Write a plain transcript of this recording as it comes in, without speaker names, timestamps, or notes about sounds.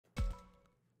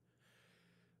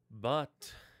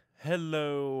But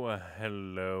hello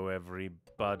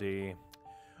everybody.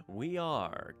 We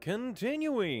are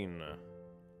continuing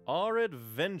our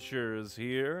adventures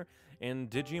here in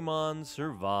Digimon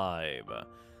Survive.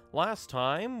 Last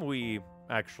time we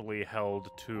actually held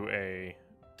to a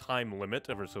time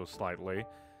limit ever so slightly,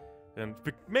 and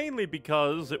mainly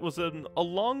because it was a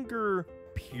longer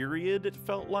period, it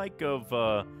felt like, of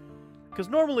because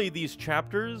normally these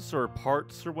chapters or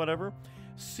parts or whatever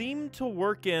seem to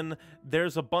work in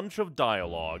there's a bunch of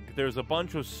dialogue, there's a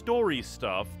bunch of story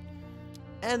stuff,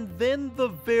 and then the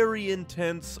very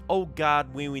intense "oh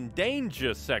god, we're in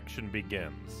danger" section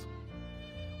begins.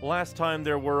 Last time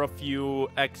there were a few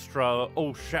extra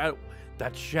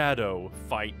that shadow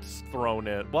fights thrown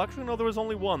in. Well, actually no, there was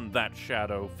only one that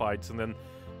shadow fights, and then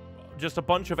just a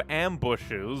bunch of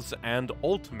ambushes and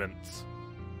ultimates.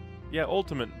 Yeah,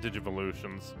 ultimate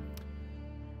Digivolutions.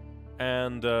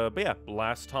 And, but yeah,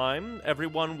 last time,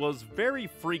 everyone was very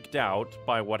freaked out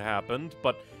by what happened,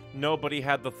 but nobody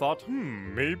had the thought,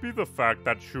 maybe the fact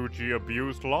that Shuji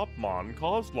abused Lopmon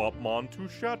caused Lopmon to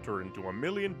shatter into a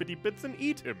million bitty bits and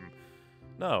eat him.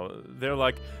 No, they're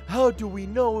like, how do we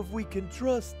know if we can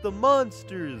trust the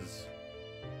monsters?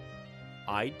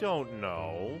 I don't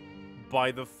know.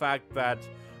 By the fact that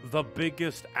the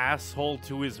biggest asshole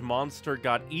to his monster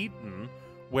got eaten,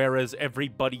 whereas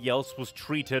everybody else was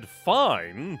treated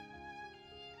fine,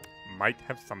 might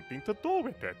have something to do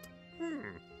with it.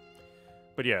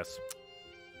 But yes,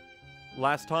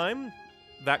 last time,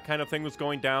 that kind of thing was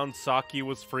going down. Saki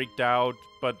was freaked out,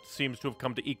 but seems to have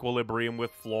come to equilibrium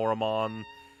with Floramon.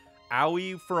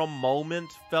 Aoi, for a moment,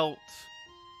 felt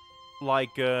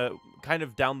like kind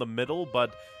of down the middle,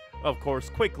 but of course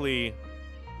quickly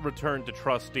returned to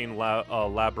trusting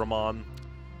Labramon.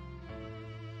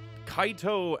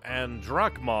 Kaito and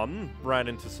Drachmon ran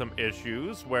into some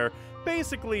issues where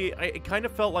basically it kind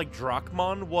of felt like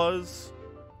Drachmon was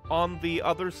on the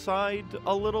other side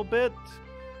a little bit,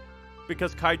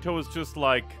 because Kaito was just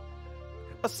like,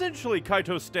 essentially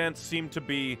Kaito's stance seemed to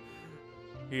be,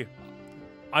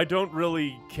 I don't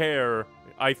really care,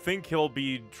 I think he'll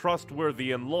be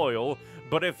trustworthy and loyal,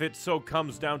 but if it so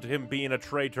comes down to him being a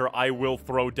traitor, I will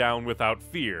throw down without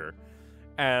fear.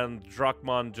 And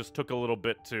Drachmon just took a little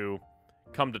bit to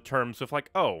come to terms with,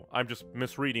 like, oh, I'm just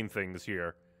misreading things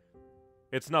here.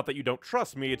 It's not that you don't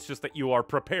trust me, it's just that you are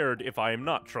prepared if I am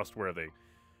not trustworthy.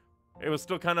 It was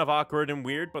still kind of awkward and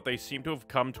weird, but they seem to have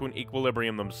come to an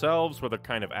equilibrium themselves, where they're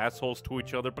kind of assholes to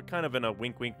each other, but kind of in a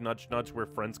wink-wink, nudge-nudge, we're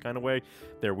friends kind of way.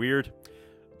 They're weird.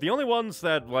 The only ones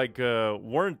that, like,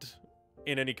 weren't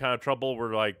in any kind of trouble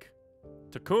were, like,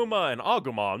 Takuma and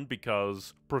Agumon,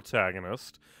 because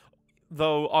protagonist.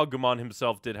 Though Agumon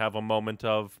himself did have a moment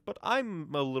of, but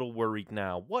I'm a little worried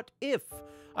now. What if?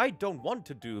 I don't want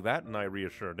to do that, and I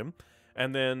reassured him.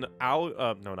 And then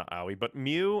no, not Aoi, but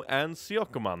Mew and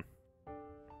Syokumon.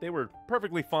 They were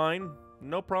perfectly fine,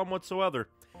 no problem whatsoever.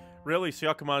 Really,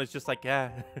 Syokumon is just like,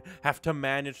 have to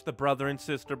manage the brother and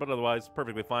sister, but otherwise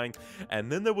perfectly fine.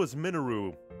 And then there was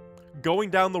Minoru, going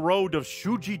down the road of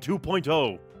Shuji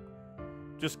 2.0.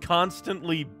 Just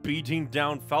constantly beating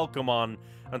down Falcomon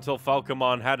until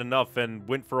Falcomon had enough and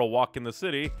went for a walk in the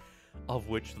city, of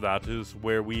which that is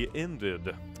where we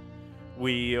ended.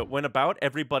 We went about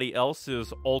everybody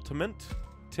else's ultimate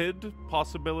TID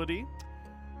possibility,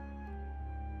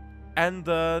 and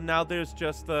now there's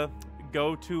just the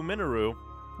go-to Minoru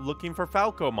looking for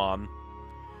Falcomon.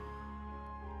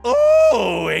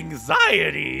 Oh,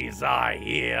 anxieties, I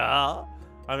hear.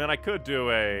 I mean, I could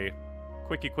do a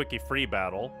quickie free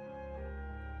battle.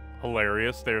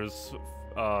 Hilarious. There's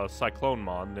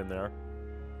Cyclonemon in there.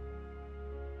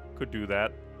 Could do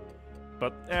that.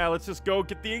 But, let's just go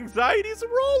get the anxieties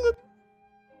rolling.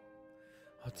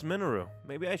 Oh, it's Minoru.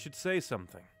 Maybe I should say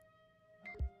something.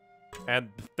 And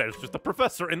there's just the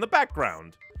professor in the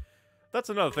background. That's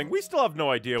another thing. We still have no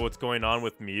idea what's going on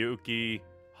with Miyuki,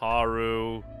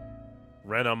 Haru,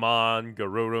 Renamon,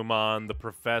 Garurumon, the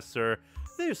professor.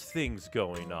 There's things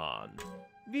going on.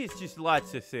 There's just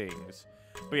lots of things.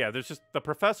 But yeah, there's just the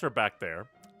professor back there.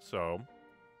 So,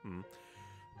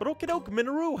 But okie doke,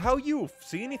 Minoru, how you?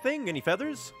 See anything? Any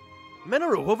feathers?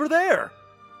 Minoru, over there!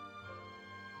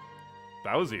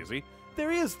 That was easy.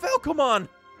 There he is, Falcomon!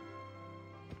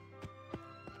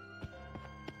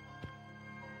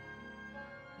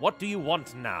 What do you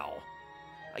want now?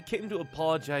 I came to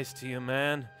apologize to you,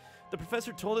 man. The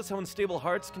professor told us how unstable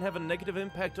hearts can have a negative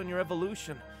impact on your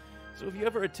evolution. So if you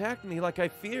ever attacked me like I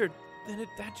feared, then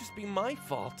that'd just be my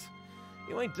fault.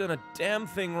 You ain't done a damn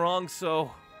thing wrong,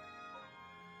 so...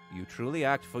 You truly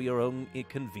act for your own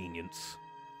inconvenience.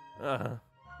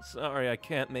 Sorry, I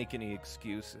can't make any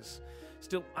excuses.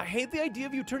 Still, I hate the idea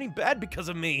of you turning bad because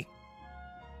of me.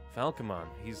 Falcomon,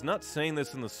 he's not saying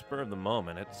this in the spur of the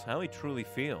moment. It's how he truly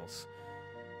feels.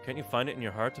 Can't you find it in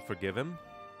your heart to forgive him?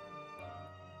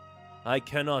 I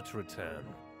cannot return.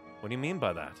 What do you mean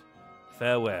by that?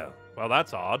 Farewell. Well,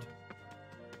 that's odd.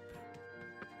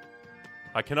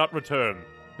 I cannot return.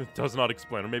 It does not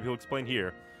explain, or maybe he'll explain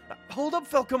here. Hold up,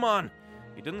 Falcomon!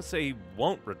 He didn't say he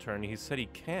won't return, he said he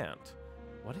can't.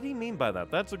 What did he mean by that?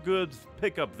 That's a good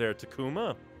pickup there,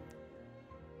 Takuma.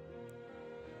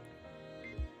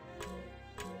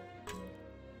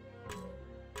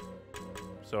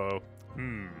 So,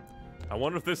 I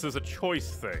wonder if this is a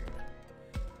choice thing.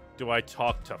 Do I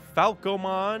talk to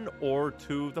Falcomon or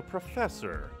to the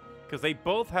Professor? Because they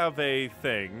both have a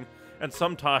thing, and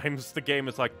sometimes the game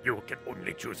is like, you can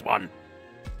only choose one.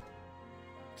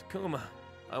 Takuma,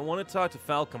 I want to talk to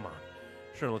Falcomon.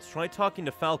 Sure, let's try talking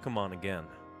to Falcomon again.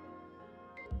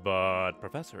 But,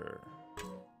 Professor,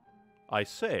 I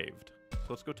saved. So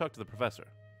let's go talk to the Professor.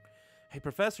 Hey,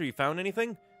 Professor, you found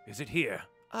anything? Is it here?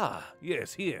 Ah,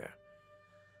 yes, here.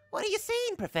 What are you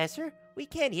saying, Professor? We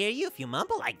can't hear you if you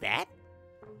mumble like that.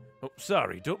 Oh,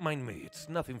 sorry, don't mind me. It's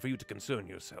nothing for you to concern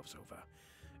yourselves over.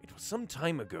 It was some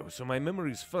time ago, so my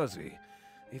memory's fuzzy.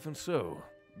 Even so,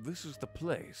 this is the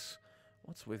place.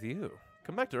 What's with you?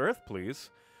 Come back to Earth, please.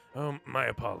 Oh, my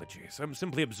apologies. I'm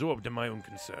simply absorbed in my own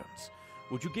concerns.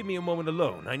 Would you give me a moment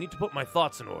alone? I need to put my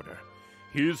thoughts in order.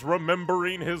 He's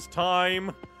remembering his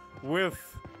time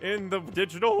in the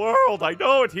digital world. I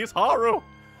know it. He's Haru.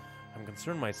 I'm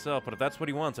concerned myself, but if that's what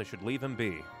he wants, I should leave him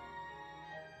be.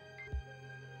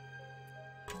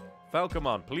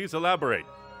 Falcomon, please elaborate.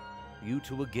 You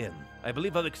two again. I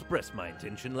believe I've expressed my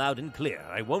intention loud and clear.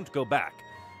 I won't go back.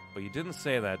 But you didn't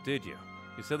say that, did you?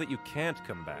 You said that you can't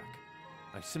come back.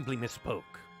 I simply misspoke.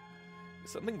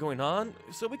 Is something going on?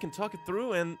 So we can talk it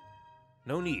through and...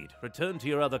 No need. Return to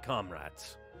your other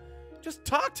comrades. Just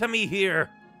talk to me here!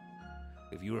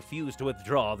 If you refuse to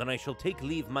withdraw, then I shall take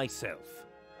leave myself.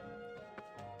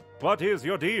 What is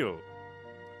your deal?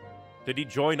 Did he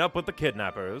join up with the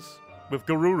kidnappers? With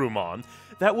Garurumon?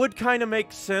 That would kind of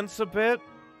make sense a bit.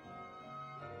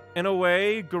 In a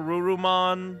way,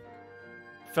 Garurumon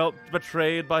felt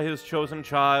betrayed by his chosen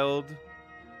child.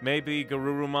 Maybe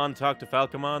Garurumon talked to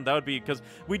Falcomon. That would be because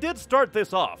we did start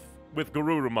this off with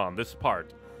Garurumon, this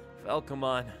part.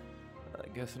 Falcomon, I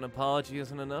guess an apology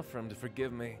isn't enough for him to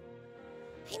forgive me.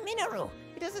 Hey, Minoru,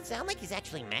 it doesn't sound like he's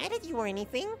actually mad at you or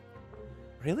anything.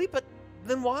 Really? But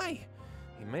then why?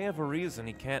 He may have a reason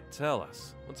he can't tell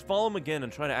us. Let's follow him again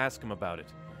and try to ask him about it.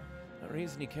 A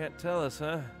reason he can't tell us,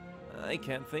 huh? I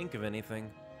can't think of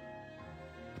anything.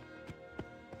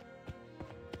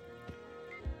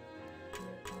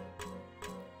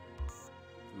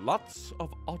 Lots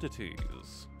of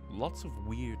oddities. Lots of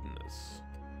weirdness.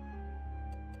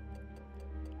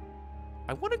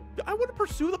 I want to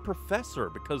pursue the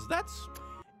Professor because that's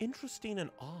interesting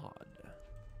and odd.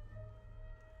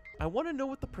 I want to know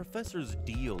what the Professor's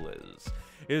deal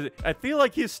is. I feel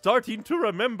like he's starting to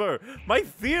remember. My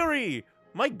theory!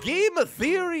 My game of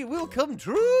theory will come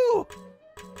true!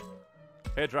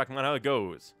 Hey, Dracmon, how it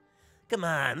goes? Come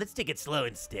on, let's take it slow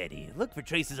and steady. Look for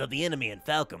traces of the enemy in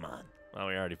Falcomon. Well,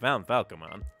 we already found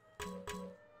Falcomon.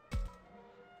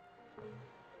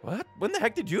 What? When the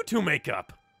heck did you two make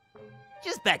up?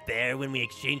 Just back there when we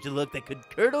exchanged a look that could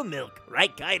curdle milk,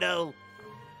 right, Kaido?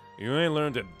 You ain't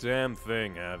learned a damn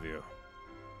thing, have you?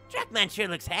 Dracman sure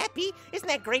looks happy. Isn't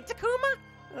that great,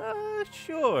 Takuma?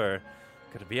 Sure.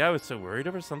 Could it be I was so worried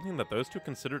over something that those two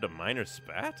considered a minor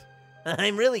spat?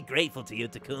 I'm really grateful to you,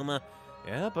 Takuma.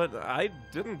 Yeah, but I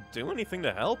didn't do anything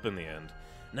to help in the end.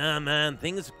 Nah, man,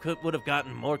 things would have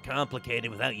gotten more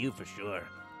complicated without you for sure.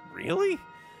 Really?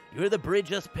 You're the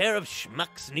bridge us pair of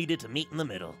schmucks needed to meet in the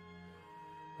middle.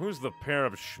 Who's the pair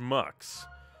of schmucks?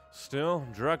 Still,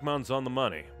 Dracmon's on the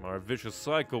money. Our vicious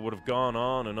cycle would have gone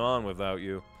on and on without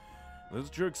you. This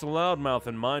jerk's a loudmouth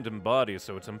in mind and body,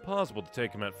 so it's impossible to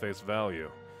take him at face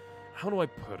value. How do I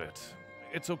put it?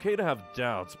 It's okay to have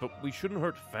doubts, but we shouldn't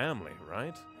hurt family,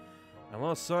 right? I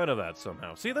lost sight of that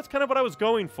somehow. See, that's kind of what I was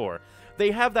going for.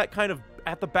 They have that kind of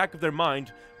at the back of their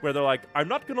mind where they're like, I'm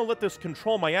not going to let this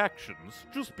control my actions.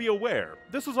 Just be aware.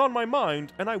 This is on my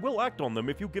mind, and I will act on them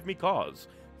if you give me cause.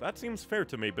 That seems fair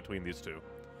to me between these two.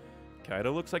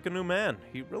 Kaido looks like a new man.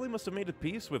 He really must have made a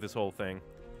peace with this whole thing.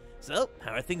 So,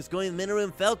 how are things going with Minoru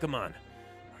and Falcomon?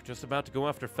 We're just about to go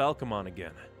after Falcomon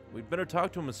again. We'd better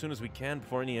talk to him as soon as we can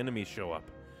before any enemies show up.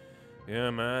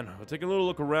 Yeah, man. We'll take a little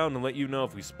look around and let you know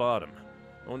if we spot him.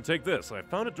 Oh, and take this. I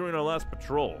found it during our last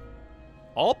patrol.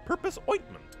 All-purpose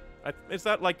ointment. Is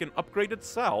that like an upgraded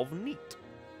salve? Neat.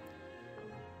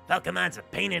 Falcomon's a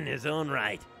pain in his own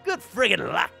right. Good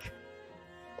friggin' luck.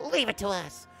 Leave it to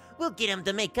us. We'll get him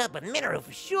to make up with Minoru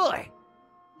for sure.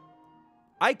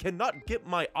 I cannot get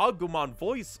my Agumon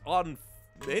voice on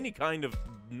any kind of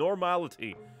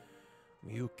normality.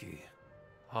 Miyuki,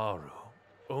 Haru,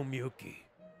 oh Miyuki.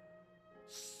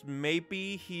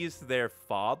 Maybe he's their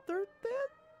father then?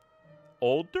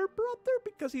 Older brother?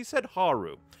 Because he said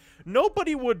Haru.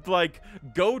 Nobody would, like,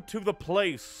 go to the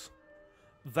place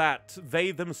that they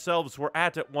themselves were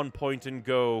at one point and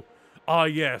go, ah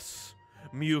yes,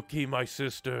 Miyuki, my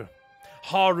sister.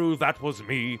 Haru, that was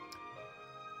me.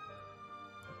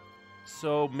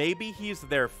 So maybe he's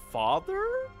their father?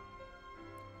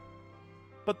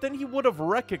 But then he would have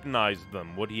recognized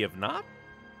them, would he have not?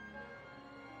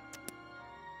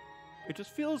 It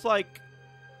just feels like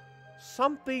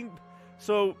something...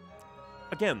 So,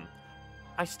 again,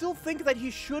 I still think that he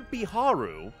should be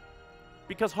Haru,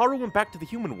 because Haru went back to the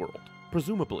human world,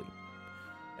 presumably.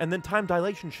 And then time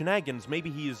dilation shenanigans, maybe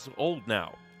he's old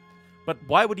now. But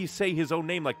why would he say his own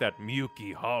name like that?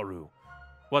 Miyuki Haru.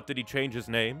 What, did he change his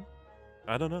name?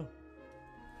 I don't know.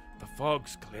 The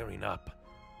fog's clearing up.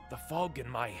 The fog in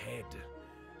my head.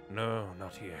 No,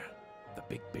 not here. The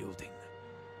big building.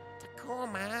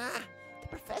 Takuma, the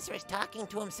professor is talking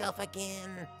to himself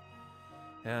again.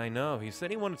 Yeah, I know. He said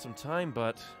he wanted some time,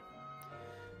 but...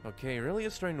 Okay, it really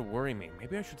is starting to worry me.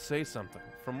 Maybe I should say something.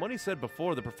 From what he said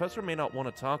before, the professor may not want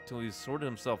to talk till he's sorted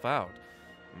himself out.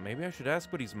 Maybe I should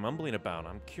ask what he's mumbling about.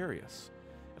 I'm curious.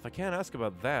 If I can't ask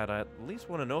about that, I at least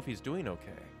want to know if he's doing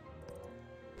okay.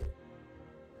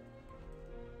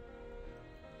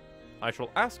 I shall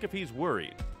ask if he's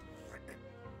worried.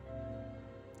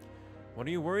 What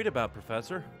are you worried about,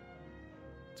 Professor?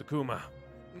 Takuma.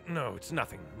 No, it's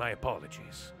nothing. My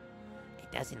apologies.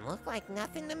 It doesn't look like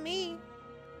nothing to me.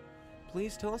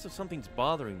 Please tell us if something's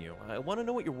bothering you. I want to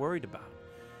know what you're worried about.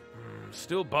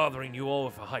 Still bothering you all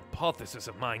if a hypothesis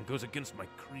of mine goes against my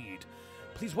creed.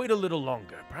 Please wait a little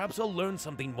longer. Perhaps I'll learn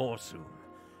something more soon.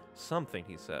 Something,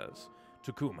 he says.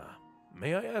 Takuma,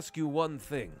 may I ask you one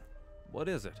thing? What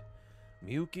is it?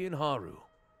 Miyuki and Haru.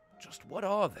 Just what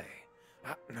are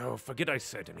they? No, forget I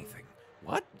said anything.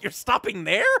 What? You're stopping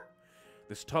there?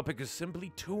 This topic is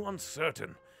simply too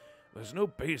uncertain. There's no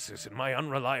basis in my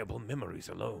unreliable memories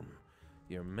alone.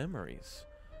 Your memories?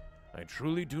 I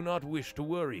truly do not wish to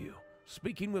worry you.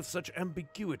 Speaking with such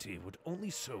ambiguity would only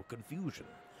sow confusion.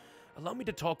 Allow me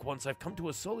to talk once I've come to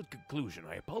a solid conclusion.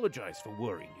 I apologize for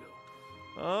worrying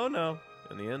you. Oh no.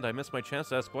 In the end, I missed my chance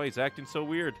to ask why he's acting so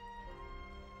weird.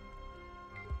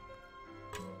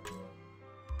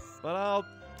 But I'll...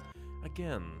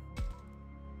 Again...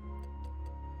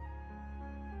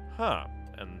 Huh.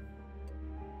 And...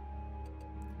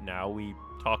 Now we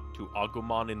talk to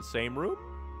Agumon in same room?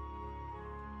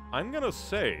 I'm gonna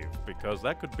save, because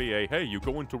that could be a, hey, you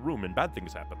go into room and bad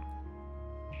things happen.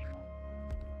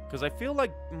 Because I feel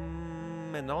like...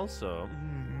 and also...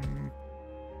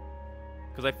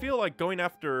 Because I feel like going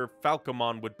after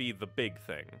Falcomon would be the big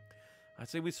thing. I'd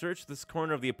say we search this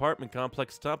corner of the apartment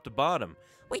complex top to bottom.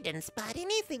 We didn't spot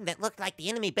anything that looked like the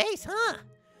enemy base, huh?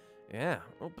 Yeah,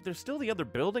 well, but there's still the other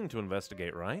building to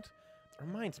investigate, right?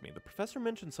 Reminds me, the professor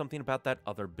mentioned something about that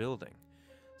other building.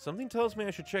 Something tells me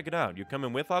I should check it out. You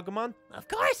coming with, Agumon? Of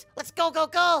course! Let's go, go,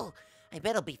 go! I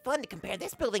bet it'll be fun to compare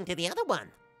this building to the other one.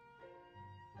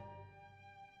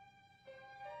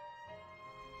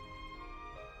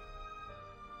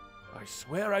 I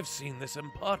swear I've seen this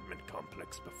apartment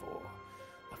complex before.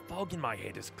 The fog in my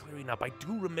head is clearing up. I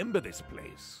do remember this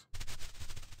place.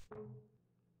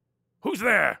 Who's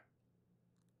there?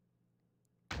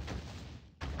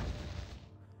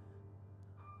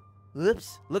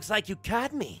 Oops, looks like you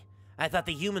caught me. I thought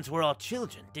the humans were all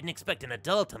children, didn't expect an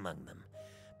adult among them.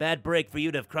 Bad break for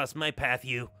you to have crossed my path,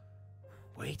 you.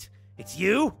 Wait, it's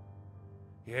you?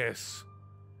 Yes.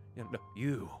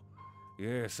 You.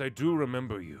 Yes, I do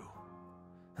remember you.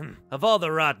 Of all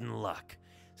the rotten luck.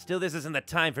 Still, this isn't the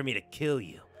time for me to kill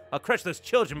you. I'll crush those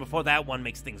children before that one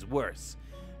makes things worse.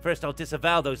 First, I'll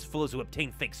disavow those fools who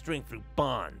obtain fake strength through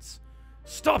bonds.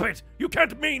 Stop it! You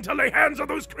can't mean to lay hands on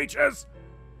those creatures!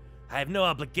 I have no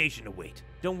obligation to wait.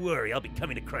 Don't worry, I'll be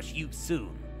coming to crush you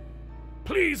soon.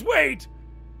 Please wait!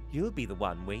 You'll be the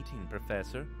one waiting,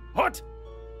 Professor. What?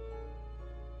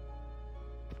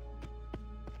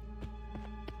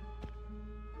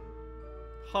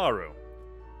 Haru.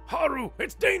 Haru,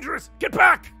 it's dangerous! Get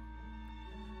back!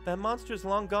 That monster's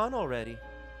long gone already.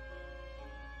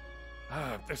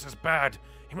 This is bad.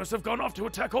 He must have gone off to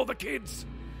attack all the kids.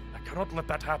 I cannot let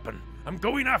that happen. I'm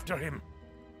going after him.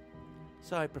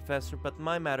 Sorry, Professor, but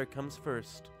my matter comes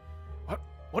first.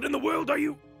 What in the world are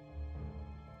you?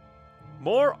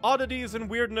 More oddities and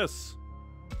weirdness.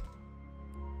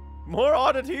 More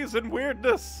oddities and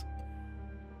weirdness.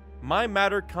 My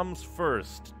matter comes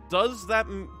first. Does that...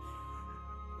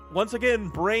 Once again,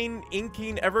 brain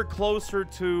inking ever closer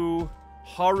to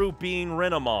Haru being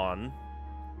Renamon,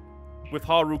 with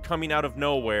Haru coming out of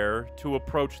nowhere to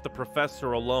approach the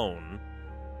professor alone.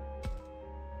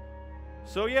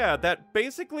 So yeah, that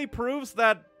basically proves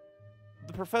that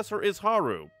the professor is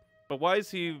Haru. But why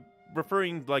is he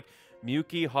referring, like,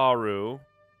 Miyuki Haru?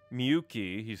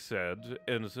 Miyuki, he said,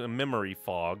 is a memory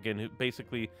fog, and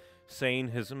basically saying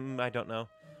his, I don't know.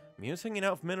 Miyu's hanging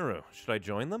out with Minoru. Should I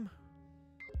join them?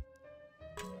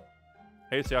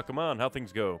 Hey, Syakuman, how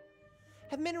things go?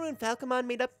 Have Minoru and Falcomon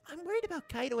made up? I'm worried about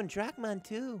Kaido and Drachmon,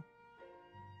 too.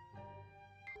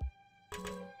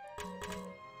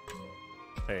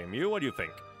 Hey, Miu, what do you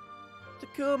think?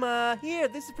 Takuma, here,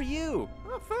 this is for you.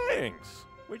 Oh, thanks.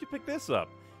 Where'd you pick this up?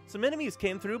 Some enemies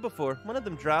came through before. One of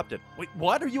them dropped it. Wait,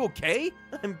 what? Are you okay?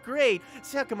 I'm great.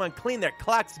 Syakuman cleaned their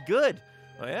clocks good.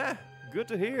 Oh, yeah? Good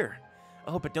to hear.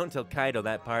 Oh, but don't tell Kaido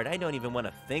that part. I don't even want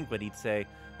to think what he'd say.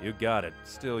 You got it.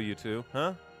 Still you two,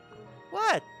 huh?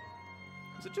 What?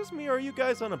 Is it just me, or are you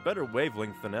guys on a better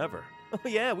wavelength than ever? Oh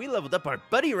yeah, we leveled up our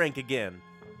buddy rank again.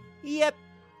 Yep.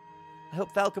 I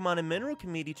hope Falcomon and Minoru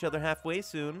can meet each other halfway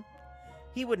soon.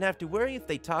 He wouldn't have to worry if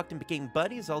they talked and became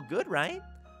buddies all good, right?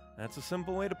 That's a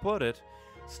simple way to put it.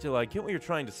 Still, I get what you're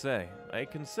trying to say. I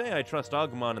can say I trust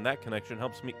Agumon, and that connection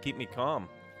helps me keep me calm.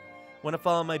 Want to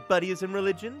follow my buddies in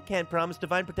religion? Can't promise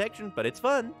divine protection, but it's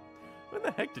fun. When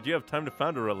the heck did you have time to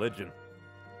found a religion?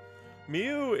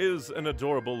 Miu is an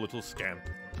adorable little scamp.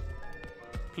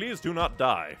 Please do not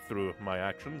die through my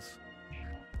actions.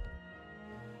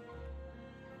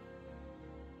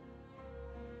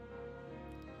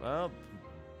 Well,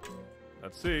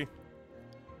 let's see.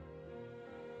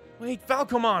 Wait,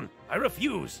 Falcomon! I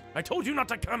refuse! I told you not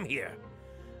to come here!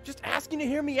 Just asking to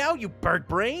hear me out, you bird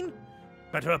brain!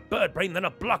 Better a bird brain than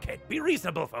a blockhead. Be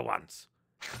reasonable for once.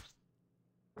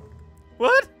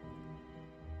 What?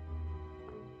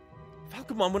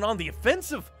 Falcomon went on the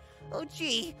offensive! Oh,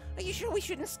 gee. Are you sure we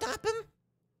shouldn't stop him?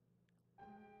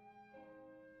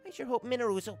 I sure hope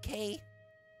Minoru's okay.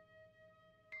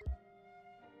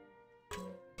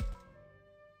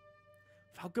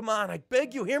 Falcomon, I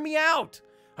beg you, hear me out!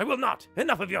 I will not!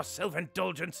 Enough of your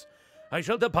self-indulgence! I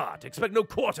shall depart. Expect no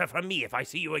quarter from me if I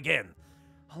see you again.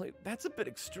 Holly, that's a bit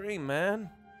extreme, man.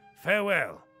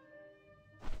 Farewell.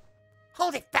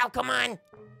 Hold it, Falcomon!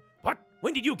 What?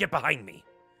 When did you get behind me?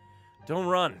 Don't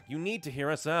run. You need to hear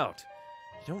us out.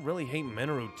 You don't really hate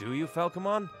Minoru, do you,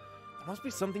 Falcomon? There must be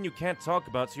something you can't talk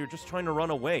about, so you're just trying to run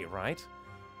away, right?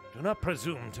 Do not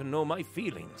presume to know my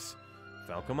feelings.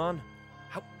 Falcomon?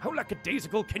 How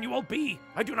lackadaisical can you all be?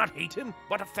 I do not hate him.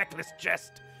 What a feckless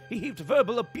jest. He heaped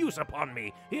verbal abuse upon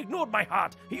me. He ignored my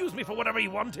heart. He used me for whatever he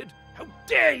wanted. How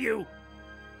dare you!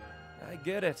 I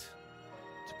get it.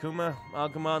 Takuma,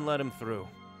 Agumon let him through.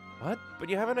 What? But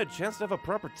you haven't had a chance to have a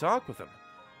proper talk with him.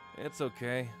 It's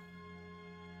okay.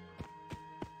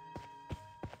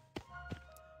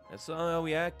 I saw how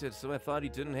he acted, so I thought he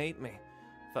didn't hate me.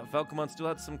 Thought Falcomon still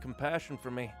had some compassion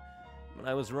for me. But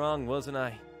I was wrong, wasn't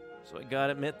I? So I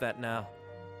gotta admit that now.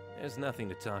 There's nothing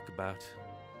to talk about.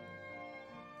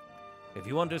 If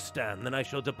you understand, then I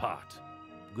shall depart.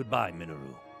 Goodbye,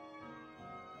 Minoru.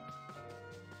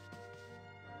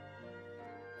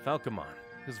 Falcomon,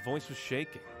 his voice was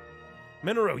shaking.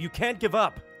 Minoru, you can't give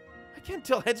up. I can't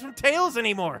tell heads from tails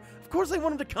anymore. Of course I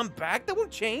want him to come back. That won't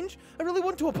change. I really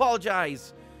want to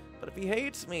apologize. But if he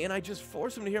hates me and I just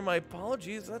force him to hear my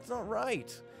apologies, that's not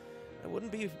right. That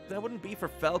wouldn't be for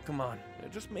Falcomon. It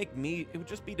would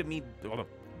just be to me.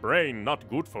 Brain, not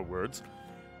good for words.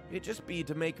 It'd just be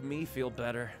to make me feel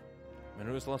better.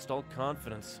 Minoru's lost all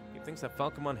confidence. He thinks that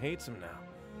Falcomon hates him now.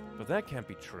 But that can't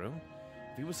be true.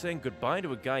 If he was saying goodbye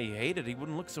to a guy he hated, he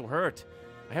wouldn't look so hurt.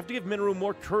 I have to give Minoru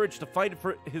more courage to fight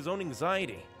for his own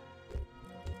anxiety.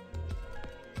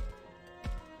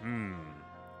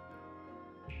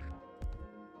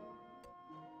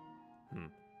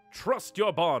 Trust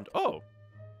your bond. Oh.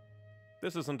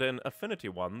 This isn't an affinity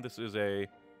one. This is a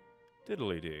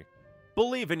diddly-dee.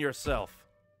 Believe in yourself.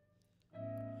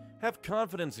 Have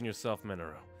confidence in yourself,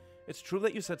 Minoru. It's true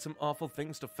that you said some awful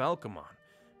things to Falcomon,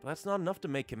 but that's not enough to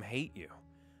make him hate you.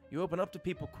 You open up to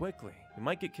people quickly. You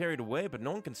might get carried away, but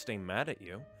no one can stay mad at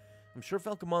you. I'm sure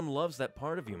Falcomon loves that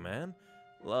part of you, man.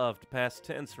 Loved, past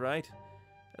tense, right?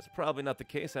 That's probably not the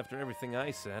case after everything I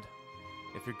said.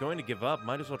 If you're going to give up,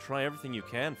 might as well try everything you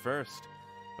can first.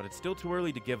 But it's still too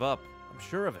early to give up. I'm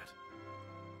sure of it.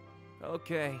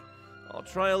 Okay, I'll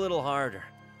try a little harder.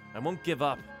 I won't give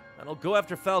up, and I'll go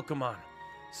after Falcomon.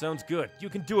 Sounds good. You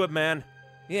can do it, man.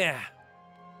 Yeah.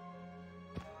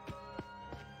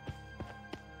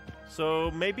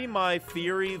 So maybe my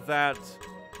theory that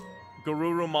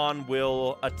Garurumon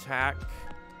will attack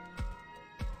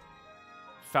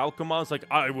Falcomon's like,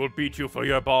 I will beat you for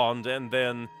your bond, and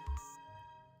then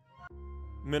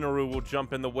Minoru will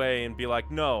jump in the way and be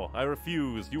like, no, I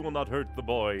refuse. You will not hurt the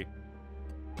boy.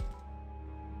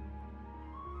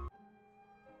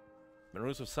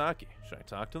 Minoru Sasaki. Should I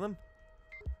talk to them?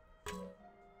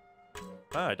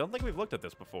 I don't think we've looked at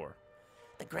this before.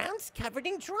 The ground's covered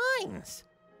in drawings.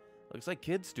 Looks like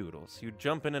kids' doodles. You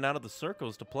jump in and out of the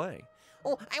circles to play.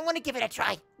 Oh, I want to give it a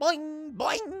try. Boing,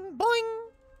 boing,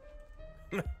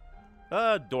 boing.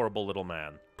 Adorable little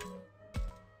man.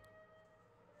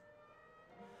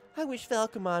 I wish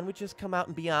Falcomon would just come out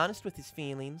and be honest with his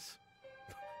feelings.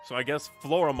 So I guess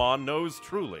Floramon knows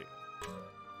truly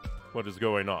what is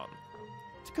going on.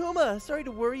 Takuma, sorry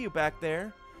to worry you back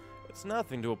there. It's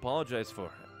nothing to apologize for.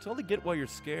 I totally get why you're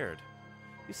scared.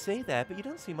 You say that, but you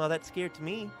don't seem all that scared to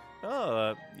me.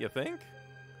 Oh, you think?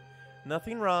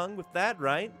 Nothing wrong with that,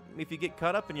 right? If you get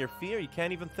caught up in your fear, you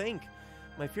can't even think.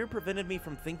 My fear prevented me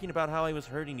from thinking about how I was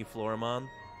hurting you, Floramon.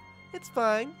 It's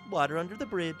fine. Water under the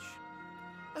bridge.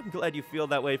 I'm glad you feel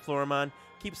that way, Floramon.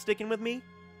 Keep sticking with me?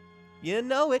 You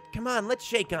know it. Come on, let's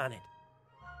shake on it.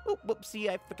 Oh, whoopsie,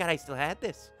 I forgot I still had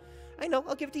this. I know,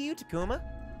 I'll give it to you, Takuma.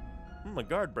 A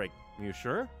guard break. You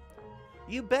sure?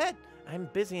 You bet. I'm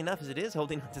busy enough as it is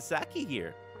holding on to Saki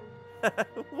here.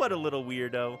 What a little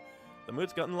weirdo. The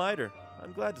mood's gotten lighter.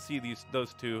 I'm glad to see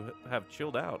those two have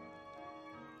chilled out.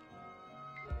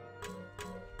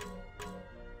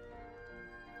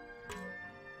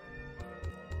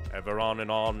 Ever on and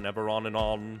on, ever on and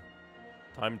on.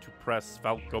 Time to press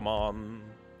Falcomon.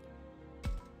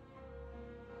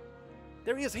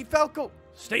 There he is. Hey, Falco!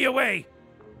 Stay away!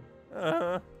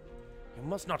 Uh-huh. You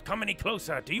must not come any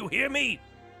closer. Do you hear me?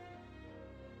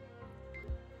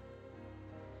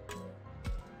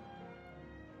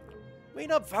 Wait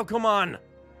up, Falcomon!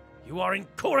 You are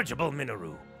incorrigible,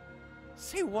 Minoru.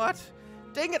 Say what?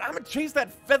 Dang it, I'm gonna chase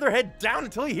that featherhead down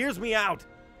until he hears me out.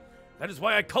 That is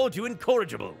why I called you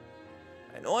incorrigible.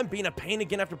 I know I'm being a pain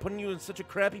again after putting you in such a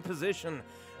crappy position.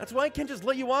 That's why I can't just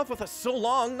let you off with us so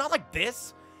long, not like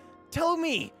this. Tell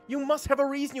me, you must have a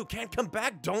reason you can't come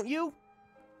back, don't you?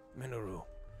 Minoru,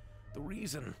 the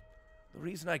reason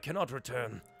I cannot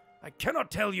return. I cannot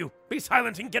tell you. Be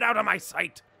silent and get out of my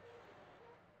sight.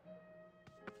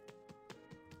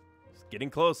 It's getting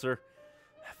closer.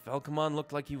 Falcomon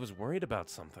looked like he was worried about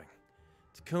something.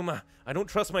 Takuma, I don't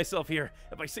trust myself here.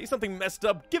 If I say something messed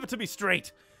up, give it to me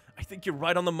straight. I think you're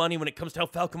right on the money when it comes to how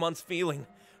Falcomon's feeling.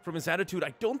 From his attitude,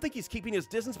 I don't think he's keeping his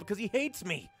distance because he hates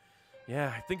me.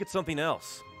 Yeah, I think it's something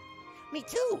else. Me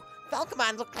too.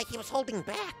 Falcomon looked like he was holding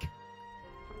back.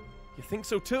 You think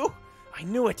so too? I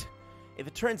knew it. If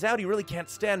it turns out he really can't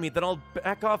stand me, then I'll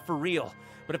back off for real.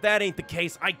 But if that ain't the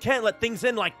case, I can't let things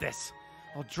end like this.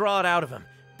 I'll draw it out of him.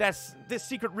 That's this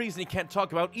secret reason he can't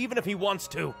talk about, even if he wants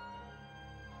to.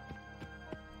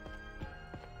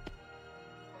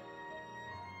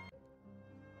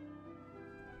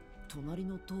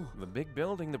 The big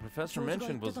building the professor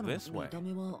mentioned was this way.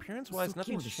 Appearance-wise,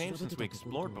 nothing's changed since we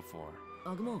explored before.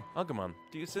 Agumon,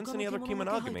 do you sense any other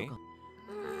Kemonogamy?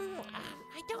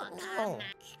 I don't know.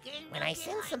 When I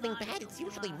sense something bad, it's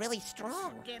usually really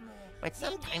strong. But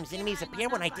sometimes enemies appear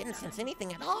when I didn't sense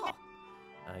anything at all.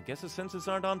 I guess his senses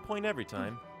aren't on point every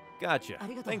time. Gotcha.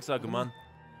 Thanks, Agumon.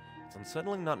 It's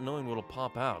unsettling not knowing what'll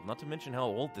pop out, not to mention how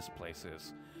old this place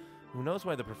is. Who knows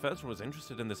why the professor was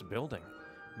interested in this building?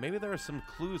 Maybe there are some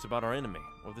clues about our enemy,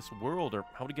 or this world, or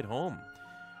how to get home.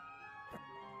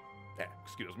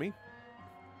 Excuse me?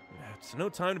 It's no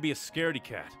time to be a scaredy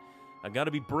cat. I gotta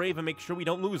be brave and make sure we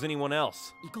don't lose anyone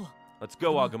else. Let's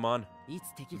go, Agumon.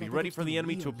 Be ready for the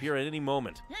enemy to appear at any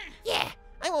moment. Yeah,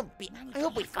 I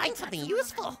hope we find something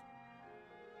useful.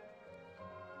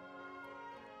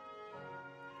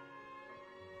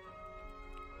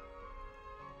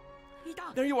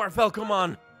 There you are,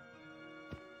 Falcomon!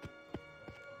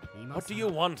 What do you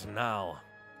want now?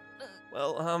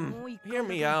 Well, hear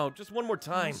me out. Just one more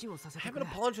time. I haven't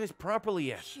apologized properly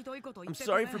yet. I'm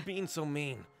sorry for being so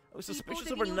mean. I was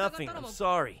suspicious over nothing. I'm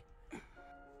sorry.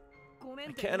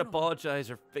 I can't apologize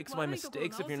or fix my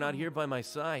mistakes if you're not here by my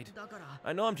side.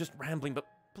 I know I'm just rambling, but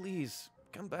please,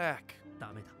 come back.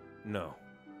 No.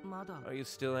 Are you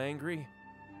still angry?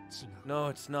 No,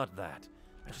 it's not that.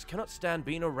 I just cannot stand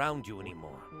being around you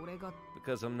anymore.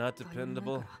 Because I'm not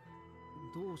dependable?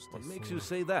 What makes you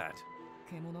say that?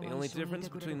 The only difference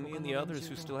between me and the others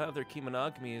who still have their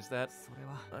kemonogamy is that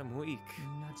I'm weak.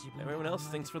 Everyone else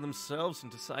thinks for themselves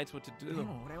and decides what to do.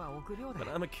 But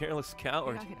I'm a careless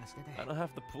coward. I don't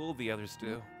have the pull the others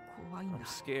do. I'm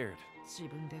scared.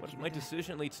 What if my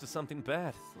decision leads to something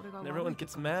bad, and everyone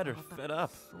gets mad or fed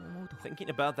up? Thinking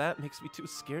about that makes me too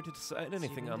scared to decide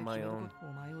anything on my own.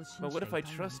 But what if I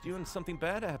trust you and something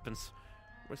bad happens?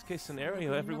 Worst case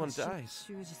scenario, everyone dies.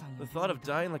 The thought of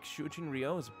dying like Shujin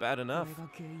Ryo is bad enough.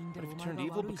 But if you turned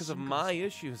evil because of my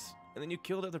issues, and then you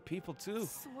killed other people too,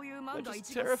 that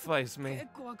just terrifies me.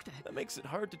 That makes it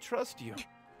hard to trust you.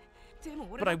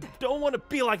 But I don't want to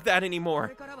be like that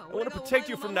anymore. I want to protect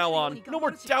you from now on. No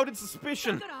more doubt and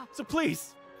suspicion. So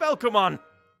please, Falcomon.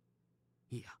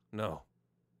 No,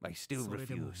 I still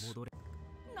refuse.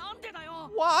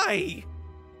 Why?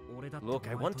 Look,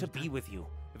 I want to be with you.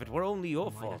 If it were only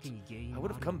your fault, I would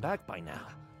have come back by now.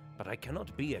 But I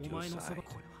cannot be at your side.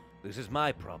 This is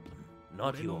my problem,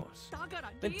 not yours.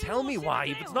 Then tell me why.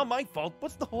 If it's not my fault,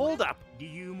 what's the holdup?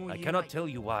 I cannot tell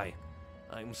you why.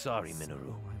 I'm sorry,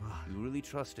 Minoru. You really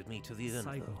trusted me to the end,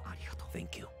 though.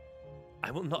 Thank you. I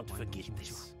will not forget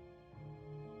this.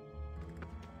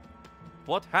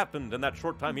 What happened in that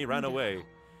short time he ran away?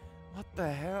 What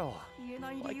the hell?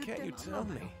 Why can't you tell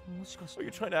me? Are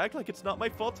you trying to act like it's not my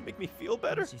fault to make me feel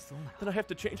better? Then I have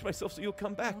to change myself so you'll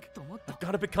come back. I've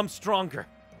got to become stronger.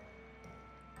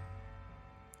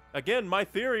 Again, my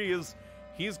theory is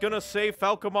he's gonna save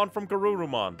Falcomon from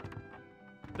Garurumon.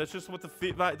 That's just what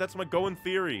that's my going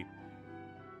theory.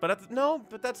 But no,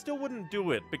 but that still wouldn't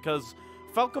do it, because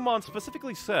Falcomon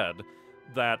specifically said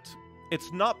that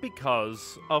it's not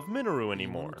because of Minoru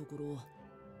anymore.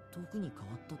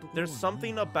 There's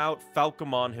something about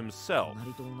Falcomon himself.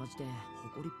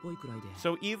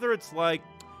 So either it's like,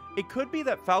 it could be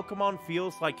that Falcomon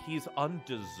feels like he's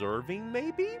undeserving,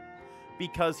 maybe?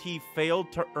 Because he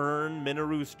failed to earn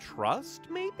Minoru's trust,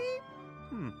 maybe?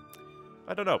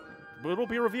 I don't know. It'll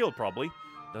be revealed, probably.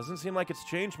 Doesn't seem like it's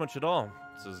changed much at all.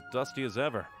 It's as dusty as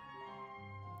ever.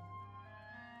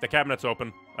 The cabinet's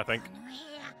open, I think.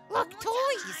 Look,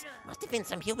 toys! Must have been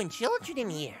some human children in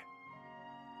here.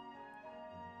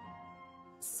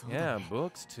 Yeah,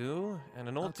 books too, and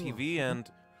an old TV, and...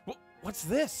 What's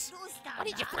this? What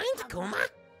did you find, Takuma?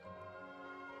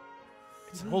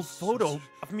 It's an old photo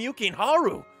of Miyuki and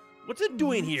Haru. What's it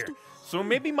doing here? So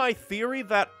maybe my theory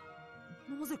that...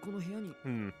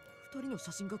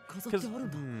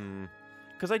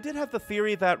 Because I did have the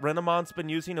theory that Renamon's been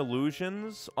using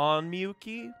illusions on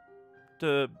Miyuki,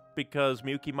 because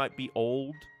Miyuki might be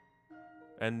old,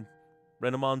 and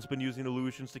Renamon's been using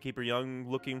illusions to keep her young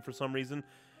looking for some reason.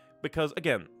 Because,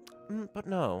 again, but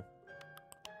no.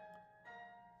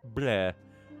 Bleh.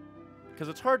 Because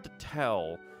it's hard to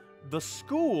tell. The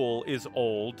school is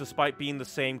old, despite being the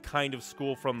same kind of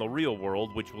school from the real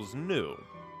world, which was new.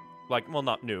 Like, well,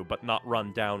 not new, but not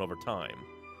run down over time.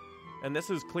 And this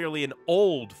is clearly an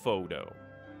old photo.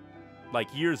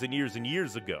 Like years and years and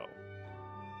years ago.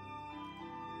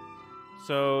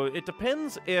 So, it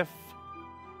depends if...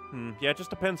 yeah, it just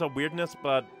depends on weirdness,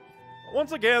 but...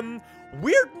 Once again,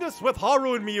 weirdness with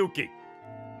Haru and Miyuki!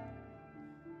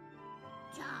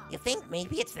 You think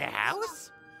maybe it's their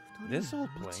house? This old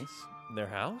place? Their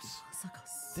house?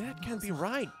 That can't be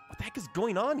right. What the heck is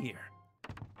going on here?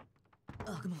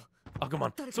 Oh, come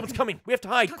on. Someone's coming. We have to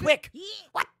hide. Quick!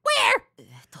 What? Where?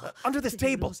 Under this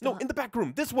table. No, in the back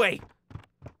room. This way.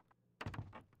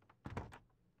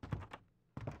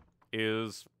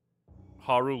 Is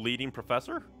Haru leading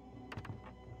Professor?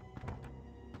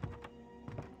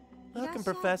 Welcome,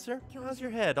 Professor. How's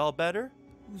your head? All better?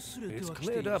 It's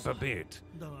cleared up a bit,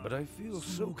 but I feel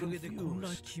so confused.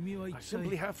 I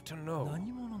simply have to know,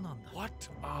 what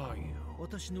are you?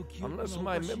 Unless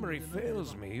my memory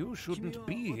fails me, you shouldn't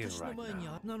be here right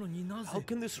now. How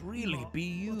can this really be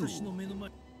you?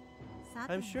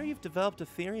 I'm sure you've developed a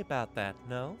theory about that,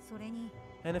 no?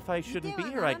 And if I shouldn't be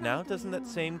here right now, doesn't that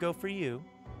same go for you?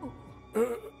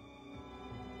 Haru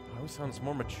sounds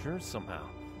more mature somehow,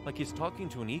 like he's talking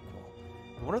to an equal.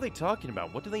 What are they talking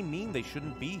about? What do they mean they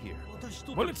shouldn't be here?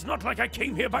 Well, it's not like I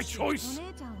came here by choice.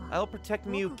 I'll protect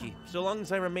Miyuki. So long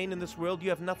as I remain in this world,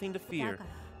 you have nothing to fear.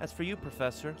 As for you,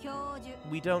 Professor,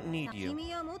 we don't need you.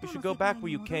 You should go back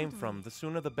where you came from. The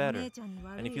sooner the better.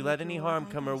 And if you let any harm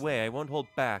come her way, I won't hold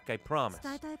back, I promise.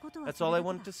 That's all I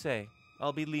wanted to say.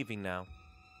 I'll be leaving now.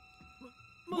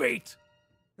 Wait!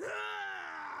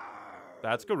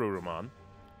 That's Garurumon.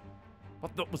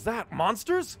 What was that?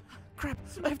 Monsters? Crap,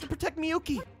 I have to protect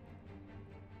Miyuki!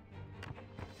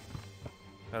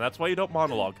 And that's why you don't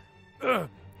monologue. Ugh.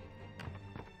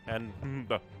 And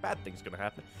the bad thing's gonna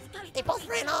happen. They both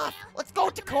ran off. Let's go,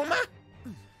 Takuma.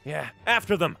 Yeah,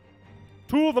 after them!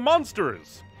 To the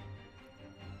monsters!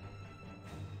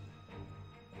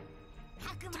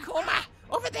 Takuma,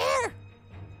 over there!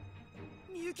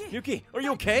 Yuki, are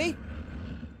you okay?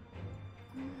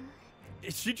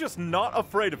 Is she just not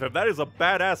afraid of him? That is a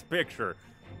badass picture.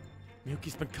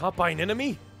 Yuki's been caught by an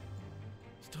enemy?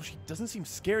 Still, she doesn't seem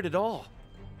scared at all.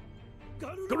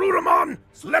 Garurumon!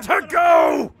 Let her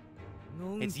go!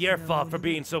 It's your fault for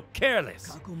being so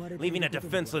careless. Leaving a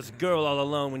defenseless girl all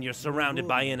alone when you're surrounded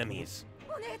by enemies.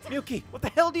 Yuki, what the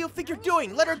hell do you think you're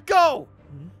doing? Let her go!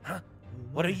 Huh?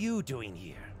 What are you doing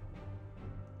here?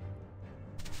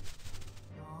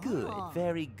 Good,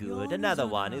 very good. Another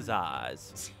one is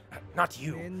ours. Not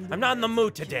you. I'm not in the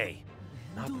mood today.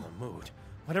 Not in the mood.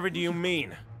 Whatever do you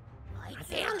mean? Are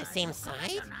they on the same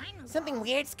side? Something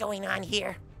weird's going on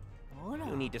here.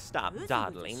 You need to stop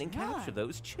dawdling and capture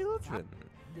those children.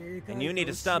 And you need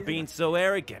to stop being so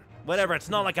arrogant. Whatever, it's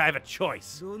not like I have a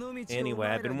choice. Anyway,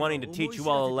 I've been wanting to teach you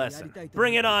all a lesson.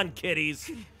 Bring it on, kiddies.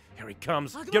 Here he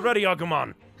comes. Get ready,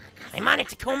 Agumon. I'm on it,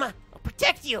 Takuma. I'll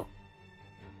protect you.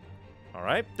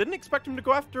 Alright, didn't expect him to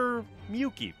go after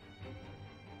Miyuki.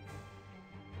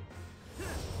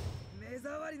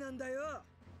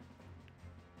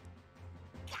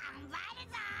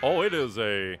 Oh, it is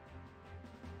a...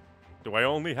 Do I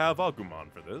only have Agumon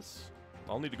for this?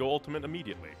 I'll need to go ultimate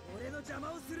immediately.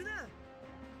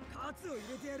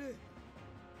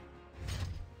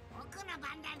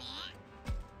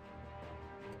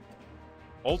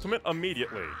 Ultimate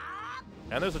immediately.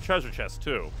 And there's a treasure chest,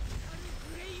 too.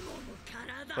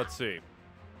 Let's see.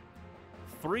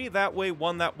 3 that way,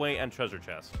 1 that way, and treasure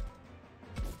chest.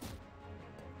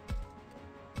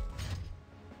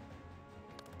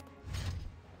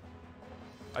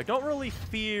 I don't really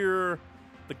fear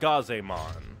the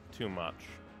Gazemon too much.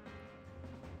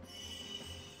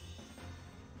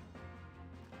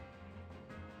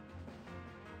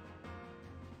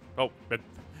 Oh, it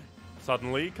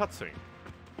suddenly cutscene.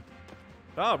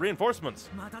 Ah, reinforcements.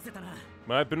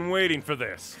 I've been waiting for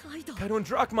this. Kaido and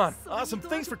Drachmon, awesome,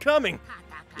 thanks for coming.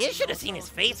 You should have seen his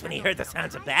face when he heard the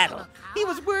sounds of battle. He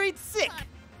was worried sick.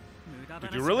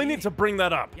 Did you really need to bring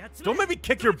that up? Don't make me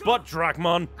kick your butt,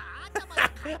 Drachmon.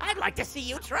 I'd like to see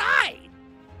you try.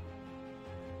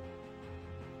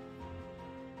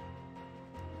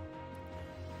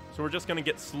 So we're just gonna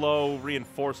get slow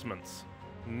reinforcements.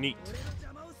 Neat.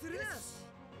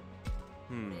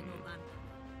 And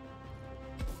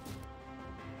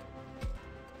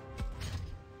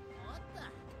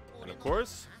of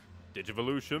course,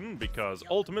 Digivolution, because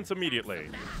ultimates immediately.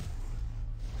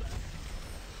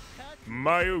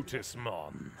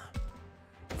 Myotismon.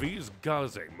 These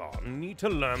Gazemon need to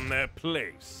learn their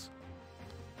place.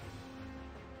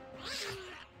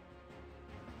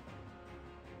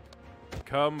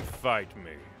 Come fight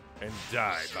me and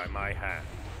die by my hand.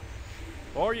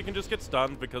 Or you can just get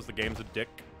stunned because the game's a dick.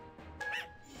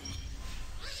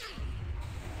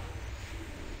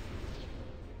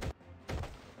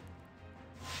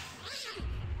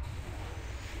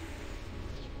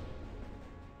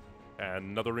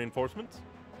 And another reinforcement.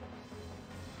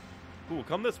 Who will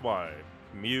come this way?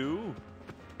 Mew.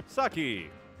 Saki.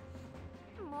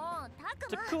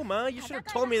 Takuma, you should have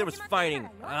told me there was fighting.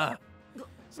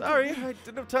 Sorry, I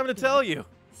didn't have time to tell you.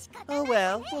 Oh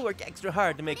well, we'll work extra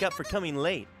hard to make up for coming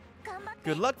late.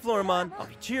 Good luck, Floramon. I'll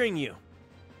be cheering you.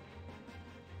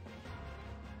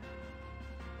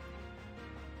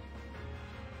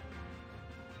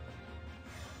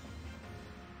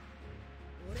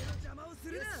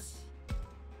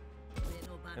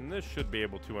 And this should be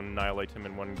able to annihilate him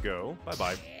in one go.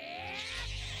 Bye-bye.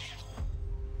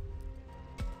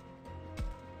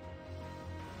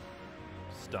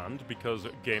 Stunned because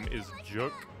game is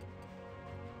jerk.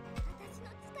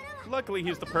 Luckily,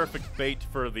 he's the perfect bait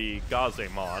for the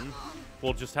Gazemon.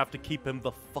 We'll just have to keep him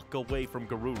the fuck away from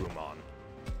Garurumon.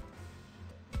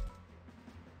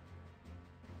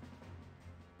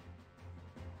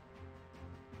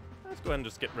 Let's go ahead and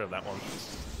just get rid of that one.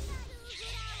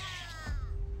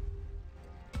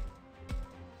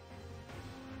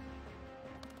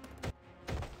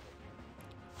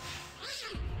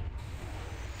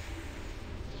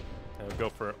 And we'll go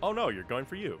for... Oh no, you're going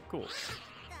for you. Cool.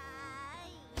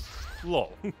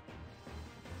 Lol.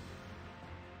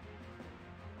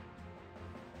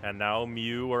 And now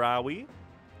Mew or Aoi?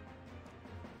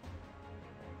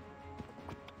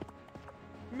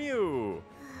 Mew!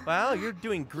 Wow, you're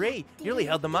doing great. You really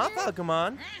held them off,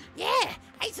 Agumon. Yeah,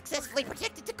 I successfully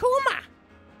protected Takuma.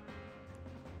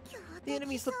 The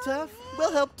enemies look tough.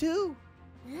 We'll help too.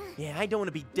 Yeah, I don't want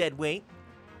to be dead weight.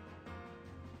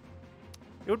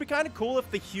 It would be kind of cool if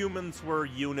the humans were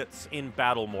units in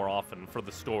battle more often for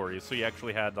the story, so you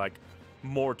actually had, like,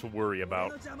 more to worry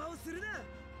about.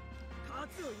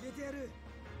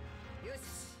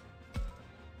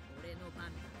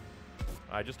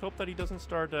 I just hope that he doesn't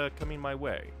start coming my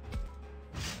way.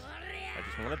 I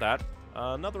just wanted that.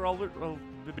 Another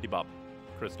bibbidi bop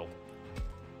crystal.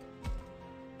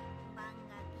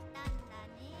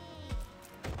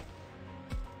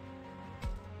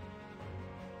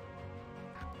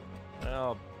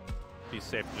 I'll be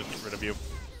safe to just get rid of you.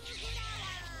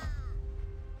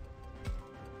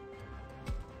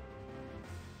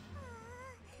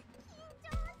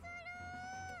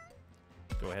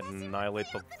 Go ahead and annihilate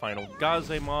the final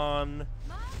Gazemon.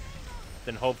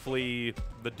 Then hopefully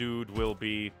the dude will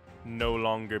be no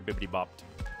longer bibbidi-bopped.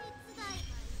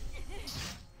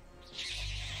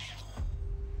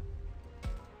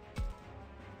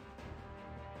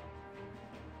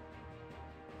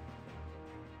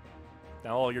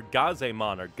 Now all your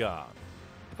Gazemon are gone.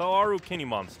 Though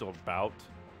Arukinimon still about.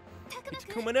 Hey,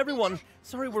 Takuma and everyone!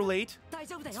 Sorry we're late.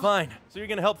 It's fine. So you're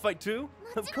gonna help fight too?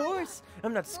 Of course!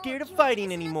 I'm not scared of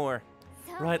fighting anymore.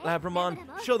 Right, Labramon,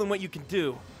 show them what you can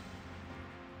do.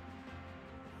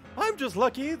 I'm just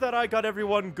lucky that I got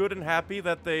everyone good and happy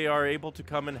that they are able to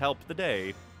come and help the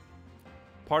day.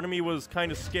 Part of me was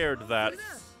kind of scared that...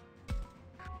 Let's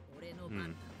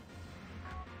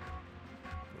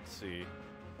see.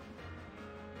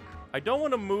 I don't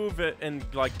want to move it and,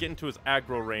 like, get into his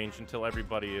aggro range until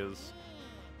everybody is...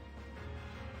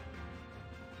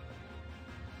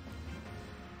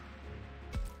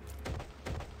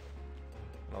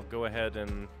 I'll go ahead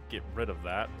and get rid of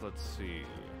that. Let's see.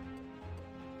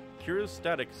 Cures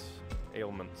statics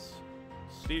ailments.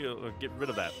 Get rid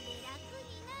of that.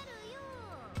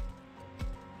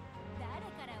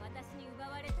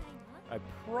 I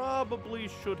probably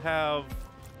should have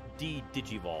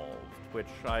de-digivolved, which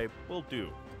I will do.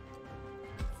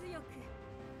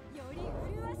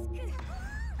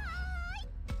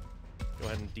 Go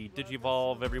ahead and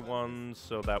de-digivolve everyone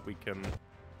so that we can...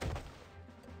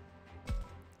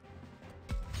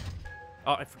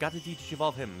 Oh, I forgot to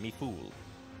de-digivolve him, me fool.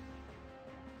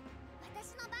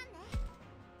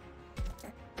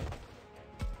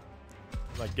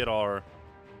 Like, get our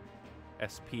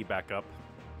SP back up.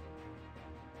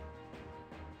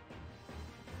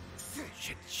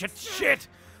 Shit!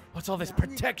 What's all this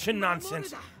protection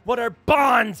nonsense? What are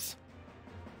bonds?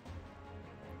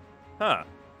 Huh.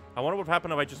 I wonder what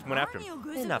happened if I just went after him.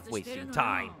 Enough wasting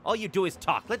time. All you do is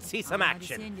talk. Let's see some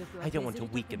action. I don't want to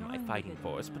weaken my fighting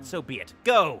force, but so be it.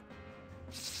 Go!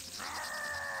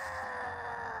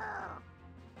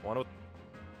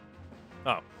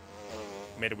 Oh.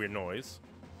 Made a weird noise.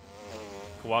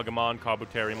 Kawagamon,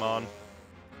 Kabuterimon.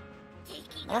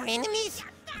 More enemies?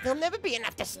 There'll never be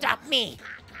enough to stop me.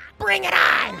 Bring it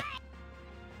on!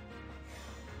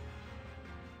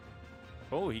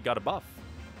 Oh, he got a buff.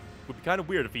 Would be kind of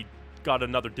weird if he got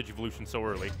another Digivolution so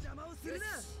early.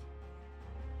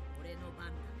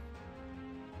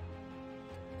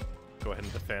 Go ahead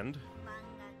and defend.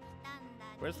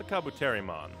 Where's the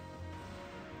Kabuterimon?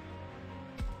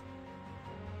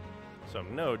 So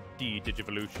no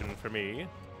D-Digivolution for me.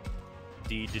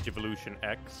 D-Digivolution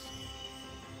X.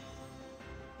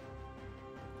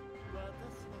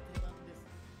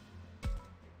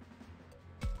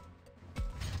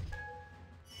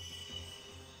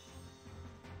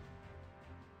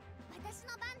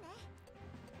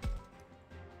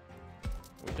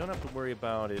 We don't have to worry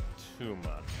about it too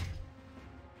much.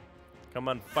 Come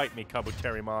on, fight me,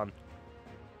 Kabuterimon.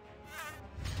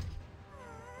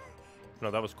 No,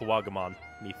 that was Kawagamon,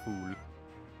 me fool.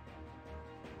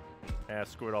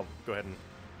 Screw it, I'll go ahead and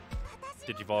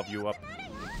Digivolve you up.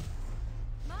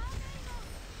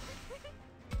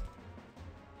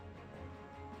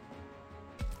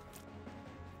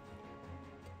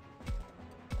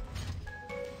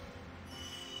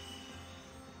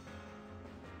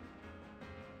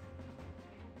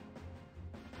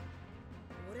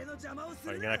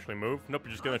 Are you gonna actually move? Nope,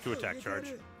 you're just going to attack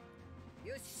charge.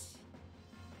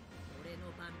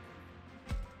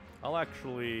 I'll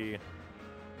actually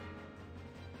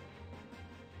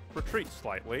retreat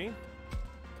slightly,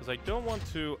 because I don't want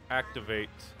to activate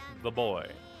the boy.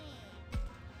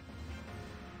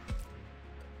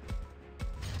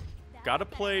 Gotta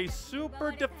play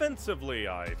super defensively,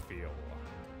 I feel.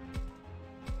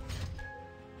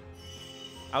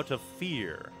 Out of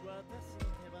fear.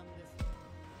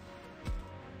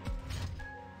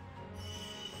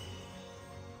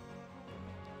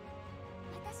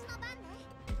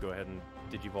 Go ahead and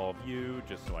Digivolve you,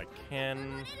 just so I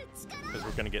can, because we're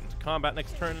going to get into combat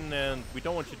next turn, and we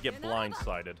don't want you to get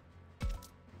blindsided.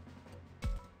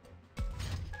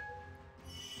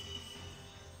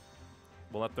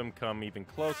 We'll let them come even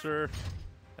closer,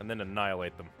 and then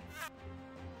annihilate them.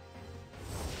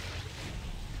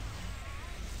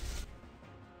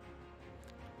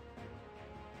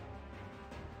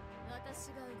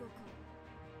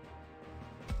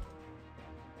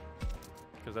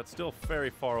 Because that's still very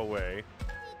far away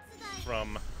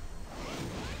from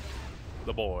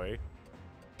the boy.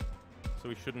 So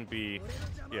we shouldn't be...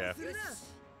 yeah.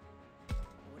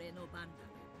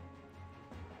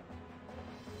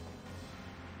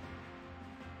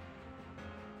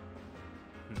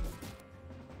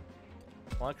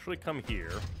 I'll actually come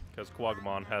here, because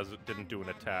Quagmon didn't do an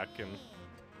attack, and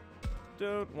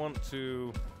don't want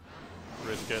to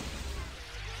risk it.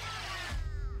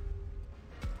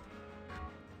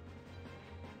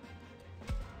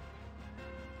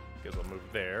 Guess I'll move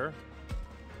there,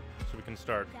 so we can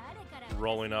start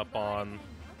rolling up on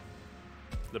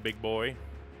the big boy.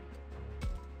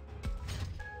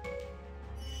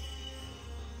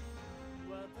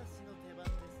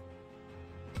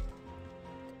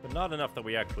 But not enough that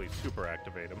we actually super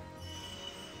activate him.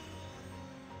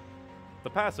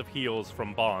 The passive heals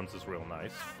from bonds is real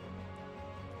nice.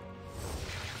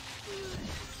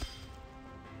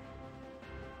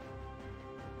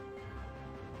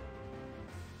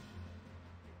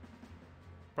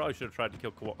 Probably should have tried to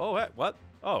kill Kawa. Oh, hey, what?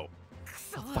 Oh.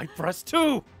 They'll fight for us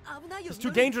too! It's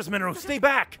too dangerous, Minro. Stay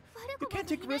back! You can't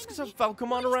take risks of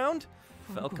Falcomon around.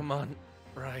 Falcomon,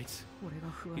 right.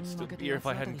 He'd stood here if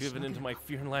I hadn't given in to my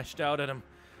fear and lashed out at him.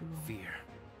 Fear.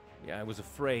 Yeah, I was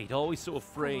afraid. Always so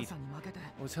afraid.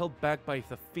 I was held back by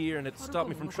the fear, and it stopped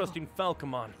me from trusting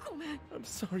Falcomon. I'm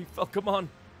sorry, Falcomon.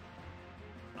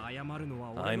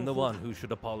 I'm the one who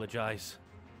should apologize.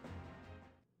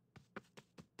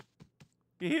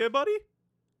 You here, buddy?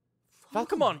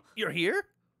 Falcomon, you're here?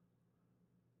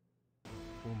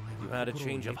 You had a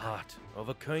change of heart,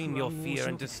 overcame your fear,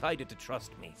 and decided to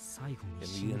trust me.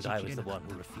 In the end, I was the one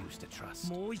who refused to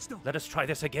trust. Let us try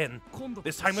this again.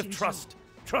 This time with trust.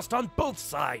 Trust on both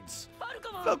sides.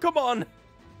 Falcomon!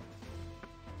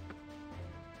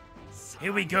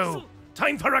 Here we go.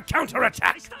 Time for a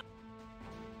counterattack!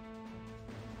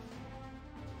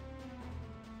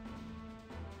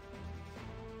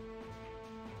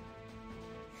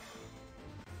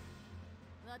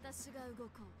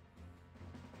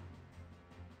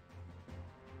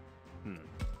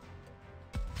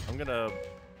 I'm gonna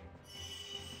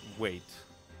wait.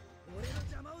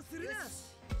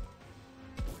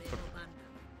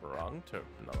 Wrong turn,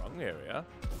 the wrong area.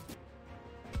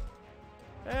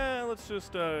 And let's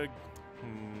just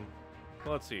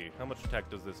let's see, how much attack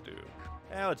does this do?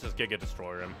 Let's just Giga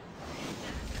Destroyer him.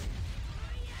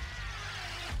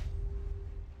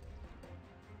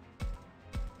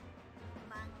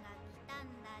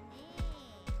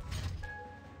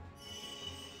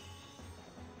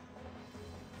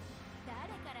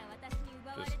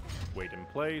 Just wait in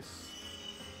place.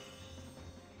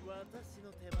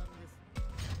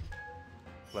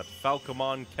 Let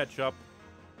Falcomon catch up.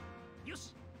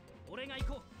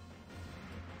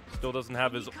 Still doesn't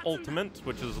have his ultimate,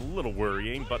 which is a little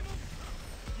worrying, but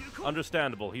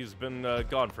understandable. He's been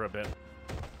gone for a bit.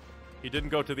 He didn't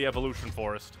go to the evolution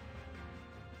forest.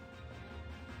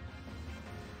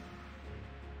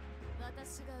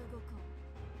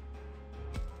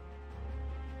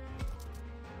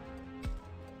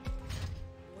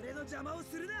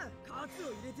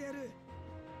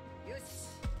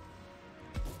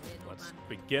 Let's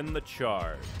begin the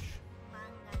charge.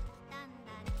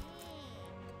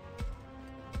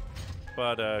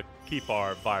 But keep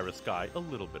our virus guy a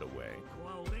little bit away.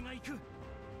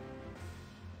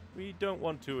 We don't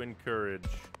want to encourage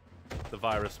the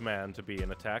virus man to be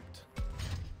attacked.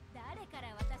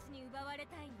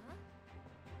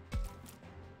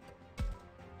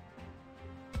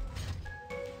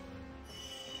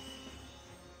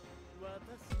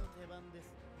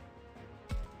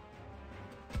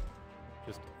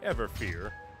 Just ever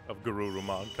fear of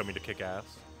Garurumon coming to kick ass.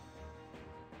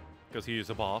 Because he is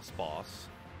a boss.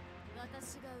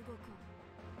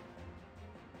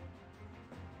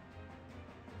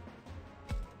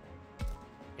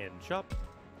 Inch up.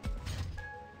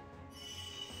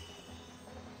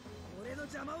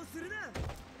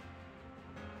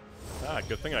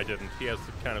 Good thing I didn't. He has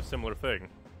a kind of similar thing.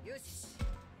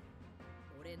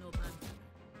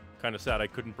 Kind of sad I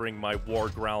couldn't bring my War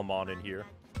Growlmon in here.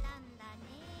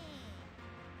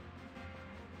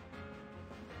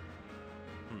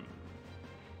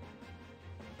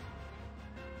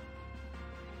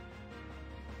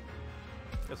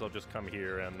 Guess I'll just come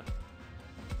here and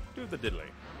do the diddly.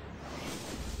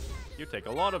 You take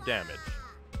a lot of damage.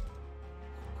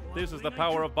 This is the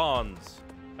power of bonds.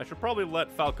 I should probably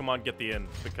let Falcomon get the end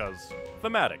because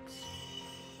thematics.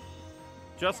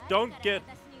 Just don't get...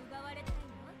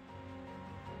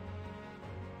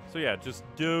 So yeah, just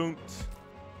don't...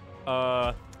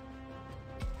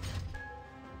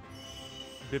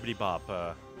 Bibbidi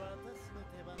bop,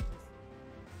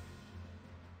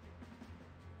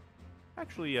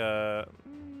 Actually,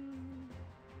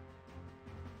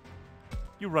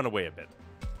 you run away a bit.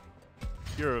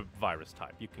 You're a virus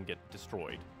type. You can get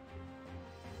destroyed.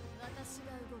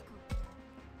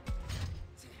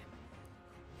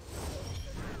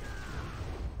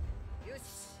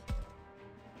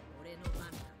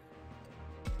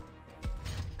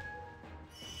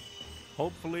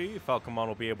 Hopefully, Falcomon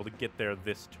will be able to get there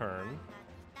this turn.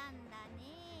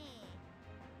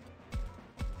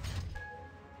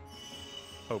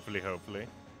 Hopefully, hopefully.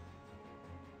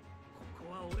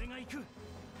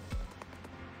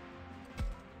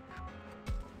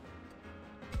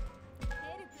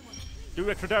 Do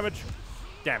extra damage.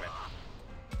 Damn it.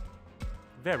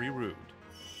 Very rude.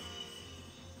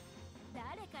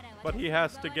 But he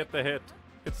has to get the hit.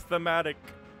 It's thematic.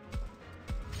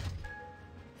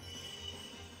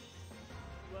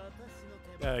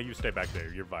 You stay back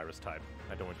there. You're virus type.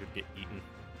 I don't want you to get eaten.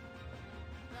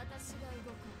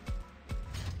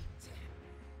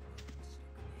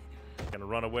 Gonna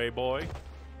run away, boy.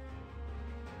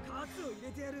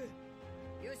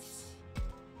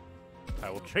 I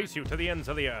will chase you to the ends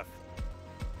of the earth.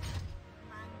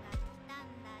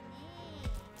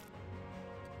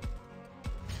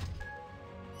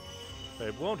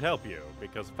 It won't help you,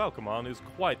 because Falcomon is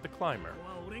quite the climber.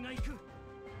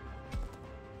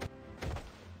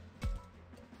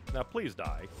 Now please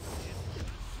die.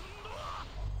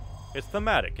 It's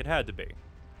thematic, it had to be.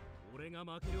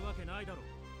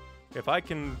 If I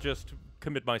can just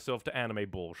commit myself to anime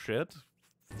bullshit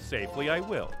safely, I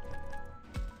will.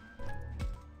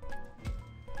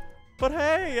 But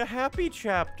hey, a happy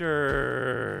chapter!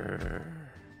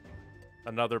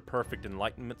 Another perfect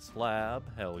enlightenment slab,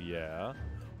 hell yeah.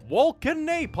 Vulcan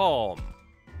Napalm!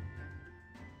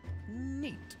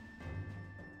 Neat.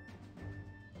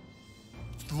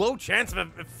 Low chance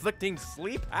of inflicting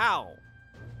sleep? How?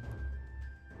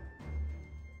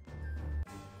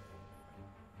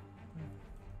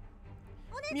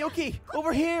 Miyuki,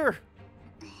 over here!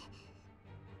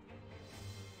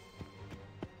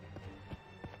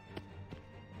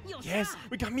 Yes,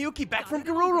 we got Miyuki back from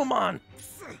Garurumon!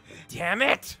 Damn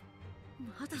it!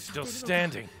 He's still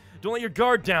standing. Don't let your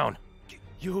guard down.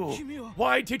 You,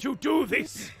 why did you do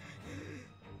this?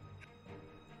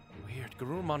 Weird,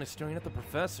 Garurumon is staring at the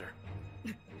professor.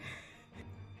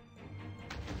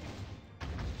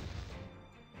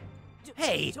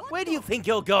 Hey, where do you think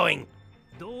you're going?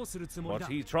 What's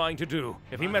he trying to do?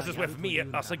 If he messes with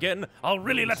us again, I'll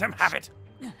really let him have it.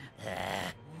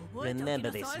 Remember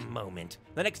this moment.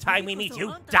 The next time we meet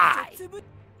you, die!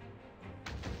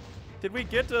 Did we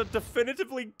get a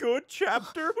definitively good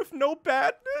chapter with no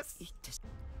badness?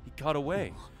 He got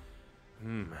away.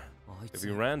 If he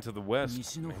ran to the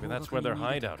west, maybe that's where their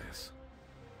hideout is.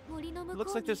 It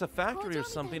looks like there's a factory or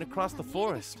something across the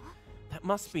forest. That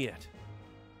must be it.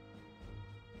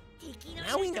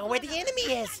 Now we know where the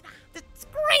enemy is. That's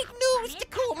great news,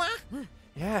 Takuma.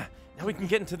 Yeah, now we can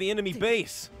get into the enemy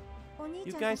base.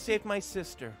 You guys saved my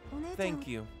sister. Thank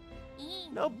you.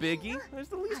 No biggie. There's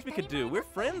the least we could do. We're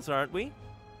friends, aren't we?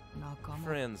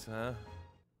 Friends, huh?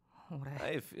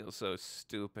 I feel so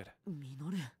stupid.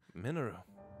 Minoru.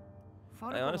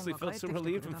 I honestly felt so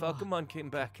relieved when Falcomon came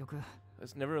back. I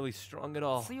was never really strong at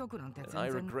all, and I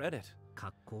regret it.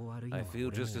 I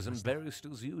feel just as embarrassed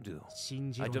as you do.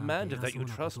 I demanded that you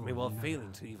trust me while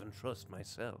failing to even trust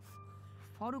myself.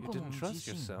 You didn't trust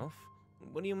yourself?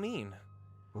 What do you mean?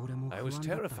 I was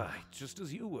terrified, just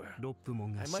as you were.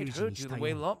 I might hurt you the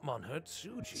way Lopmon hurt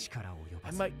Shuji.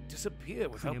 I might disappear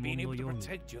without being able to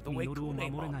protect you the way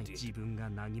Kunemon did.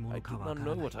 I did not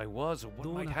know what I was or what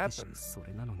might happen.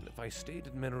 And if I stayed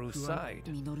at Minoru's side,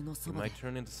 he might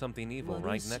turn into something evil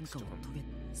right next to him.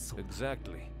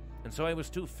 Exactly. And so I was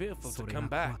too fearful to come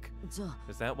back.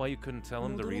 Is that why you couldn't tell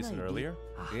him the reason earlier?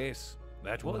 Yes.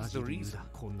 That was the reason.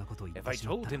 If I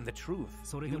told him the truth,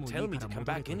 he would tell me to come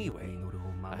back anyway.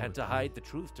 I had to hide the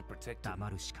truth to protect him.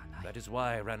 That is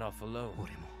why I ran off alone.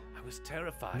 I was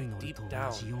terrified deep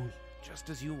down, just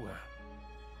as you were.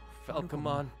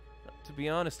 Falcomon, to be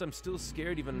honest, I'm still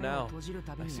scared even now.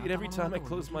 I see it every time I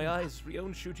close my eyes.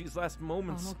 Rion Shuji's last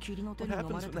moments. What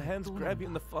happens when the hands grab you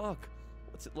in the fog?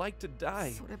 What's it like to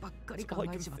die? That's all I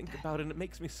can think about, and it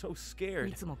makes me so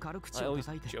scared. I always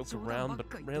joke around, but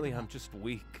really I'm just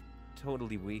weak.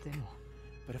 Totally weak.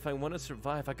 But if I want to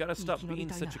survive, I gotta stop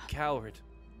being such a coward.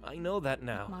 I know that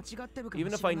now.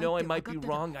 Even if I know I might be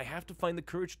wrong, I have to find the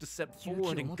courage to step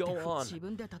forward and go on.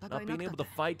 Not being able to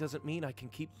fight doesn't mean I can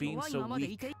keep being so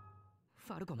weak.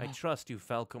 I trust you,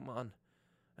 Falcomon,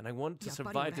 and I want to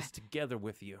survive this together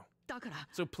with you.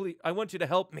 So please, I want you to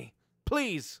help me.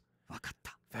 Please!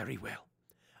 Very well.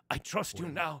 I trust you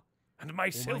now, and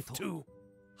myself too.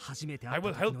 I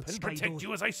will help and protect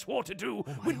you as I swore to do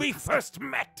when we first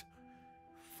met.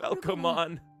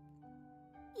 Falcomon.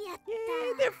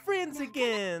 Yay, they're friends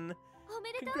again.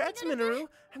 Congrats, Minoru.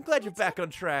 I'm glad you're back on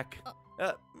track.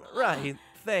 Right,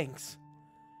 thanks.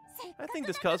 I think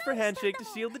this calls for a handshake to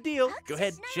seal the deal. Go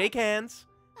ahead, shake hands.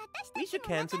 We shook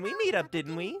hands when we meet up,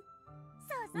 didn't we?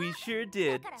 We sure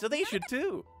did, so they should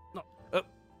too.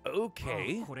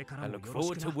 Okay. I look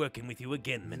forward to working with you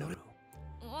again, Minoru.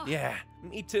 Yeah,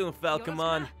 me too,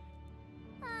 Falcomon.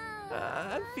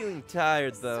 I'm feeling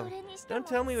tired, though. Don't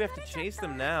tell me we have to chase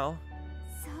them now.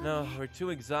 No, we're too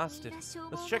exhausted.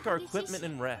 Let's check our equipment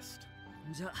and rest.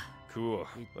 Cool.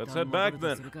 Let's head back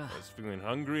then. I was feeling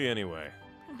hungry anyway.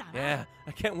 Yeah,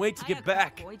 I can't wait to get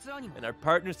back. And our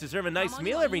partners deserve a nice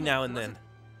meal every now and then.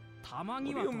 What do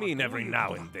you mean every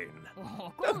now and then?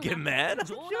 Don't get mad, I'm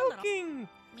joking.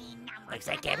 Looks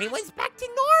like everyone's back to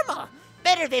normal.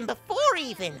 Better than before,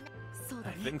 even.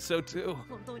 I think so too.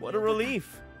 What a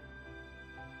relief.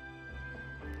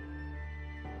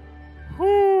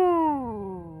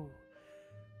 Whew.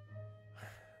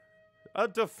 A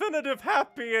definitive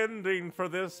happy ending for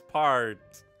this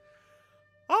part.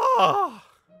 Ah!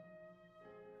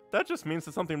 That just means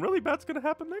that something really bad's gonna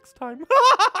happen next time.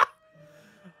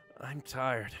 I'm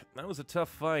tired. That was a tough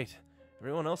fight.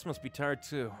 Everyone else must be tired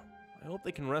too. I hope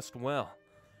they can rest well.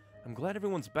 I'm glad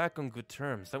everyone's back on good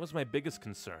terms. That was my biggest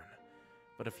concern.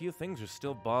 But a few things are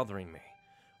still bothering me.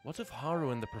 What of Haru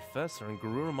and the professor and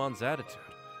Garurumon's attitude?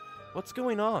 What's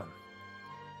going on?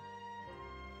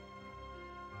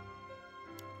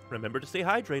 Remember to stay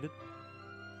hydrated.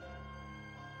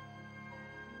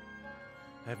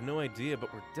 I have no idea,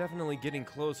 but we're definitely getting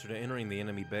closer to entering the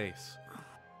enemy base.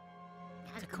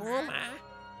 Takuma,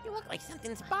 you look like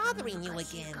something's bothering you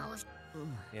again.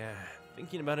 Yeah,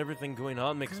 thinking about everything going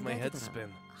on makes my head spin.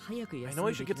 I know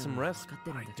I should get some rest,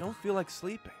 but I don't feel like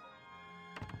sleeping.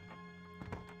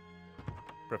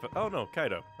 Oh no,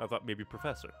 Kaido. I thought maybe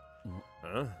Professor.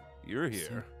 Huh? You're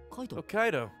here. Oh,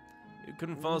 Kaido, you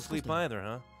couldn't fall asleep either,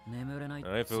 huh?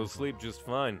 I fell asleep just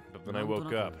fine, but then I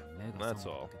woke up. That's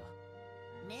all.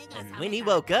 And when he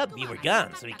woke up, you were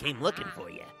gone, so he came looking for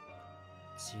you.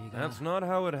 That's not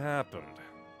how it happened.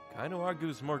 Kaido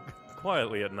argues more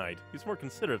quietly at night. He's more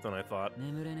considerate than I thought.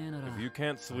 If you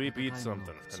can't sleep, eat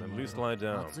something, and at least lie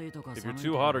down. If you're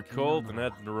too hot or cold, then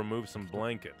add to remove some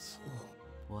blankets.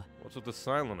 What's with the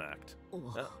silent act?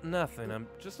 Nothing. I'm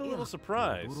just a little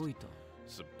surprised.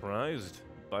 Surprised?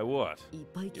 By what?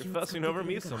 You're fussing over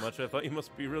me so much, I thought you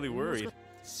must be really worried.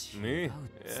 Me?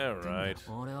 Yeah, right.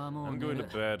 I'm going to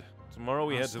bed. Tomorrow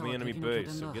we head to the enemy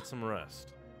base, so get some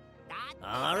rest.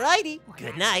 Alrighty,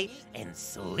 good night, and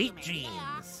sweet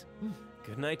dreams.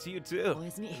 Good night to you too.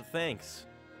 And thanks.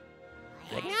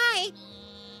 Good night.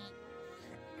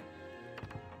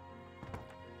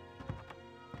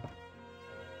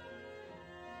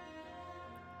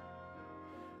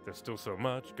 There's still so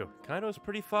much. Go. Kaido's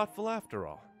pretty thoughtful after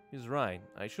all. He's right.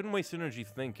 I shouldn't waste energy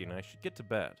thinking. I should get to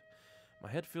bed. My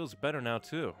head feels better now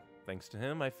too. Thanks to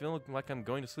him, I feel like I'm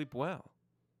going to sleep well.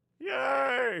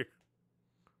 Yay!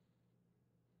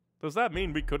 Does that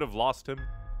mean we could have lost him?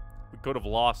 We could have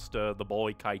lost the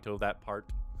boy Kaito that part.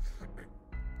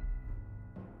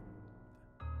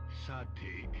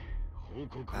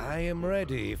 I am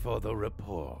ready for the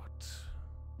report.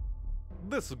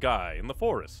 This guy in the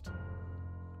forest.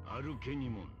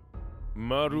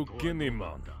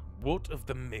 Marukinimon. What of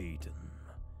the maiden?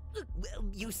 Well,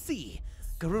 you see,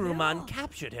 Garurumon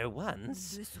captured her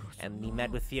once, and we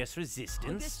met with fierce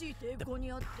resistance.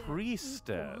 The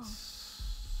priestess.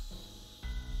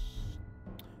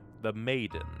 The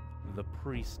maiden. The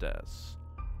priestess.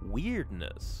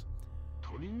 Weirdness.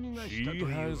 She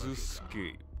has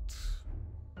escaped.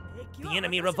 The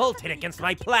enemy revolted against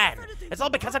my plan. It's all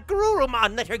because of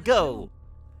Garurumon let her go.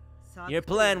 Your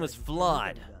plan was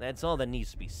flawed. That's all that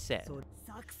needs to be said.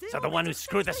 So the one who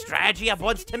screwed the strategy up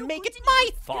wants to make it my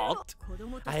fault?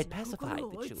 I had pacified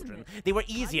the children. They were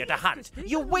easier to hunt.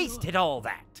 You wasted all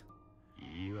that.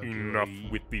 Enough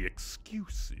with the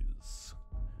excuses.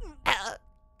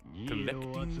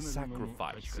 Collecting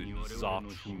sacrifices,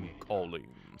 Zachu calling.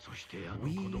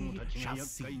 We shall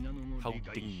see how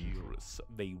dangerous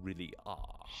they really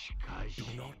are. Do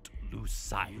not lose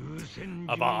sight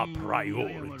of our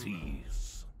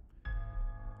priorities.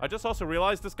 I just also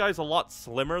realized this guy's a lot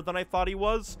slimmer than I thought he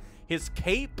was. His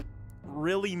cape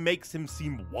really makes him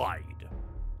seem wide.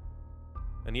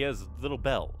 And he has little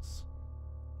bells.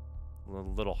 A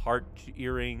little heart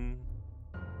earring.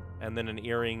 And then an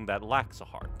earring that lacks a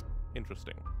heart.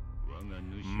 Interesting.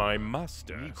 My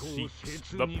master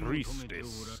seeks the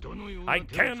priestess. I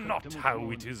care not how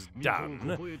it is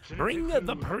done. Bring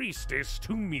the priestess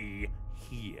to me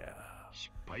here.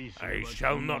 I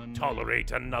shall not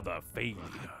tolerate another failure.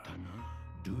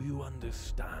 Do you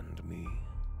understand me?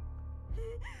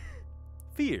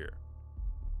 Fear.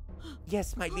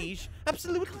 Yes, my liege.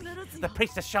 Absolutely. The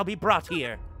priestess shall be brought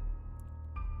here.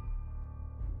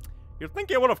 You'd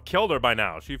think you would have killed her by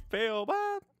now. She failed,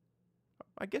 but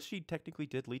I guess she technically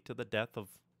did lead to the death of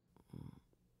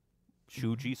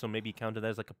Shuji, so maybe counted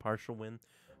as like a partial win.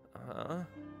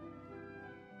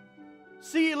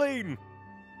 Ceiling!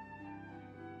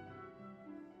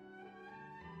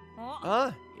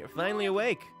 You're finally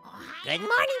awake. Good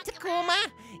morning,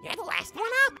 Takuma. You're the last one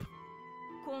up.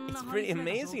 It's pretty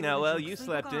amazing how well you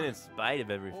slept in spite of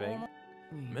everything.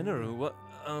 Minoru, what,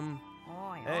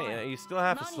 hey, you still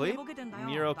half asleep?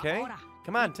 You're okay?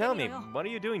 Come on, tell me, what are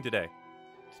you doing today?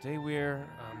 Today we're,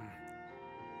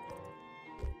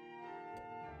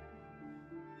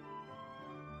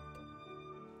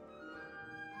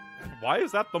 Why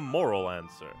is that the moral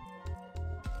answer?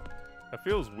 That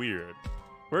feels weird.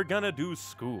 We're gonna do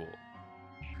school.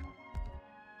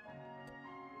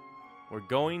 We're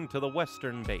going to the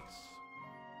western base.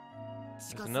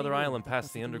 There's another island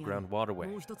past the underground waterway.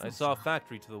 I saw a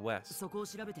factory to the west.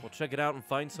 We'll check it out and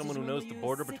find someone who knows the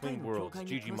border between worlds,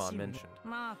 Digimon mentioned.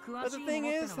 But the thing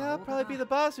is, that'll probably be the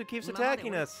boss who keeps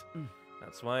attacking us.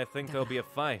 That's why I think there'll be a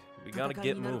fight. We gotta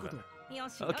get moving.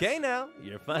 Okay now,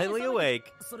 you're finally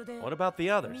awake. What about the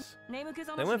others?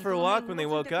 They went for a walk when they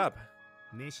woke up.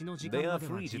 They are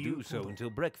free to do so until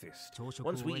breakfast.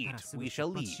 Once we eat, we shall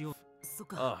leave.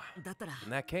 In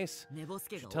that case,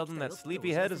 should tell them that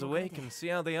sleepyhead is awake and see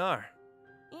how they are.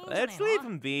 Let's leave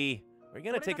them be. We're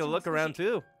gonna take a look around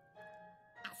too.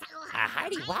 A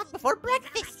hearty walk before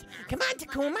breakfast. Come on,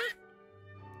 Takuma.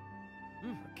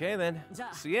 Okay then,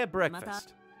 see you at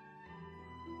breakfast.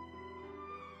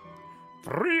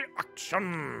 Free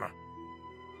action!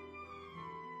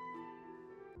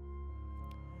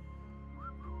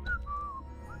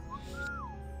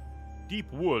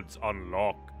 Deep woods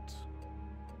unlocked.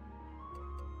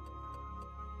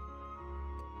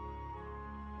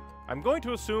 I'm going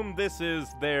to assume this is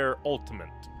their ultimate.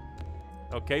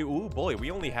 Okay, ooh boy,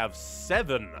 we only have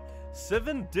 7.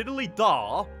 7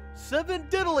 diddly-daw. 7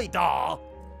 diddly-daw!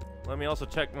 Let me also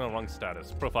check, no, wrong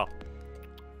status. Profile.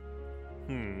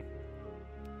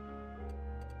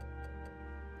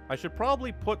 I should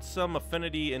probably put some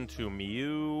affinity into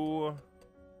Miyu,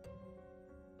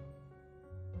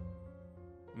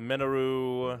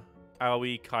 Minoru,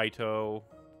 Aoi, Kaito.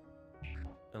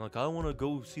 And like, I want to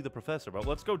go see the professor, but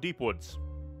let's go Deep Woods.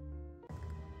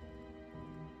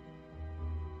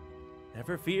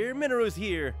 Never fear, Minoru's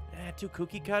here. Too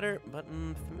cookie cutter, but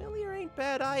familiar ain't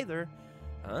bad either.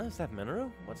 Is that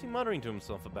Minoru? What's he muttering to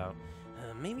himself about?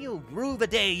 Maybe you'll rue the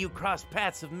day you cross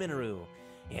paths of Minoru.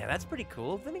 Yeah, that's pretty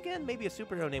cool. Then again, maybe a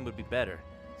superhero name would be better.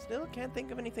 Still, can't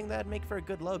think of anything that'd make for a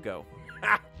good logo.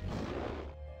 Ha!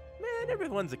 Man,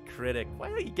 everyone's a critic. Why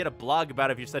don't you get a blog about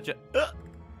it if you're such a...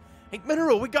 Hey,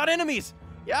 Minoru, we got enemies!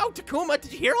 Yo, Takuma,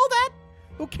 did you hear all that?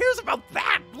 Who cares about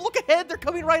that? Look ahead, they're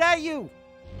coming right at you!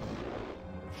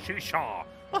 Shisha!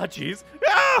 Oh, jeez.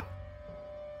 Ah!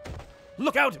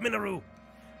 Look out, Minoru!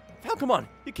 Falcomon,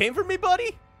 you came for me,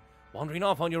 buddy? Wandering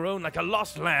off on your own like a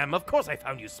lost lamb. Of course I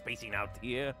found you spacing out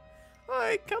here.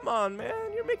 Hey, come on,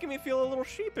 man. You're making me feel a little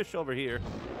sheepish over here.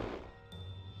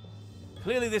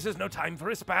 Clearly this is no time for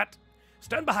a spat.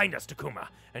 Stand behind us, Takuma.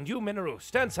 And you, Minoru,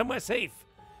 stand somewhere safe.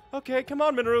 Okay, come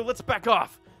on, Minoru, let's back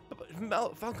off.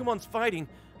 Falcomon's fighting.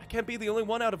 I can't be the only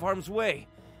one out of harm's way.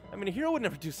 I mean, a hero would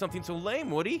never do something so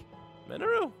lame, would he?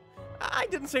 Minoru? I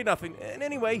didn't say nothing. And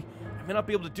anyway, I may not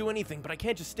be able to do anything, but I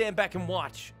can't just stand back and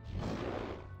watch.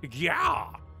 Yeah!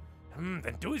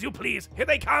 Then do as you please. Here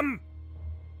they come!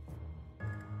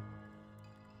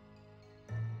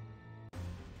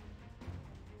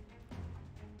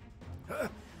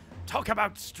 Talk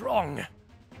about strong.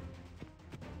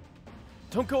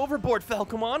 Don't go overboard,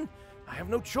 Falcomon. I have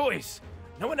no choice.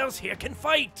 No one else here can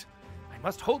fight. I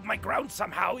must hold my ground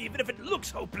somehow, even if it looks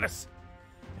hopeless.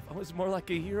 If I was more like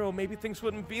a hero, maybe things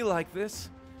wouldn't be like this.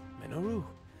 Minoru,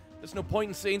 there's no point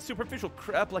in saying superficial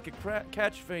crap like a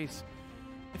catchphrase.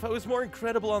 If I was more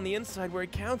incredible on the inside where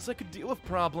it counts, I could deal with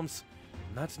problems.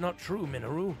 And that's not true,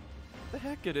 Minoru. The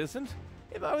heck it isn't.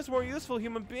 If I was a more useful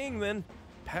human being, then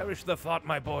Perish the thought,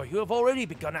 my boy. You have already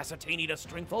begun ascertaining a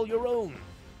strength all your own.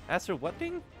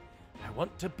 Ascerwhatting? I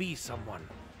want to be someone.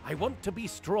 I want to be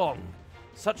strong.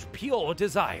 Such pure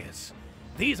desires.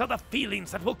 These are the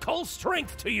feelings that will call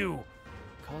strength to you.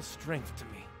 Call strength to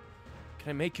me.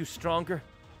 Can I make you stronger?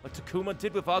 Like Takuma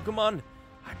did with Agumon?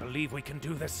 I believe we can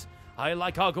do this. I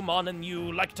like Agumon and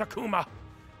you like Takuma.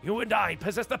 You and I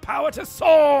possess the power to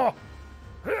soar!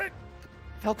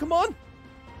 Falcomon?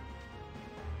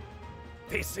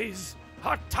 This is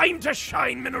our time to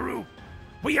shine, Minoru.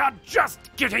 We are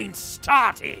just getting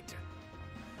started.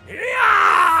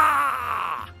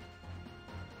 Yeah!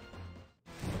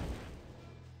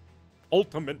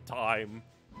 Ultimate time.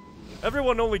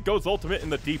 Everyone only goes ultimate in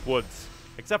the deep woods,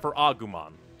 except for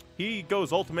Agumon. He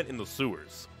goes ultimate in the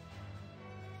sewers.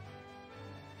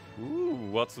 Ooh,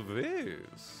 what's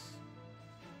this?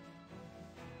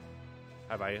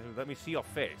 Let me see your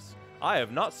face. I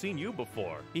have not seen you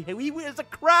before. He wears a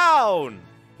crown!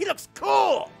 He looks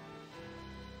cool!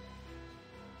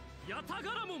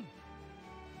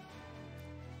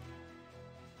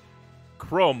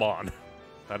 Chromon.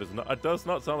 It does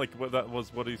not sound like that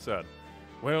was what he said.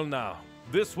 Well now,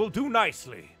 this will do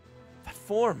nicely. That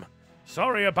form.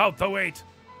 Sorry about the wait.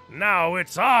 Now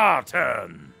it's our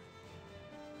turn.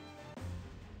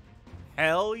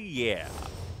 Hell yeah.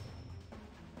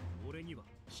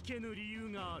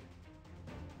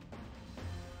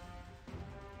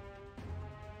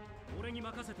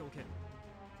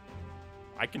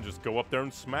 I can just go up there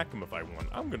and smack him if I want.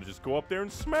 I'm gonna just go up there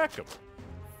and smack him.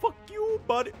 Fuck you,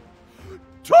 buddy.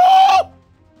 Two!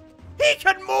 He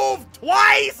can move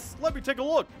twice! Let me take a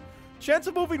look. Chance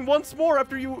of moving once more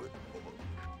after you...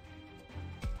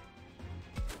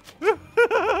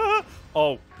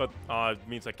 Oh, but it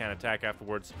means I can't attack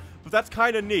afterwards. But that's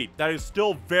kind of neat. That is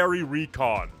still very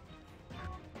recon.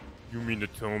 You mean to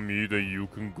tell me that you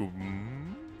can go...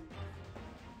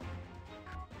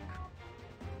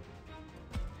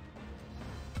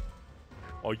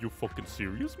 Are you fucking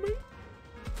serious, man?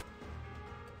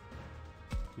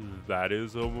 That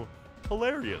is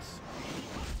hilarious.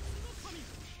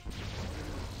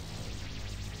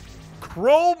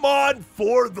 Chromon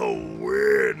for the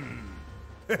win!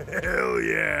 Hell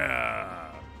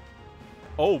yeah!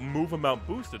 Oh, move amount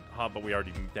boosted. Huh, but we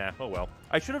already... Nah, oh well.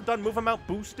 I should have done move amount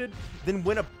boosted, then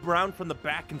win a round from the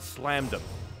back and slammed him.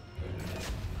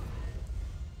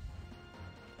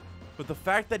 But the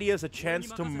fact that he has a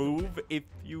chance to move if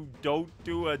you don't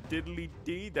do a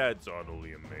diddly-dee, that's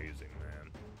utterly amazing,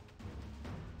 man.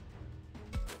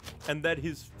 And that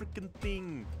his freaking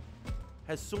thing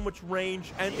has so much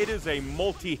range, and it is a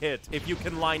multi-hit if you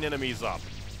can line enemies up.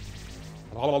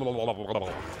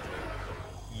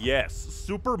 Yes,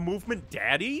 super movement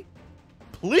daddy?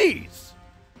 Please!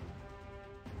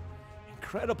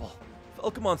 Incredible.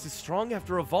 Falcomon's is strong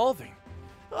after evolving.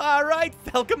 Alright,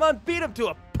 Falcomon beat him to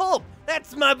a pulp!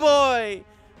 That's my boy!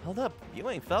 Hold up, you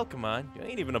ain't Falcomon. You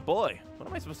ain't even a boy. What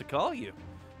am I supposed to call you?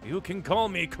 You can call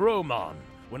me Chromon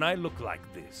when I look like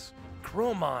this.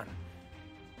 Chromon.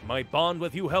 My bond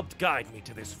with you helped guide me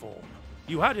to this form.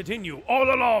 You had it in you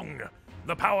all along.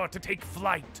 The power to take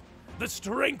flight. The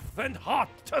strength and heart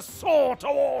to soar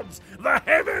towards the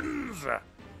heavens. The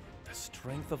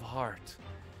strength of heart.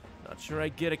 Not sure I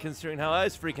get it considering how I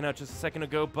was freaking out just a second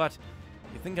ago, but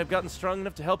you think I've gotten strong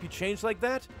enough to help you change like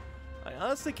that? I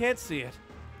honestly can't see it.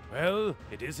 Well,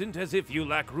 it isn't as if you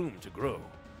lack room to grow.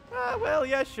 Well,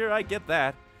 yeah, sure, I get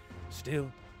that.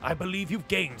 Still, I believe you've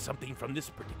gained something from this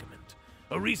predicament.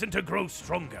 A reason to grow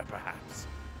stronger, perhaps.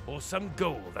 Or some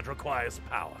goal that requires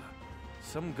power.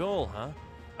 Some goal, huh?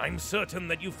 I'm certain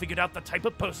that you figured out the type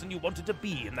of person you wanted to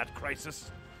be in that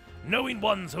crisis. Knowing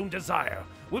one's own desire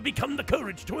will become the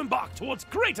courage to embark towards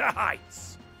greater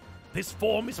heights. This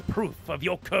form is proof of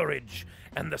your courage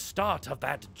and the start of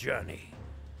that journey.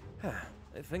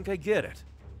 I think I get it.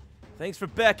 Thanks for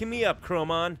backing me up,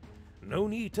 Chromon. No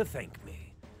need to thank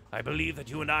me. I believe that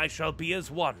you and I shall be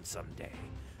as one someday,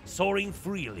 soaring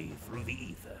freely through the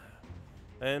ether.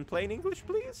 And plain English,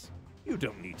 please? You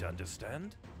don't need to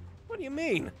understand. What do you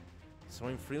mean?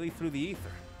 Soaring freely through the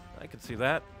ether. I could see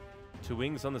that. Two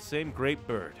wings on the same great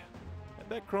bird. I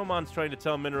bet Chromon's trying to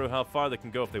tell Minoru how far they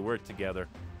can go if they work together.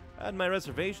 I had my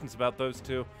reservations about those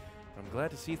two, but I'm glad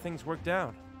to see things worked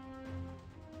out.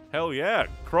 Hell yeah,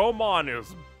 Chromon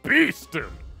is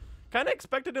beastin'! Kinda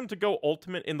expected him to go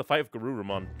ultimate in the fight with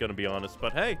Garurumon, gonna be honest,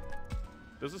 but hey,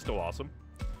 this is still awesome.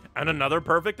 And another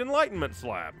perfect enlightenment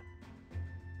slab.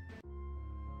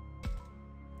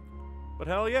 But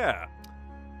hell yeah.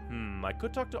 I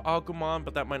could talk to Agumon,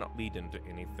 but that might not lead into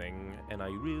anything, and I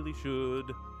really should.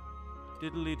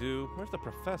 Diddly-do. Where's the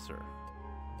professor?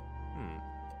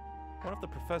 What if the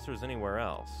professor's anywhere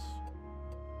else?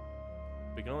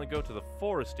 We can only go to the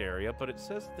forest area, but it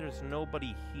says there's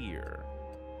nobody here.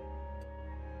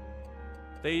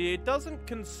 It doesn't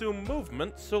consume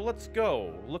movement, so let's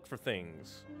go. Look for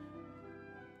things.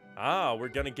 Ah, we're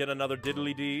gonna get another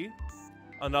diddly-dee.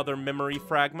 Another memory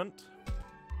fragment.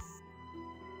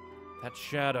 That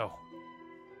shadow.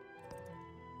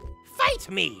 Fight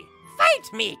me!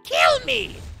 Fight me! Kill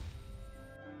me!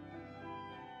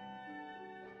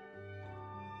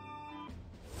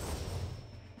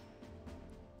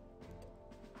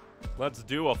 Let's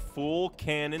do a full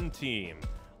cannon team.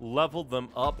 Level them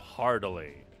up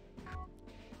heartily.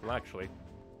 Well, actually,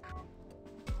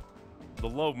 the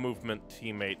low movement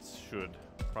teammates should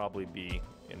probably be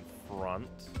in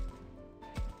front.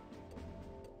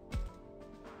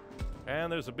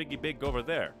 And there's a biggie big over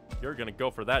there. You're gonna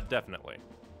go for that definitely.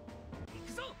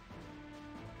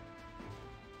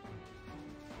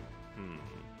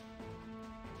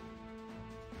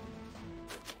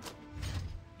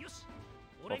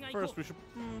 Well, first we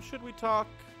should we talk?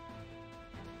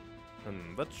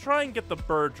 Let's try and get the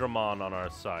Birdramon on our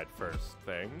side first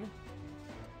thing.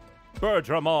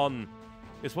 Birdramon!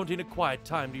 Is wanting a quiet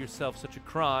time to yourself such a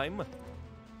crime?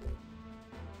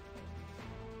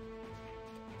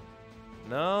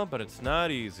 No, but it's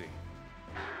not easy.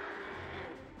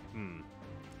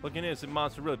 Looking at innocent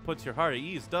monster really puts your heart at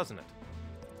ease, doesn't it?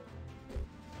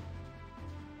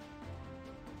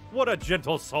 What a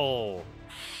gentle soul!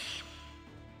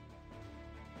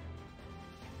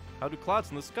 How do clouds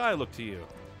in the sky look to you?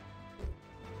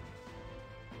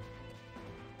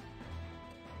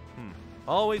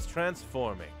 Always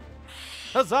transforming.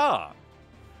 Huzzah!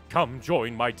 Come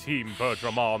join my team,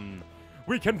 Birdramon.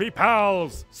 We can be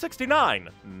pals! 69!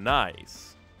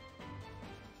 Nice.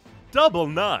 Double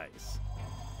nice.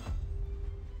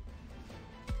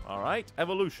 Alright,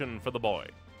 evolution for the boy.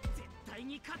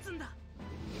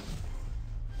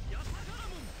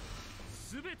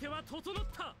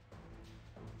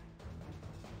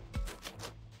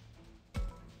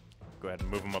 Go ahead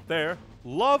and move him up there.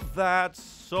 Love that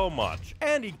so much.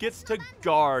 And he gets to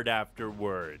guard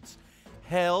afterwards.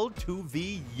 Hell to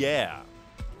the yeah.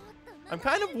 I'm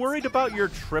kind of worried about your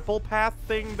triple path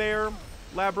thing there,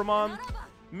 Labramon.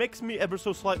 Makes me ever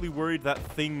so slightly worried that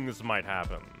things might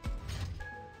happen.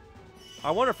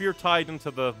 I wonder if you're tied into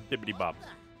the bibbidi-bop.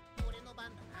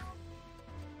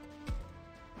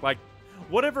 Like,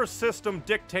 whatever system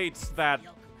dictates that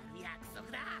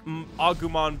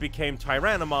Agumon became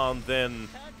Tyrannomon, then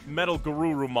Metal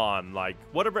Garurumon, like,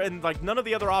 whatever, and, like, none of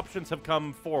the other options have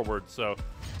come forward, so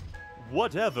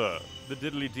whatever the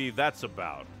diddly-dee that's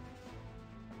about.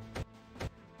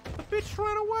 The bitch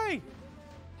ran away!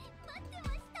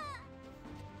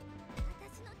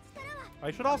 I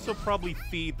should also probably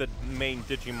feed the main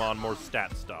Digimon more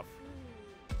stat stuff.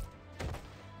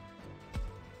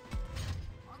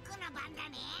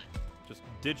 Just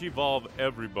Digivolve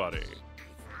everybody.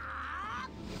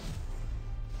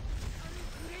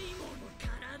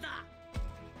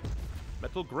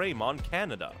 Metal Greymon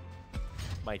Canada.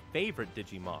 My favorite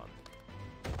Digimon.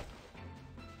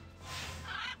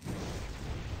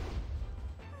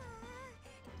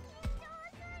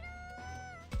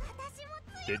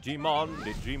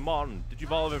 Digimon,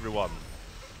 Digivolve everyone.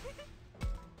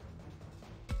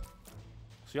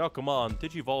 Syakumon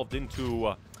Digivolved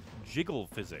into Jiggle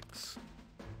Physics.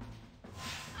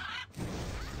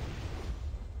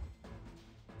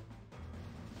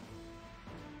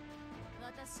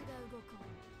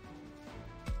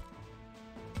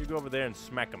 You go over there and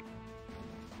smack him.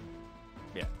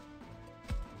 Yeah.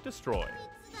 Destroy.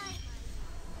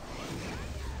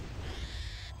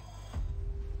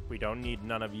 We don't need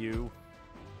none of you.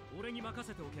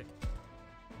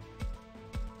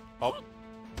 Oh.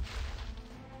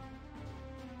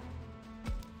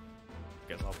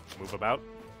 Guess I'll move about.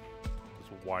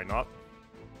 Because why not?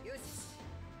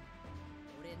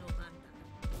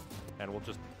 And we'll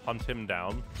just hunt him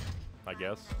down, I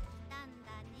guess.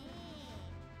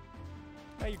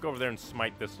 Now you go over there and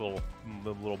smite this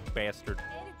little bastard.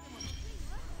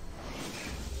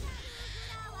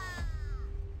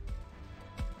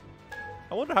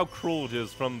 I wonder how cruel it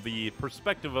is from the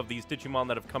perspective of these Digimon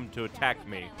that have come to attack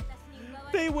me.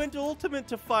 They went ultimate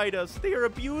to fight us. They are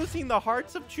abusing the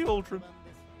hearts of children.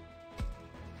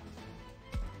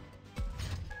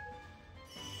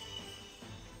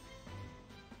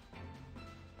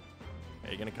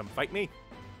 Are you gonna come fight me?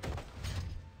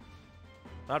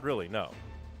 Not really, no.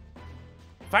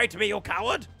 Fight me, you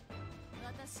coward!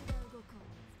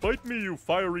 Fight me, you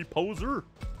fiery poser!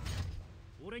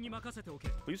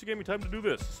 At least you gave me time to do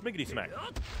this. Smiggity smack.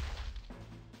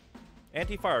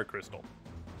 Anti-fire crystal.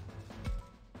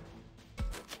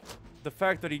 The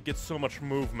fact that he gets so much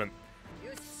movement.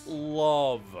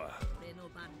 Love.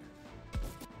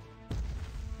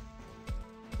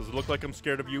 Does it look like I'm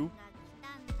scared of you?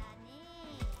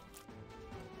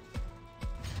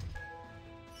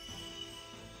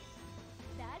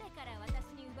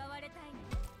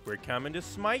 We're coming to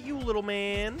smite you, little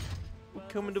man. We're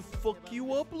coming to fuck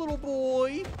you up, little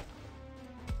boy.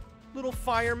 Little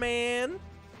fireman.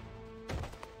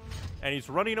 And he's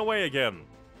running away again.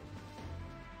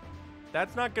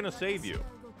 That's not gonna save you.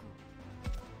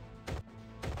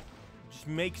 Just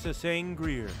makes us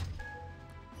angrier.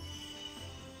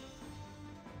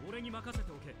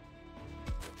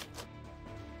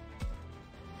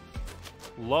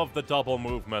 Love the double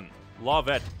movement. Love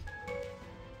it.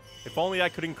 If only I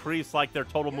could increase, like, their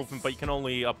total movement, but you can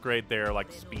only upgrade their,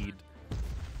 like, speed.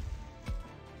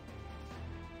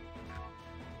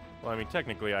 Well, I mean,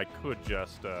 technically, I could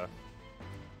just, come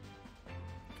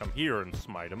here and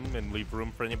smite him and leave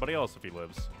room for anybody else if he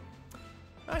lives.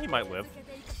 He might live.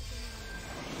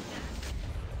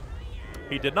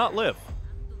 He did not live.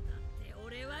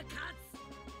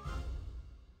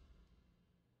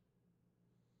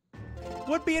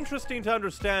 Would be interesting to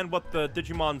understand what the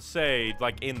Digimon say,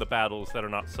 like, in the battles that are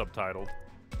not subtitled.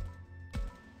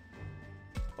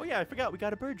 Oh yeah, I forgot, we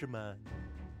got a Birdramon.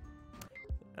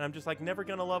 And I'm just, like, never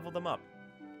gonna level them up.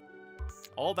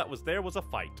 All that was there was a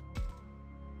fight.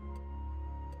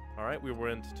 Alright, we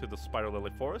went to the Spider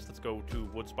Lily Forest. Let's go to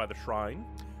Woods by the Shrine.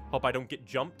 Hope I don't get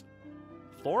jumped.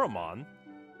 Floramon?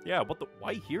 Yeah, what the—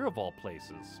 why here of all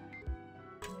places?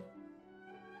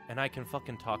 And I can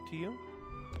fucking talk to you?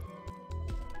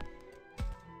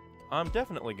 I'm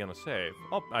definitely gonna save.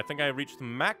 Oh, I think I reached the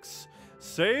max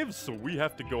save, so we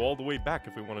have to go all the way back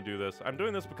if we want to do this. I'm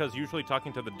doing this because usually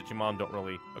talking to the Digimon don't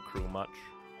really accrue much.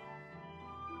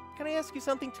 Can I ask you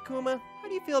something, Takuma? How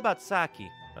do you feel about Saki?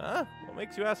 Huh? What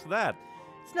makes you ask that?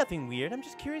 It's nothing weird. I'm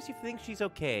just curious if you think she's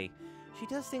okay. She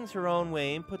does things her own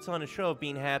way and puts on a show of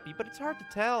being happy, but it's hard to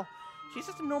tell. She's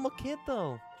just a normal kid,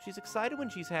 though. She's excited when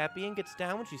she's happy and gets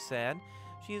down when she's sad.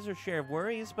 She has her share of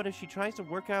worries, but if she tries to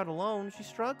work out alone, she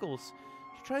struggles.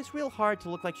 She tries real hard to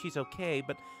look like she's okay,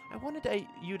 but I wanted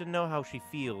you to know how she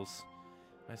feels.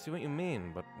 I see what you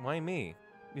mean, but why me?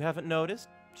 You haven't noticed?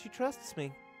 She trusts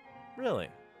me. Really?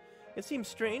 It seems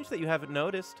strange that you haven't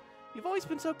noticed. You've always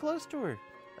been so close to her.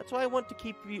 That's why I want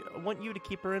you to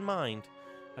keep her in mind.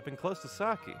 I've been close to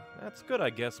Saki. That's good, I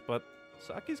guess, but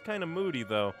Saki's kind of moody,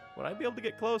 though. Would I be able to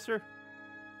get closer?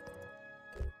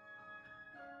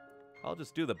 I'll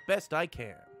just do the best I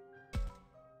can.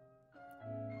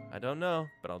 I don't know,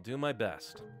 but I'll do my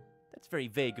best. That's very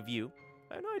vague of you.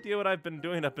 I have no idea what I've been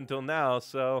doing up until now,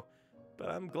 so... But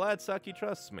I'm glad Saki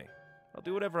trusts me. I'll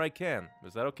do whatever I can.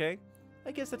 Is that okay?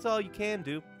 I guess that's all you can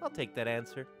do. I'll take that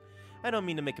answer. I don't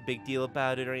mean to make a big deal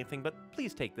about it or anything, but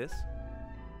please take this.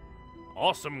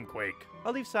 Awesome, Quake.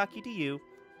 I'll leave Saki to you.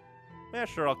 Yeah,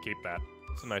 sure, I'll keep that.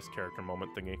 It's a nice character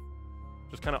moment thingy.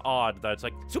 Just kind of odd that it's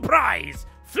like, surprise!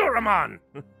 Floramon!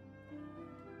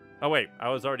 Oh wait, I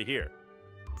was already here.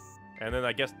 And then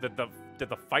I guess, did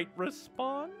the fight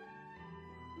respawn?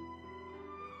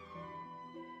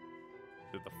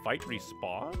 Did the fight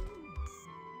respawn?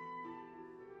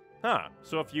 Huh,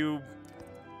 so if you...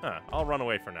 Huh, I'll run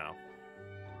away for now.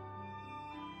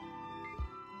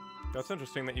 That's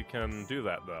interesting that you can do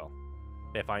that, though.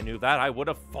 If I knew that, I would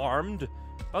have farmed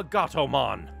a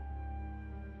Gatomon.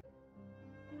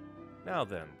 Now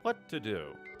then, what to do?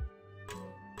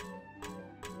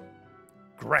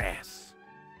 Grass.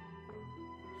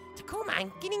 Takuma,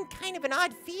 I'm getting kind of an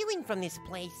odd feeling from this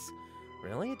place.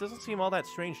 Really? It doesn't seem all that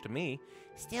strange to me.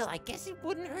 Still, I guess it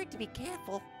wouldn't hurt to be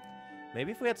careful.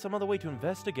 Maybe if we had some other way to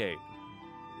investigate.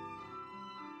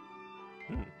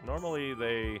 Normally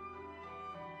they...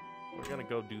 We're gonna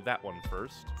go do that one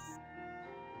first.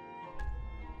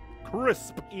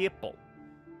 Crisp apple.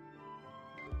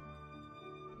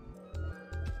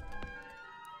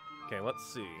 Okay,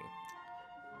 let's see.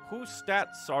 Whose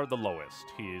stats are the lowest?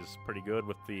 He's pretty good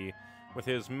with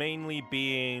his mainly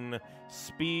being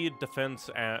speed, defense,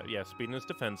 speed in his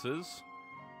defenses.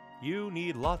 You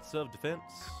need lots of defense.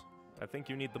 I think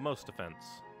you need the most defense.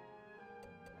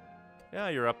 Yeah,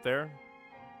 you're up there.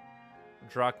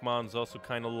 Drachmon's also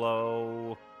kind of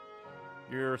low.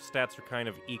 Your stats are kind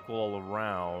of equal all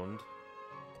around.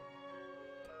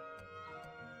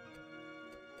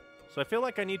 So I feel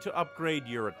like I need to upgrade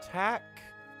your attack,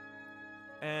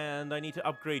 and I need to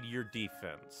upgrade your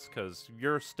defense, because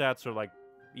your stats are, like,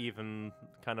 even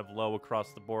kind of low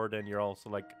across the board, and you're also,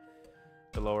 like,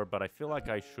 the lower, but I feel like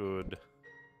I should...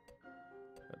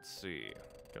 Let's see,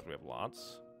 because we have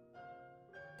lots.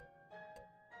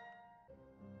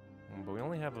 but we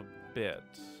only have a bit.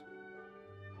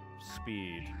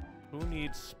 Speed. Who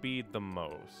needs speed the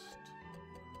most?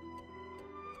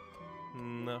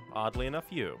 Oddly enough,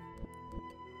 you.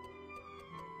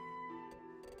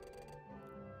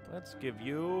 Let's give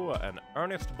you an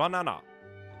earnest banana.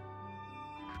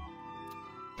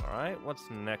 Alright, what's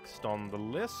next on the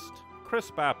list?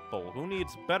 Crisp apple. Who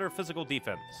needs better physical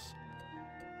defense?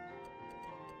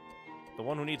 The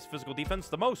one who needs physical defense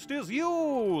the most is you,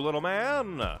 little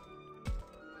man!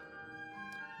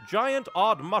 Giant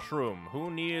odd mushroom.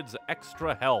 Who needs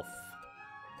extra health?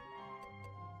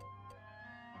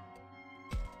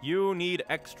 You need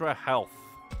extra health.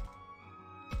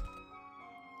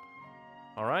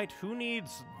 Alright, who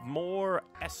needs more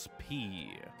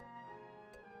SP?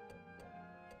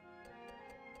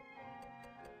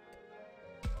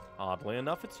 Oddly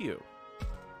enough, it's you.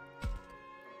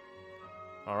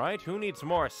 Alright, who needs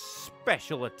more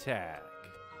special attack?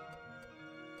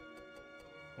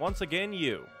 Once again,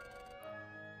 you.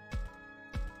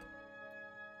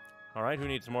 Alright, who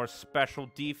needs more special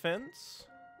defense?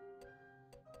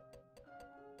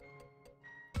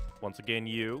 Once again,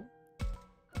 you.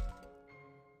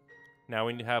 Now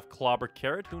we have Clobber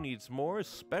Carrot, who needs more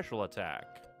special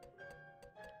attack.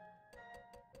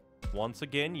 Once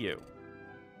again, you.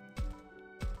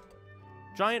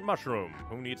 Giant Mushroom,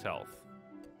 who needs health.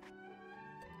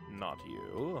 Not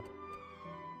you.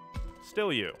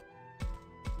 Still you.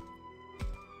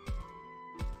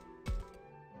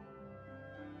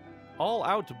 All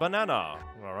Out Banana.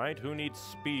 Alright, who needs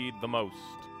speed the most?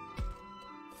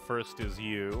 First is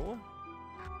you.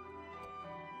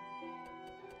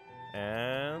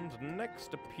 And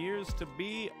next appears to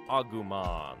be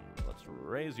Agumon. Let's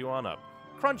raise you on up.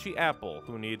 Crunchy Apple,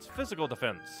 who needs physical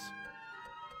defense.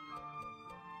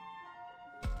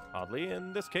 Oddly,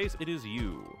 in this case, it is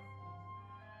you.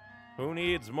 Who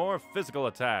needs more physical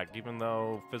attack, even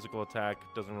though physical attack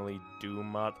doesn't really do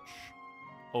much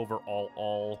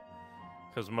overall,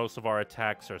 because most of our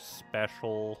attacks are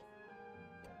special.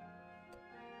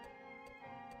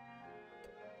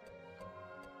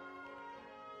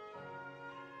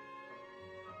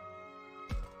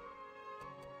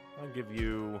 I'll give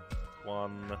you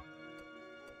one.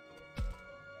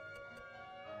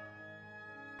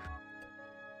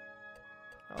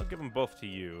 I'll give them both to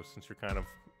you, since you're kind of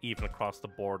even across the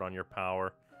board on your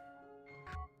power.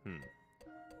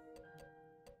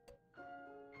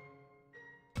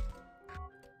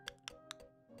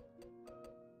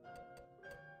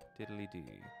 Diddly-dee.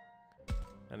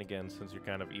 And again, since you're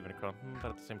kind of even across, but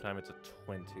at the same time, it's a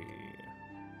 20.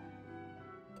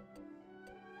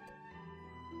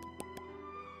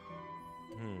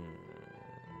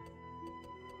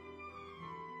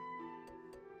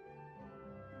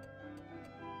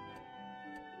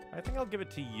 I think I'll give it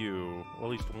to you, or at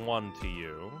least one to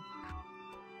you.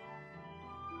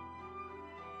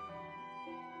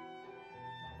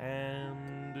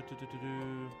 And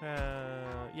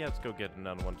yeah, let's go get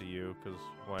another one to you, because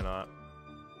why not?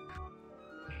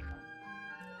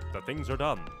 The things are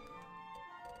done.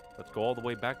 Let's go all the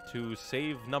way back to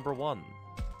save number 1.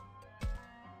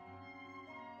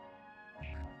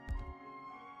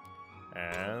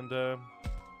 And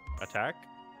attack.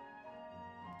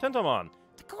 Tentomon.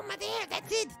 Tacoma there,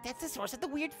 that's it. That's the source of the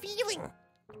weird feeling.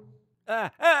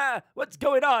 What's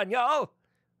going on, y'all?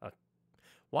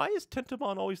 Why is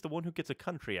Tentomon always the one who gets a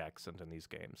country accent in these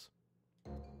games?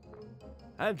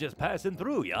 I'm just passing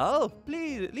through, y'all.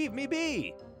 Please, leave me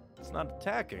be. It's not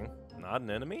attacking. Not an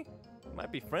enemy. It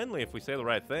might be friendly if we say the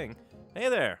right thing. Hey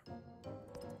there.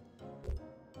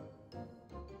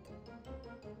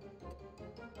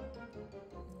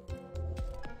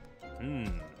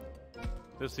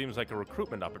 This seems like a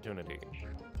recruitment opportunity.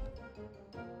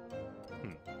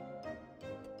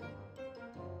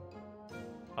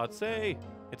 I'd say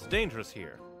it's dangerous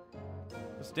here.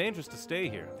 It's dangerous to stay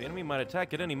here. The enemy might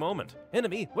attack at any moment.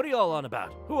 Enemy? What are y'all on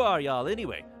about? Who are y'all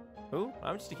anyway? Who?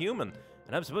 I'm just a human.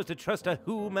 And I'm supposed to trust a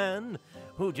who-man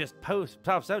who just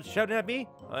pops out shouting at me?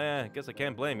 Oh yeah, I guess I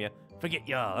can't blame you. Forget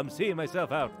y'all. I'm seeing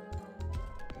myself out.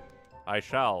 I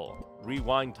shall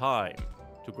rewind time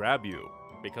to grab you,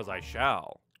 because I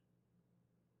shall.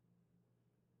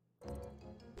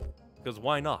 Because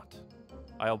why not?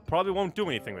 I probably won't do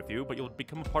anything with you, but you'll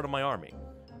become a part of my army.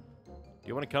 Do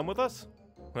you want to come with us?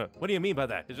 What do you mean by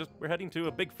that? It's just we're heading to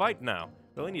a big fight now.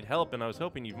 Really need help, and I was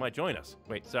hoping you might join us.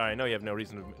 Wait, sorry, I know you have no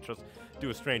reason to just do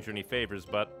a stranger any favors,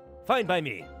 but... Fine by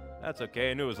me. That's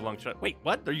okay, I knew it was a long shot. Wait,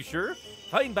 what? Are you sure?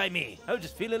 Fine by me. I was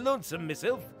just feeling lonesome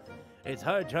myself. It's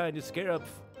hard trying to scare up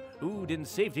food and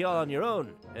safety all on your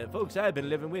own. And folks I've been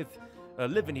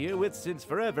living here with since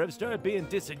forever have started being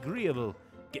disagreeable.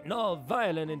 getting all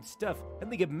violent and stuff,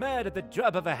 and they get mad at the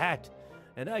drop of a hat.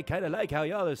 And I kinda like how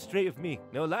y'all are straight with me.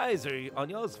 No lies are on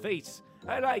y'all's face.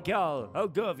 I like y'all. I'll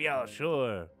go with y'all,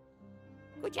 sure.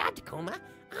 Good job, Takuma.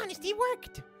 Honesty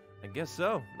worked. I guess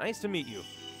so. Nice to meet you.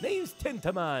 Name's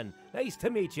Tentamon. Nice to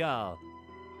meet y'all.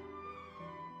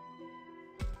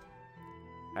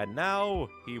 And now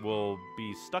he will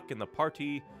be stuck in the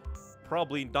party,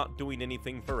 probably not doing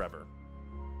anything forever.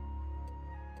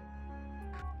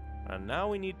 And now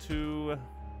we need to...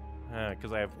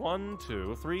 because I have 1,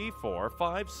 2, 3, 4,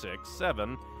 5, 6,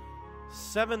 7...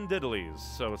 7 diddlies,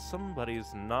 so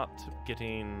somebody's not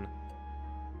getting...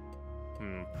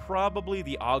 probably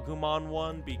the Agumon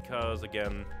one, because,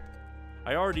 again,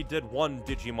 I already did one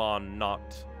Digimon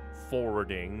not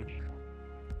forwarding.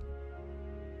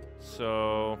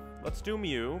 So, let's do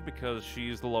Mew, because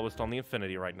she's the lowest on the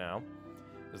Infinity right now.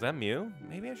 Is that Mew?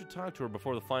 Maybe I should talk to her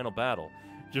before the final battle.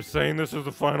 Just saying this is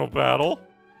the final battle?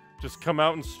 Just come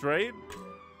out and straight?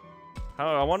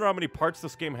 I wonder how many parts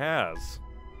this game has.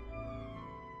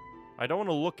 I don't want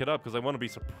to look it up because I want to be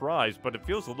surprised, but it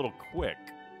feels a little quick.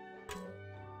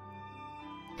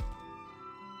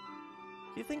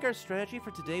 Do you think our strategy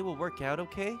for today will work out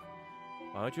okay?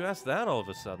 Why would you ask that all of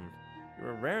a sudden? You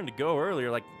were raring to go earlier,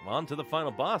 like on to the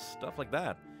final boss, stuff like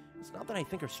that. It's not that I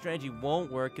think our strategy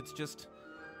won't work, it's just...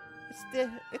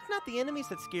 It's not the enemies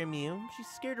that scare Mew. She's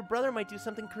scared her brother might do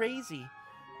something crazy.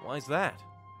 Why's that?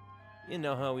 You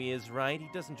know how he is, right? He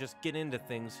doesn't just get into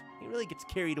things. He really gets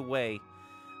carried away.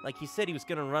 Like he said he was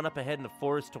gonna run up ahead in the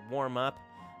forest to warm up.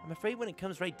 I'm afraid when it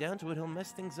comes right down to it, he'll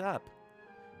mess things up.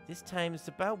 This time, it's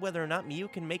about whether or not Mew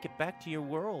can make it back to your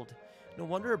world. No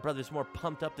wonder her brother's more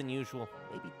pumped up than usual.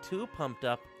 Maybe too pumped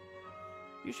up.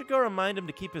 You should go remind him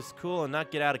to keep his cool and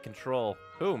not get out of control.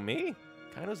 Who, me?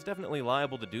 Kaido's definitely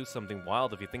liable to do something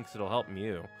wild if he thinks it'll help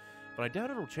Mew. But I doubt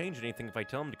it'll change anything if I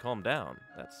tell him to calm down.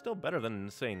 That's still better than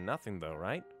saying nothing, though,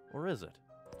 right? Or is it?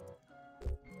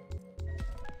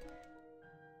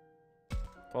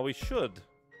 Well, we should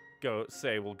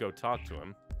we'll go talk to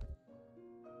him.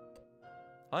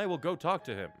 I will go talk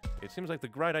to him. It seems like the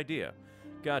right idea.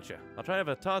 Gotcha. I'll try to have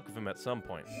a talk with him at some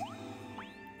point.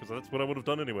 Because that's what I would have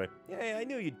done anyway. Yeah, I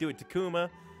knew you'd do it, Takuma.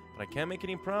 But I can't make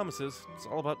any promises. It's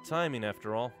all about timing,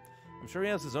 after all. I'm sure he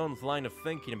has his own line of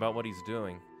thinking about what he's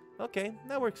doing. Okay,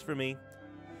 that works for me.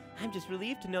 I'm just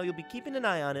relieved to know you'll be keeping an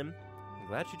eye on him. I'm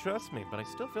glad you trust me, but I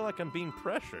still feel like I'm being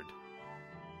pressured.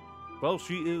 Well,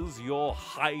 she is, Your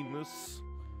Highness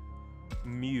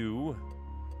Mew.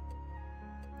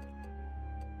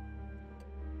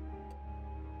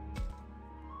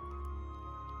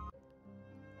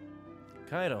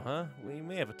 Kaido, huh? We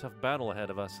may have a tough battle ahead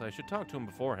of us. I should talk to him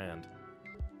beforehand.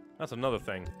 That's another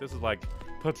thing. This is like,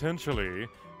 potentially,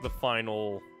 the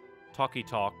final talky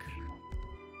talk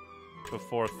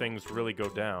before things really go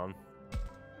down.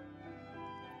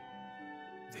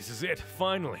 This is it,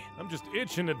 finally. I'm just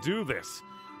itching to do this.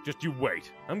 Just you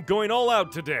wait. I'm going all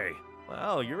out today.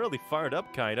 Wow, you're really fired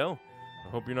up, Kaido. I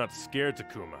hope you're not scared,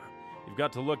 Takuma. You've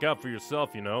got to look out for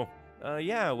yourself, you know.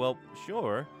 Yeah, well,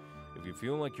 sure. If you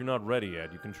feel like you're not ready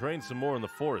yet, you can train some more in the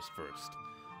forest first.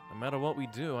 No matter what we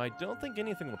do, I don't think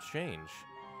anything will change.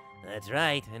 That's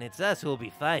right, and it's us who'll be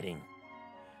fighting.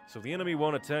 So the enemy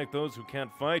won't attack those who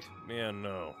can't fight? Man,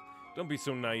 no. Don't be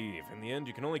so naive. In the end,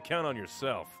 you can only count on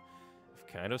yourself.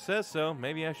 If Kaido says so,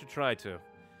 maybe I should try to.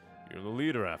 You're the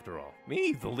leader, after all.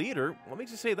 Me, the leader? What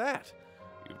makes you say that?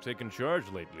 You've taken charge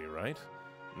lately, right?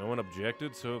 No one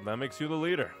objected, so that makes you the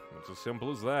leader. It's as simple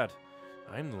as that.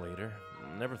 I'm the leader.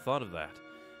 Never thought of that.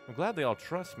 I'm glad they all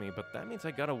trust me, but that means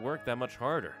I gotta work that much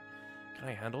harder. Can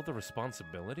I handle the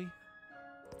responsibility?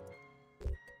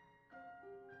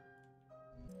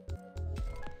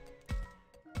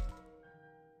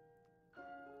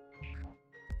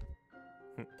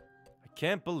 I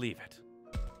can't believe it.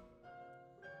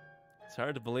 It's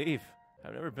hard to believe.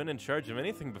 I've never been in charge of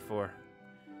anything before.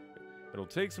 It'll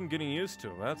take some getting used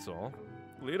to, that's all.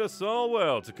 Lead us all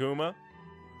well, Takuma.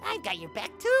 I've got your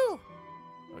back too.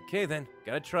 Okay then,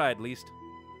 gotta try at least.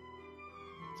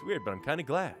 It's weird, but I'm kinda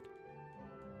glad.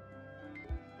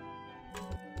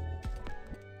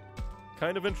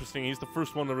 Kind of interesting, he's the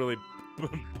first one to really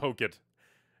poke it.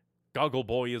 Goggle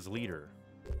Boy is leader.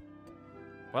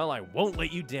 Well, I won't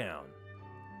let you down.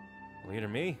 Leader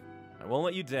me, I won't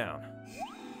let you down.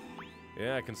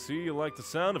 Yeah, I can see you like the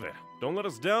sound of it. Don't let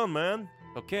us down, man.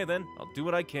 Okay then, I'll do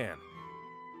what I can.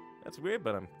 That's weird,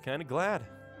 but I'm kinda glad.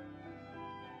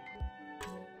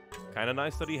 Kinda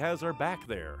nice that he has our back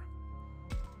there.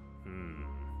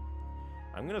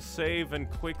 I'm gonna save and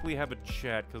quickly have a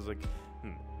chat, because, like,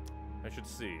 I should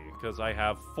see, because I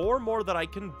have 4 more that I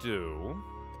can do.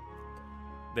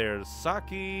 There's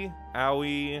Saki,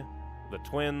 Aoi, the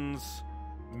twins,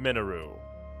 Minoru.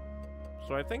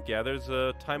 So I think, yeah, there's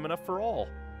time enough for all.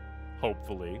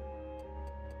 Hopefully.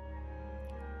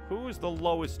 Who is the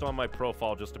lowest on my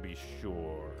profile, just to be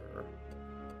sure?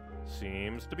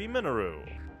 Seems to be Minoru.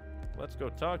 Let's go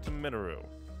talk to Minoru.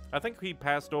 I think he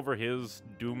passed over his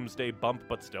doomsday bump,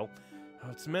 but still. Oh,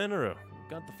 it's Minoru. We've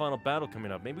got the final battle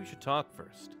coming up. Maybe we should talk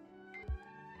first.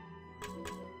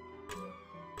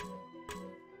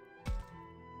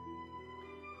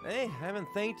 Hey, haven't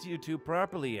thanked you two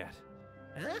properly yet.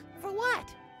 Huh? For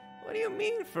what? What do you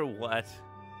mean, for what?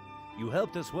 You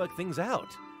helped us work things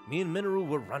out. Me and Minoru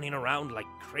were running around like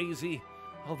crazy.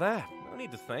 All that. No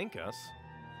need to thank us.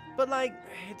 But, like,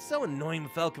 it's so annoying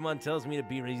when Falcomon tells me to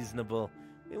be reasonable.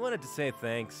 We wanted to say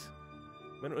thanks.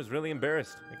 Minoru was really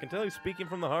embarrassed. I can tell he's speaking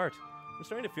from the heart. I'm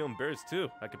starting to feel embarrassed, too.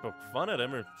 I could poke fun at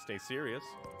him or stay serious.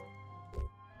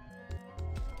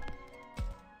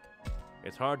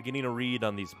 It's hard getting a read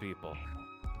on these people.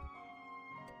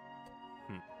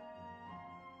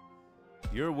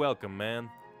 You're welcome, man.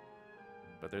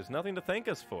 But there's nothing to thank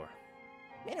us for.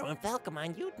 Minoru and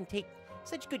Falcomon, you can take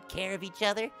such good care of each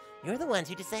other. You're the ones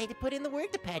who decided to put in the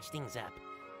work to patch things up.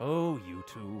 Oh, you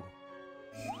two.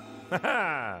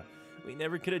 Haha! We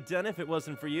never could have done it if it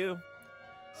wasn't for you.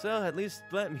 So at least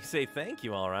let me say thank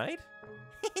you, all right?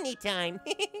 Anytime.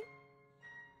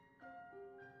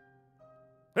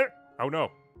 Oh, no.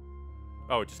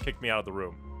 Oh, it just kicked me out of the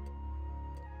room.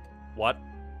 What?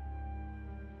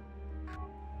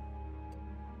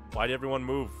 Why'd everyone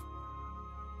move?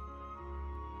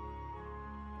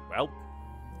 Well.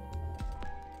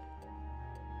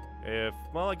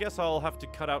 Well, I guess I'll have to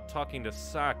cut out talking to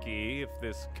Saki if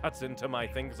this cuts into my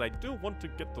thing, because I do want to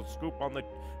get the scoop on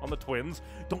the twins.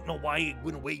 Don't know why it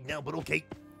went away now, but okay.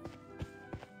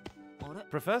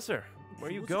 Professor, where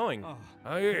are you going?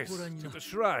 Ah, yes, to the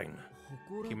shrine.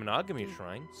 Kimonagami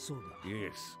Shrine?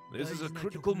 Yes, this is a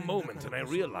critical moment, and I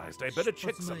realized I better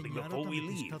check something before we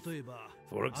leave.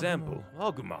 For example,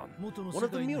 Agumon, one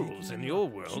of the murals in your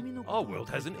world, our world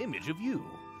has an image of you.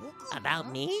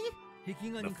 About me?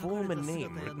 The form and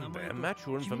name written there match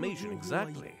your information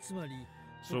exactly.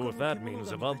 So if that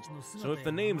means if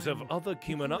the names of other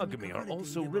Kimonagami are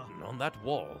also written on that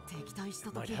wall,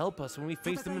 It might help us when we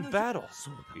face them in battle.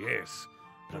 yes,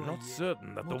 but I'm not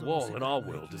certain that the wall in our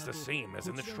world is the same as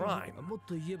in the shrine,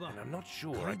 and I'm not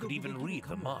sure I could even read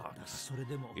the marks.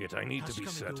 Yet I need to be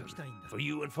certain, for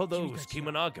you and for those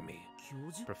Kimonagami.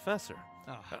 Professor,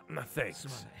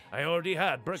 Thanks. I already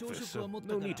had breakfast, so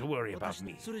no need to worry about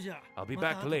me. I'll be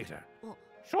back later.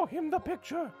 show him the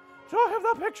picture! Show him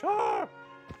the picture!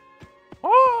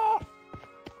 Oh!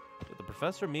 Did the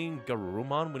professor mean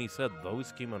Garurumon when he said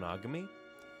those Kimonagami?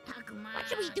 What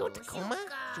should we do, Takuma?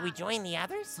 Should we join the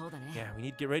others? Yeah, we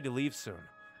need to get ready to leave soon.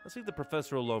 Let's leave the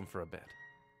professor alone for a bit.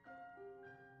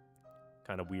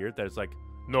 Kind of weird that it's like,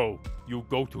 no, you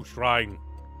go to shrine.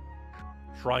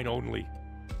 Shrine only.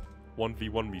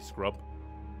 1v1 me, scrub.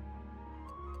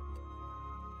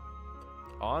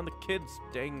 Oh, and the kids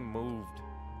dang moved.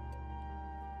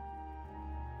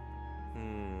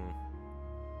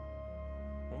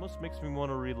 Almost makes me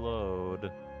want to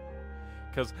reload.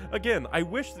 Because, again, I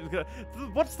wish...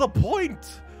 What's the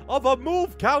point of a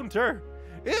move counter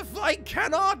if I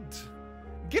cannot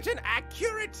get an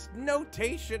accurate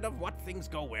notation of what things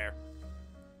go where?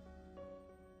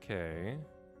 Okay.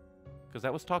 Because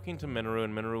that was talking to Minoru,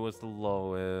 and Minoru was the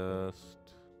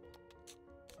lowest.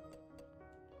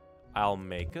 I'll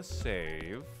make a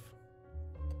save.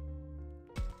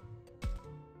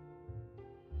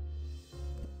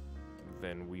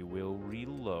 Then we will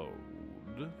reload.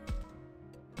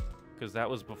 Because that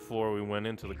was before we went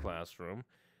into the classroom.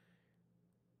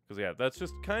 Because, yeah, that's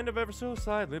just kind of ever so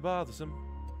slightly bothersome.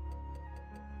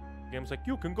 The game's like,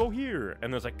 you can go here.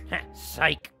 And there's like,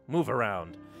 psych, move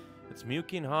around. It's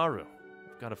Miyuki and Haru.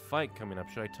 We've got a fight coming up.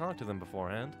 Should I talk to them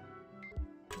beforehand?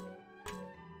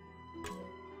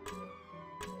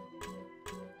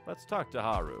 Let's talk to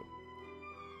Haru.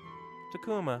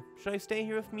 Takuma, should I stay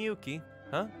here with Miyuki?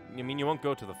 Huh? You mean you won't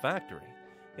go to the factory?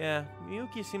 Yeah,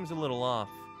 Miyuki seems a little off.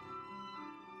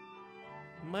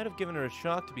 It might have given her a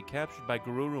shock to be captured by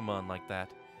Garurumon like that.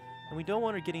 And we don't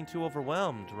want her getting too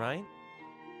overwhelmed, right?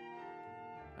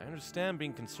 I understand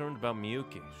being concerned about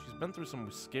Miyuki. She's been through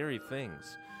some scary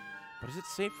things. But is it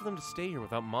safe for them to stay here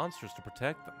without monsters to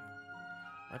protect them?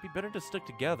 Might be better to stick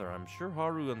together. I'm sure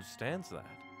Haru understands that.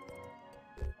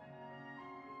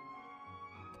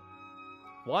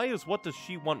 Why is what does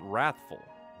she want wrathful?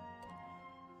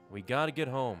 We gotta get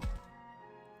home.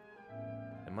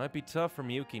 It might be tough for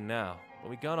Miyuki now,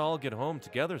 but we gotta all get home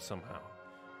together somehow.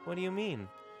 What do you mean?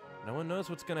 No one knows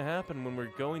what's gonna happen when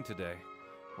we're going today.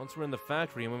 Once we're in the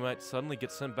factory, we might suddenly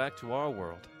get sent back to our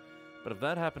world. But if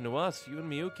that happened to us, you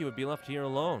and Miyuki would be left here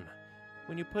alone.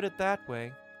 When you put it that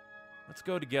way, let's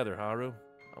go together, Haru.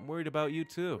 I'm worried about you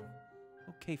too.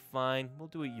 Okay, fine. We'll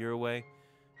do it your way.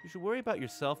 You should worry about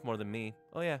yourself more than me.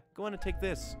 Oh yeah, go on and take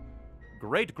this.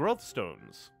 Great growth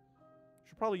stones.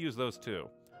 Should probably use those too.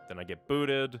 Then I get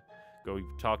booted. Go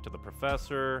talk to the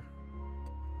professor.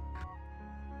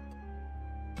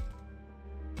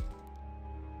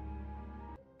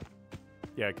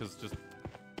 Yeah, because just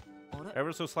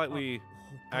ever so slightly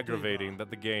aggravating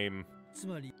that the game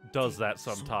does that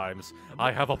sometimes.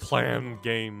 I have a plan,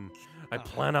 game. I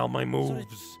plan out my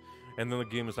moves. And then the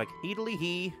game is like, heedly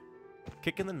hee,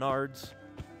 kicking the nards.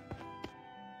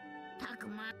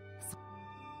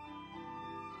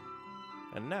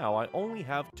 And now I only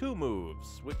have 2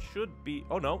 moves, which should be...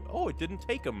 Oh, no. Oh, it didn't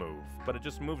take a move, but it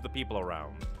just moved the people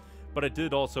around. But it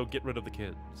did also get rid of the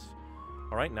kids.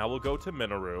 All right, now we'll go to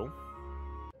Minoru.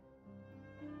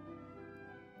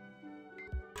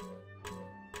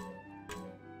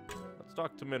 Let's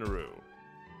talk to Minoru.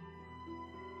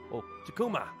 Oh,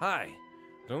 Takuma, hi.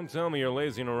 Don't tell me you're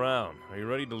lazing around. Are you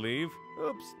ready to leave?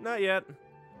 Oops, not yet.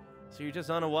 So you're just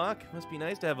on a walk? Must be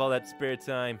nice to have all that spare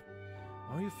time.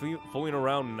 Why are you fooling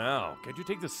around now? Can't you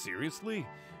take this seriously?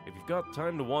 If you've got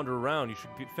time to wander around, you should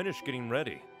finish getting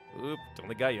ready. Oop,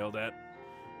 don't got yelled at.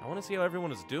 I want to see how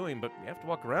everyone is doing, but you have to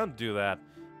walk around to do that.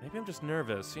 Maybe I'm just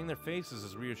nervous. Seeing their faces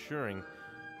is reassuring.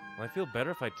 Will I feel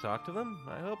better if I talk to them?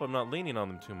 I hope I'm not leaning on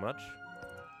them too much.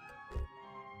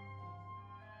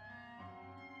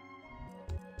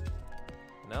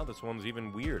 Now this one's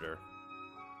even weirder.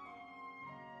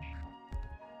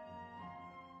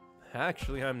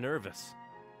 Actually, I'm nervous.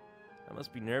 I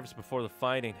must be nervous before the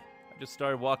fighting. I just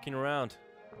started walking around.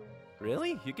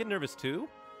 Really? You get nervous too?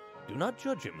 Do not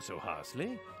judge him so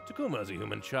harshly. Takuma's a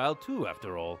human child too,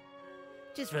 after all.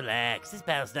 Just relax. This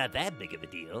battle's not that big of a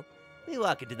deal. We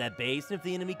walk into that base, and if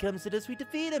the enemy comes at us, we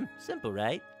defeat him. Simple,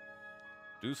 right?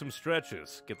 Do some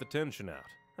stretches. Get the tension out.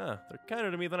 Huh, they're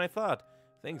kinder to me than I thought.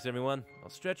 Thanks, everyone. I'll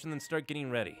stretch and then start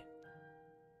getting ready.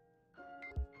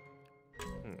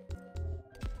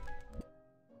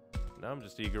 Now I'm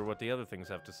just eager what the other things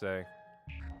have to say.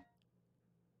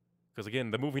 Because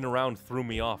again, the moving around threw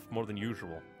me off more than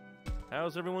usual.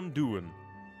 How's everyone doing?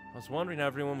 I was wondering how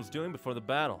everyone was doing before the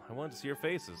battle. I wanted to see your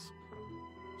faces.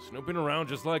 Snooping around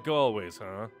just like always,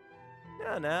 huh?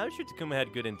 No, I'm sure Takuma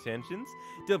had good intentions.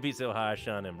 Don't be so harsh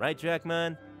on him, right,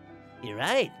 Jackman? You're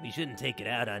right. We shouldn't take it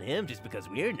out on him just because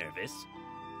we're nervous.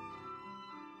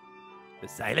 The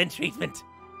silent treatment.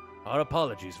 Our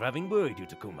apologies for having worried you,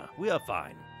 Takuma. We are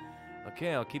fine.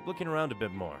 Okay, I'll keep looking around a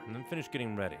bit more, and then finish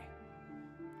getting ready.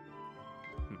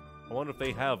 I wonder if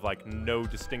they have, like, no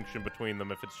distinction between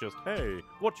them, if it's just, hey,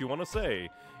 what do you want to say?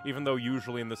 Even though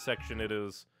usually in this section it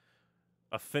is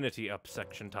affinity up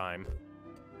section time.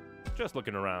 Just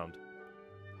looking around.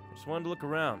 I just wanted to look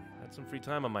around. Had some free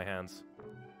time on my hands.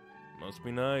 Must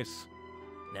be nice.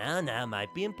 Now,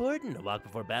 might be important. A walk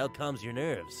before battle calms your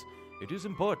nerves. It is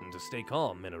important to stay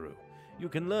calm, Minoru. You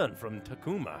can learn from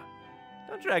Takuma.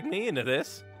 Don't drag me into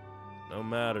this. No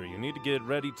matter, you need to get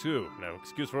ready too. No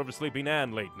excuse for oversleeping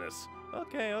and lateness.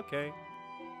 Okay.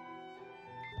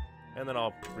 And then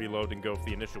I'll reload and go for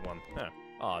the initial one. Huh,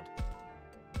 odd.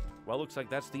 Well, looks like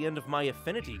that's the end of my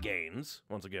affinity gains,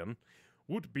 once again.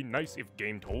 Would be nice if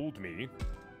game told me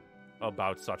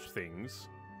about such things.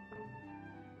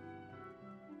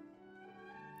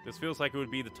 This feels like it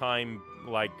would be the time,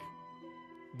 like,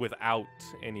 without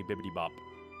any bibbidi-bop.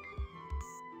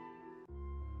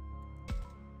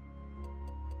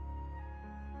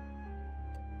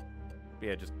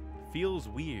 Yeah, it just feels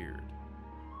weird.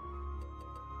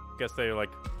 Guess they're like,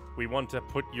 we want to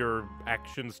put your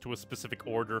actions to a specific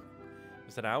order.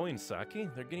 Is that Aoi and Saki?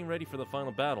 They're getting ready for the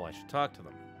final battle. I should talk to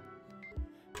them.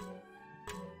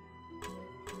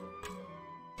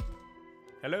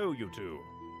 Hello, you two.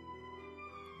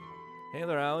 Hey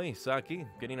there, Aoi, Saki.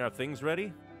 Getting our things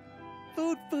ready?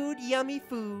 Food, yummy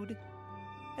food.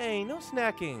 Hey, no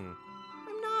snacking.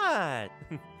 I'm not.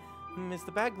 Is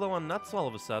the bag low on nuts all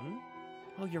of a sudden?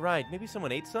 Oh, you're right. Maybe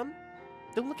someone ate some?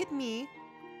 Don't look at me.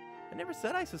 I never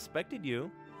said I suspected you.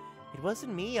 It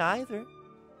wasn't me either.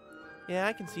 Yeah,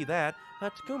 I can see that.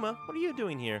 Takuma, what are you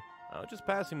doing here? I was just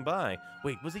passing by.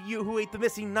 Wait, was it you who ate the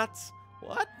missing nuts?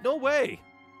 What? No way.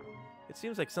 It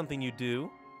seems like something you do.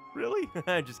 Really?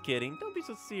 I'm just kidding. Don't be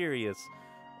so serious.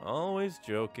 Always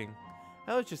joking.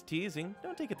 I was just teasing.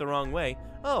 Don't take it the wrong way.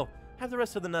 Oh, have the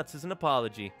rest of the nuts as an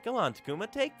apology. Go on, Takuma,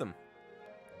 take them.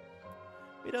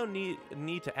 We don't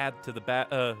need to add to the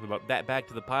that bag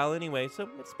to the pile anyway, so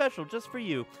it's special just for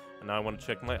you. And now I want to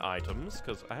check my items,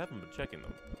 because I haven't been checking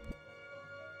them.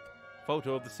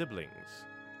 Photo of the siblings.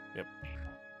 Yep.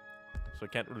 So I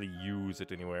can't really use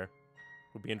it anywhere.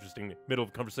 Would be interesting. Middle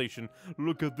of the conversation.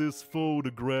 Look at this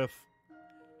photograph.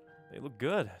 They look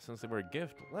good, since they were a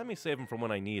gift. Let me save them from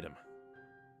when I need them.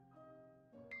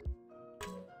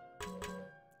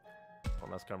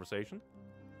 One last conversation.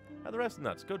 The rest of the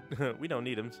nuts. Good. We don't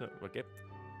need them, so okay.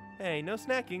 Hey, no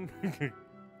snacking. Let's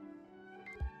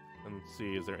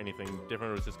see, is there anything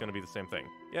different, or is this going to be the same thing?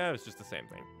 Yeah, it's just the same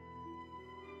thing.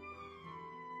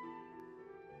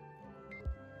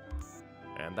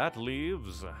 And that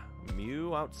leaves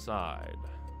Mew outside.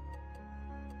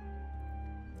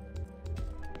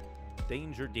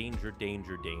 Danger, danger,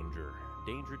 danger, danger.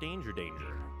 Danger, danger,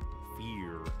 danger.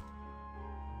 Fear.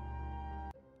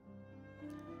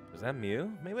 Is that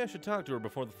Mew? Maybe I should talk to her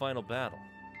before the final battle.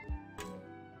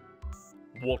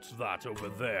 What's that over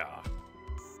there?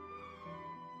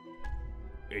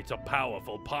 It's a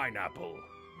powerful pineapple.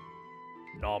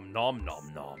 Nom nom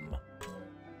nom nom.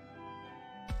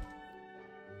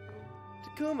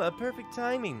 Takuma, perfect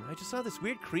timing. I just saw this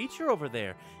weird creature over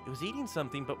there. It was eating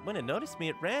something, but when it noticed me,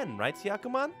 it ran. Right,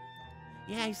 Syakuman?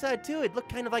 Yeah, I saw it too. It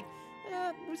looked kind of like...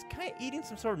 it was kind of eating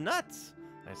some sort of nuts.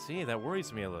 I see. That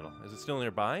worries me a little. Is it still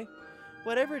nearby?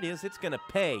 Whatever it is, it's gonna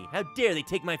pay. How dare they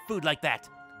take my food like that?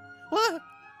 What?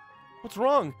 What's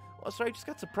wrong? Oh, sorry, I just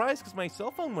got surprised because my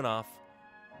cell phone went off.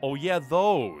 Oh, yeah,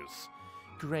 those.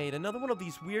 Great, another one of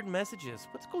these weird messages.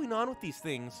 What's going on with these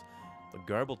things? The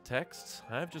garbled texts?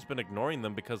 I've just been ignoring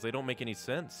them because they don't make any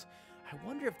sense. I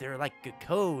wonder if they're like a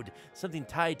code, something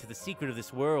tied to the secret of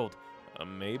this world.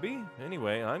 Maybe?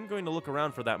 Anyway, I'm going to look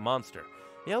around for that monster.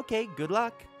 Yeah, okay, good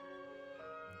luck.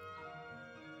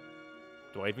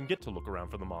 Do I even get to look around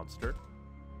for the monster?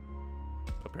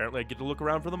 Apparently I get to look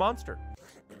around for the monster.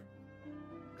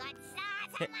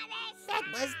 That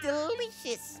was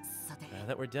delicious. Now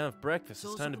that we're done with breakfast,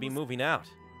 it's time to be moving out.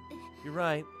 You're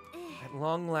right. At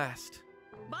long last.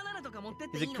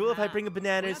 Is it cool if I bring a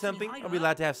banana or something? Are we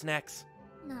allowed to have snacks?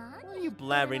 What are you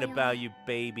blabbering about, you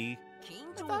baby?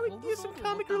 I thought we'd use some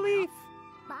comic relief.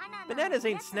 Bananas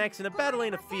ain't snacks and a battle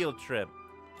ain't a field trip.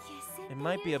 It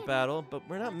might be a battle, but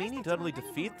we're not meaning to utterly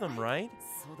defeat them, right?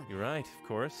 You're right, of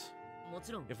course.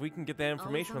 If we can get that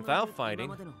information without fighting,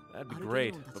 that'd be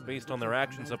great. But based on their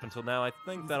actions up until now, I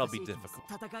think that'll be difficult.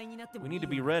 We need to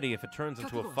be ready if it turns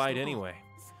into a fight anyway.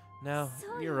 Now,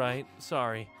 you're right.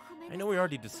 Sorry. I know we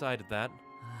already decided that.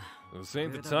 This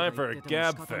ain't the time for a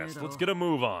gab fest. Let's get a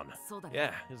move on.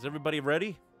 Yeah, is everybody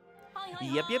ready?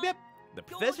 Yep. The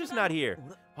professor's not here.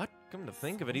 What? Come to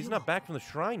think of it, he's not back from the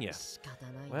shrine yet.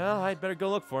 Well, I'd better go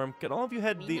look for him. Can all of you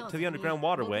head to the underground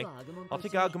waterway? I'll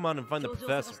take Agumon and find the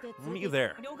professor. We'll meet you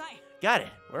there. Got it.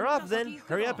 We're off then.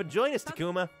 Hurry up and join us,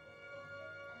 Takuma.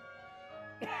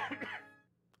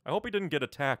 I hope he didn't get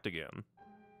attacked again.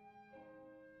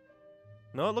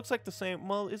 No, it looks like the same.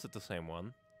 Well, is it the same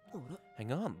one?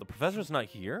 Hang on, the professor's not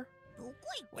here?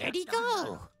 Where'd he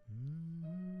go?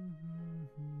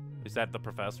 Is that the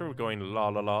professor going la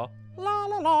la la? La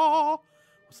la la!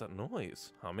 What's that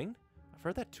noise? Humming? I've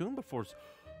heard that tune before.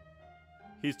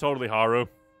 He's totally Haru.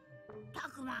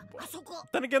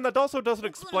 Then again, that also doesn't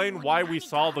explain why we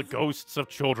saw the ghosts of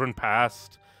children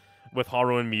past with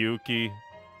Haru and Miyuki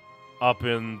up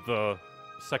in the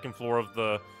second floor of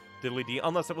the Diddly Dee,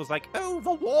 unless it was like, oh,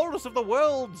 the walls of the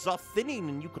worlds are thinning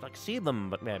and you could like see them,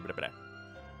 but blah, blah, blah.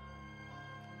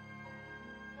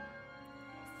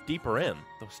 Deeper in,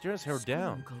 those stairs are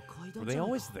down. Were they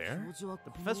always there?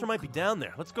 The professor might be down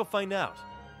there. Let's go find out.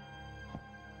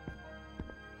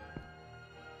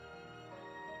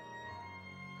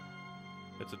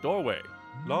 It's a doorway.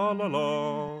 La la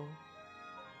la.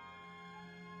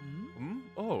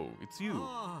 Oh, it's you.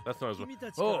 That's not as well.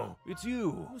 Oh, it's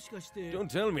you. Don't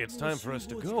tell me it's time for us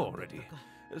to go already.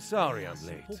 Sorry I'm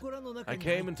late. I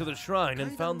came into the shrine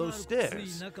and found those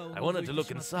stairs. I wanted to look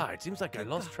inside. Seems like I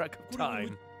lost track of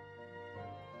time.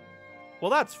 Well,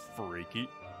 that's freaky.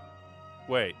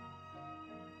 Wait.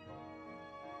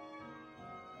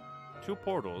 2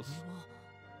 portals.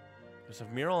 There's a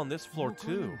mural on this floor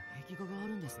too.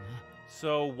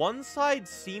 So one side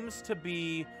seems to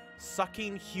be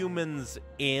sucking humans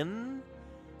in,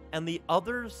 and the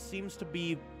other seems to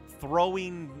be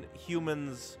throwing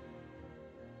humans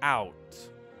out.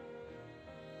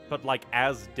 But like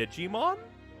as Digimon?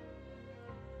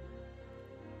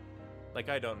 Like,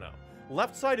 I don't know.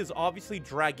 Left side is obviously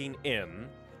dragging in.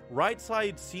 Right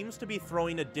side seems to be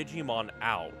throwing a Digimon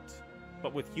out,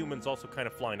 but with humans also kind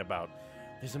of flying about.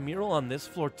 There's a mural on this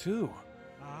floor too.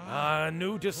 A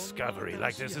new discovery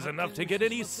like this is enough to get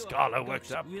any scholar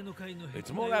worked up.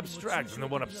 It's more abstract than the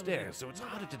one upstairs, so it's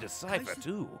harder to decipher,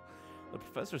 too. The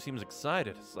professor seems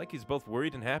excited. It's like he's both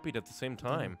worried and happy at the same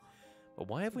time. But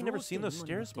why have we never seen those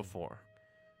stairs before?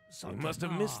 We must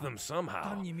have missed them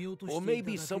somehow. Or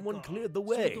maybe someone cleared the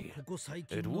way.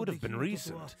 It would have been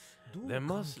recent. There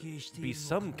must be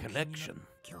some connection.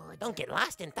 Don't get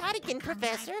lost in thought again,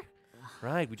 Professor.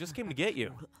 Right, we just came to get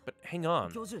you. But hang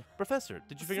on. Professor,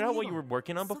 did you figure out what you were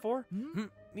working on before?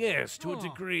 Yes, to a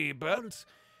degree, but...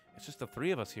 It's just the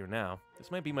three of us here now.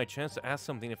 This might be my chance to ask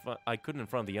something if I couldn't in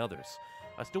front of the others.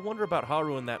 I still wonder about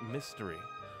Haru and that mystery.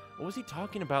 What was he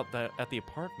talking about at the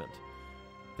apartment?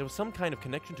 There was some kind of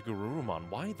connection to Garurumon.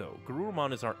 Why, though?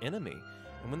 Garurumon is our enemy.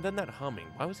 And then that humming.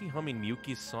 Why was he humming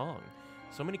Miyuki's song?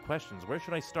 So many questions. Where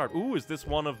should I start? Ooh, is this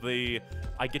one of the...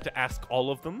 I get to ask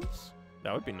all of them?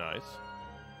 That would be nice.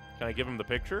 Can I give him the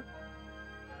picture?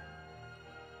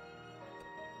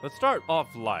 Let's start off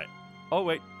light. Oh,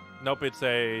 wait. Nope, it's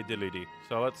a diddly-dee.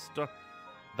 So let's start...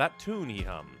 That tune he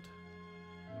hummed.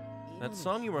 That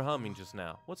song you were humming just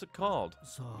now. What's it called?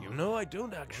 You know, I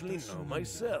don't actually know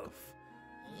myself.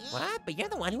 What? But you're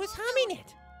the one who was humming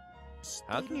it.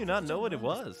 How can you not know what it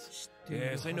was?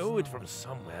 Yes, I know it from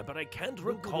somewhere, but I can't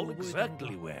recall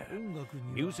exactly where.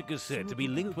 Music is said to be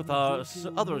linked with our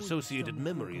other associated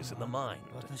memories in the mind.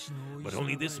 But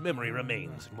only this memory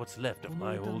remains in what's left of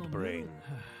my old brain.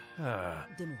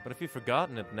 But if you've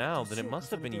forgotten it now, then it must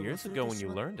have been years ago when you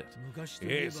learned it.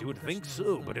 Yes, you would think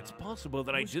so, but it's possible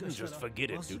that I didn't just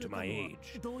forget it due to my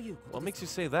age. What makes you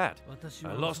say that?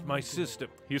 I lost my sister.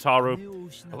 Here's Haru.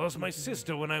 I lost my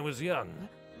sister when I was young.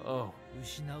 Oh.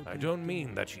 I don't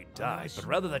mean that she died, but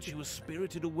rather that she was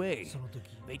spirited away.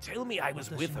 They tell me I was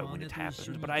with her when it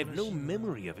happened, but I have no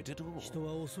memory of it at all.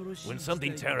 When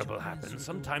something terrible happens,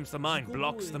 sometimes the mind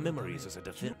blocks the memories as a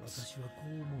defense.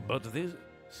 But this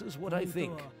is what I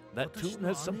think. That tune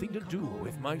has something to do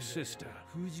with my sister.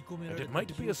 And it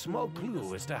might be a small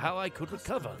clue as to how I could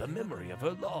recover the memory of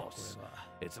her loss.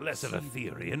 It's less of a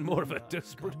theory and more of a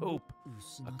desperate hope.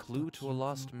 A clue to a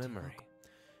lost memory.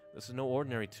 This is no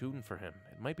ordinary tune for him.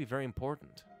 It might be very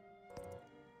important.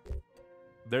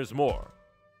 There's more.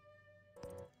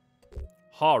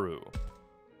 Haru.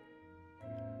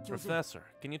 Professor,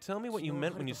 can you tell me what you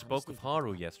meant when you spoke with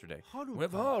Haru yesterday?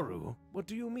 With Haru? What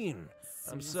do you mean?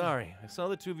 I'm sorry. I saw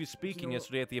the two of you speaking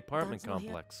yesterday at the apartment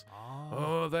complex.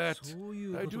 Oh, that.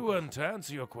 I do want to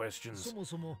answer your questions.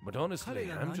 But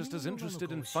honestly, I'm just as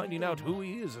interested in finding out who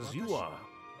he is as you are.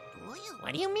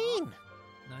 What do you mean?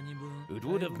 It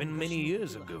would have been many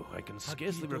years ago. I can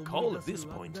scarcely recall at this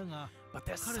point. But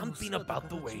there's something about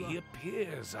the way he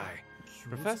appears.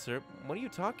 Professor, what are you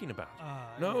talking about?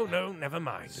 No, never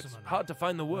mind. It's hard to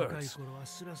find the words.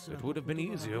 It would have been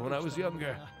easier when I was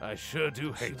younger. I sure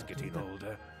do hate getting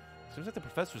older. Seems like the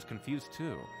professor's confused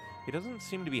too. He doesn't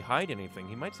seem to be hiding anything.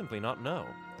 He might simply not know.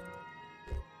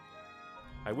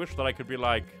 I wish that I could be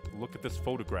like, look at this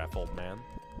photograph, old man.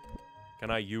 Can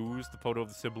I use the photo of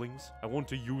the siblings? I want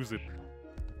to use it.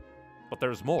 But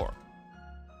there's more.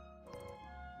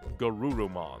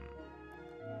 Garurumon.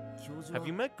 Have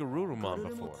you met Garurumon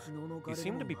before? He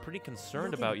seemed to be pretty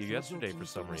concerned about you yesterday for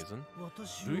some reason.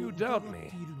 Do you doubt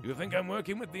me? You think I'm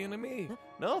working with the enemy?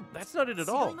 No, that's not it at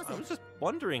all. I was just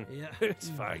wondering. It's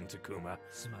fine, Takuma.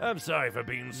 I'm sorry for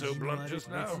being so blunt just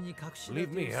now.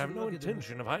 Believe me, I have no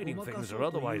intention of hiding things or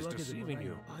otherwise deceiving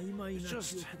you. It's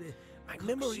just, my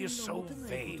memory is so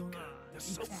vague. There's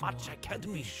so much I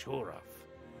can't be sure of.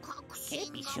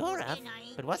 Can't be sure of?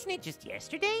 But wasn't it just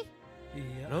yesterday?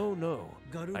 No.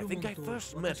 I think I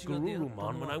first met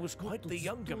Garurumon when I was quite the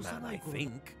younger man, I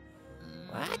think.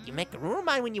 What? You met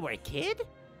Garurumon when you were a kid?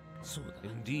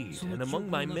 Indeed, and among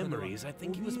my memories, I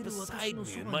think he was beside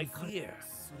me in my fear.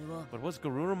 But was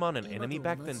Garurumon an enemy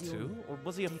back then too? Or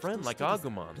was he a friend like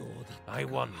Agumon? I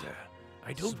wonder.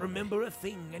 I don't remember a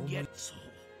thing, and yet...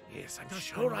 Yes, I'm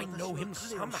sure I know him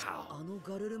somehow.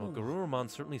 Well, Garurumon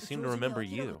certainly seemed to remember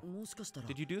you.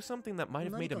 Did you do something that might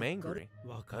have made him angry?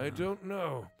 I don't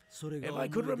know. If I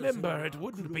could remember, it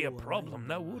wouldn't be a problem,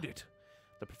 now would it?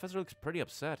 The professor looks pretty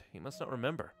upset. He must not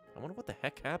remember. I wonder what the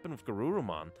heck happened with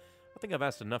Garurumon. I think I've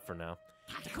asked enough for now.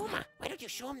 Takuma, why don't you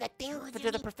show him that thing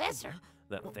to the professor?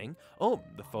 That thing? Oh,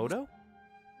 the photo?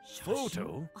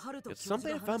 Photo? It's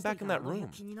something I found back in that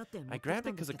room. I grabbed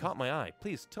it because it caught my eye.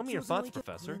 Please, tell me your thoughts,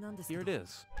 Professor. Here it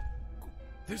is.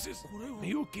 This is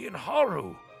Miyuki and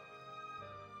Haru.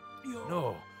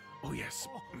 No. Oh, yes.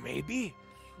 Maybe?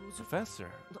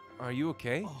 Professor, are you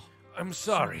okay? I'm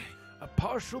sorry. A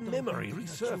partial memory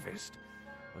resurfaced.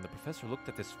 When the professor looked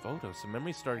at this photo, some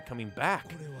memories started coming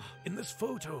back. In this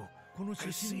photo, I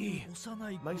see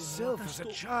myself as a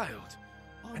child.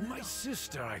 And my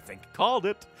sister, I think. Called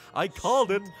it. I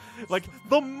called it. Like,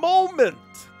 the moment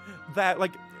that,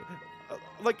 like,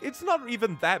 it's not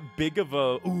even that big of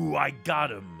a, ooh, I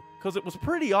got him. Because it was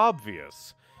pretty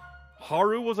obvious.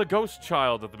 Haru was a ghost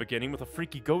child at the beginning with a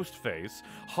freaky ghost face.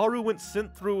 Haru went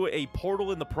sent through a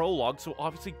portal in the prologue, so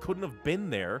obviously couldn't have been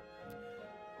there.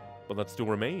 But that still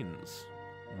remains.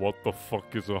 What the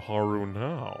fuck is a Haru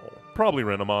now? Probably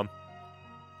Renamon.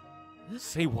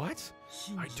 Say what?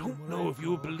 I don't know if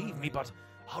you'll believe me, but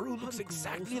Haru looks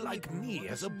exactly like me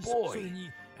as a boy.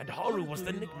 And Haru was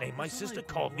the nickname my sister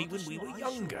called me when we were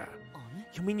younger.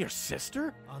 You mean your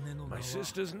sister? My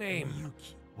sister's name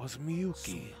was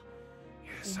Miyuki.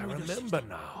 Yes, I remember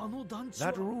now.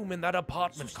 That room in that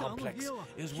apartment complex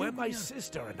is where my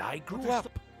sister and I grew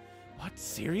up. What?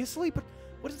 Seriously? But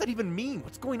what does that even mean?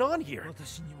 What's going on here?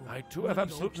 I too have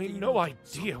absolutely no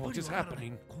idea what is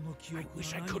happening. I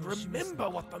wish I could remember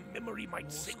what the memory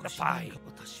might signify.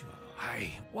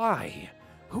 Why?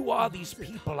 Who are these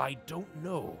people I don't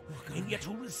know, and yet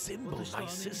who resemble my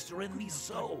sister and me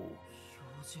so?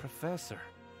 Professor,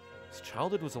 his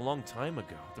childhood was a long time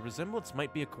ago. The resemblance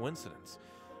might be a coincidence.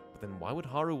 But then why would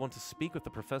Haru want to speak with the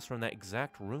professor in that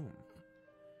exact room?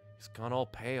 He's gone all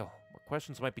pale. More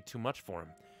questions might be too much for him.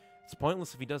 It's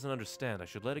pointless if he doesn't understand. I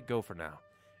should let it go for now.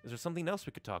 Is there something else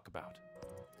we could talk about?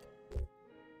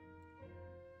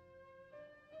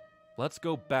 Let's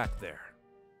go back there.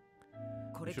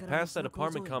 We should pass that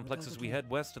apartment complex as we head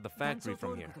west to the factory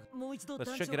from here.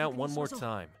 Let's check it out one more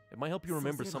time. It might help you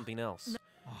remember something else.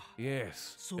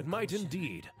 Yes, it might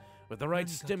indeed, with the right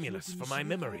stimulus for my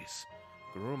memories.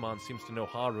 Garurumon seems to know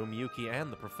Haru, Miyuki,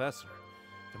 and the professor.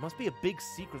 There must be a big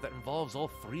secret that involves all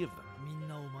three of them.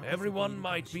 Everyone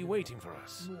might be waiting for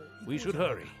us. We should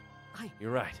hurry.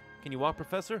 You're right. Can you walk,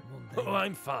 Professor? Oh,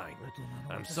 I'm fine.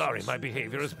 I'm sorry my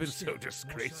behavior has been so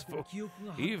disgraceful.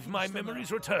 If my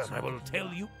memories return, I will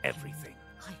tell you everything.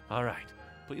 All right.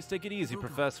 Please take it easy,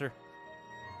 Professor.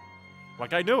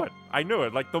 Like, I knew it. I knew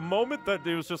it. Like, the moment that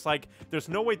it was just like, there's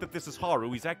no way that this is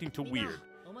Haru. He's acting too weird.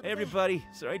 Hey, everybody.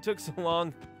 Sorry it took so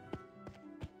long.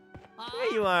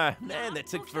 There you are. Man, that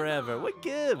took forever. What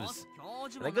gives?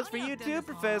 And that goes for you too,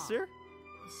 Professor.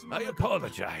 I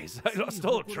apologize. I lost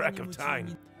all track of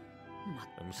time.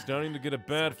 I'm starting to get a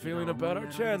bad feeling about our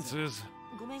chances.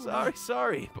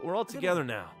 Sorry, but we're all together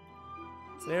now.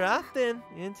 We're off then,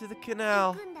 into the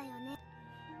canal.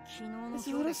 It's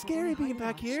a little scary being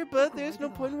back here, but there's no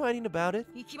point in whining about it.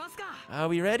 Are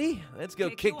we ready? Let's go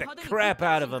kick the crap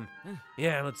out of him.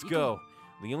 Yeah, let's go.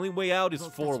 The only way out is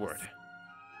forward.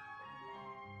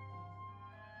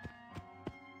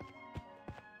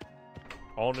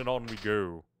 On and on we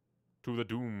go, to the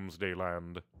Doomsday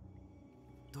Land.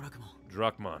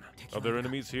 Drachmon, are there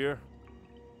enemies here?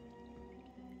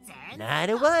 Not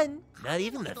a one. Not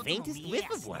even the faintest whiff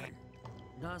of one.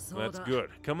 That's good.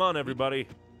 Come on, everybody.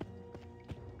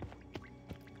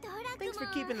 Thanks for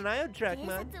keeping an eye out,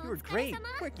 Drachmon. You were great,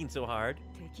 working so hard.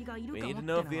 We need to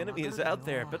know if the enemy is out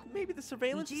there, but maybe the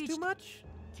surveillance is too much?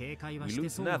 We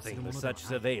lose nothing with such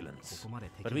surveillance,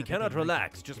 but we cannot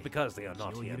relax just because they are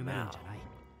not here now.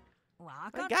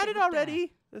 I got it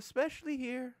already, especially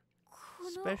here.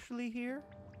 Especially here.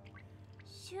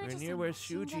 We're near where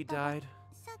Shuji died.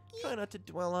 Try not to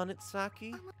dwell on it,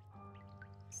 Saki.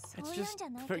 It's just,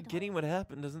 forgetting what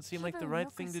happened doesn't seem like the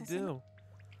right thing to do.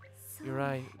 You're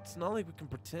right, it's not like we can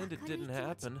pretend it didn't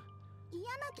happen.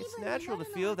 It's natural to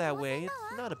feel that way,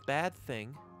 it's not a bad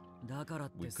thing.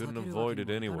 We couldn't avoid it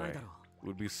anyway. It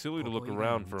would be silly to look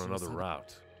around for another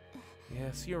route.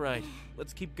 Yes, you're right.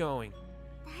 Let's keep going.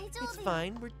 It's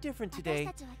fine, we're different today.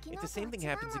 If the same thing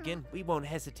happens again, we won't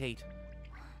hesitate.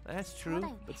 That's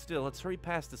true, but still, let's hurry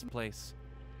past this place.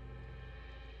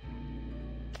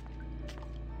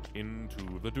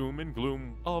 Into the doom and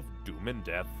gloom of doom and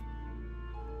death.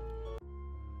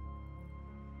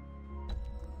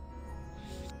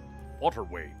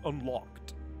 Waterway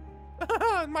unlocked.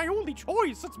 My only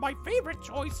choice! It's my favorite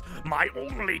choice! My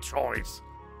only choice!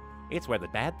 It's where the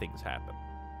bad things happen.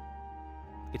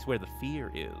 It's where the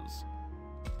fear is.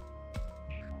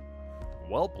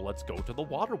 Welp, let's go to the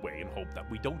waterway and hope that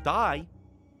we don't die.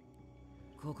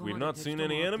 We've not seen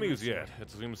any enemies yet. It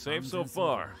seems safe so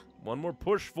far. One more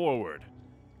push forward.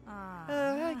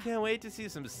 I can't wait to see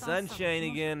some sunshine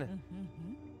again.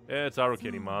 It's our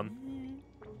Kinnymon.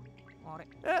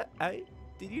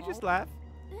 Did you just laugh?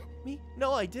 Me?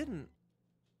 No, I didn't.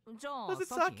 Was it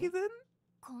Saki then?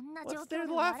 What's there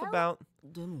to laugh about?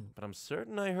 But I'm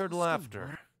certain I heard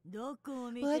laughter.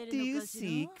 What do you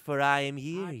seek? For I am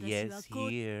here, yes,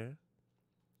 here.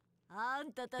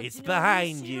 It's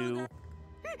behind you.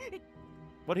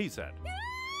 What he said.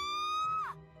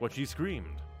 What she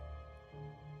screamed.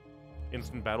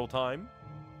 Instant battle time?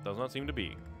 Does not seem to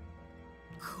be.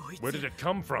 Where did it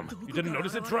come from? You didn't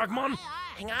notice it, Dragmon?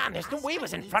 Hang on, there's no way it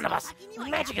was in front of us. What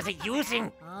magic is it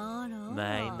using?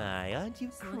 My, aren't you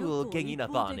cruel ganging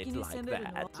up on it like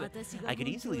that? I could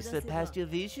easily slip past your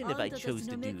vision if I chose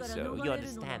to do so. You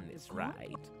understand this,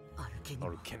 right?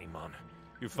 Arukenimon.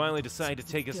 You finally decided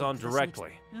to take us on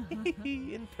directly.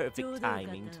 In perfect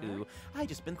timing, too. I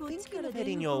just been thinking of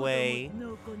heading your way.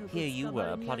 Here you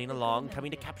were, plodding along,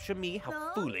 coming to capture me.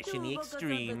 How foolish in the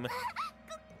extreme.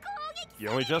 You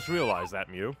only just realized that,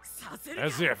 Mew.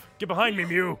 As if. Get behind me,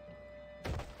 Mew.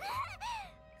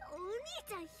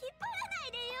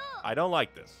 I don't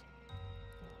like this.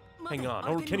 Hang on,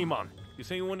 Arukenimon. You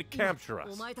say you want to capture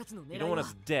us. You don't want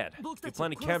us dead. You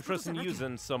plan to capture us and use it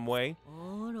in some way.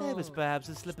 That was perhaps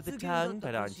a slip of the tongue,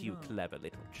 but aren't you a clever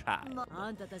little child?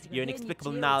 Your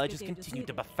inexplicable knowledge has continued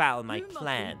to befoul my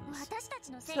plans.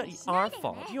 It's not our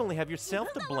fault. You only have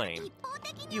yourself to blame.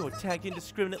 You attack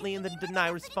indiscriminately and then deny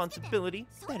responsibility.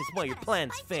 That is why your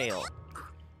plans fail.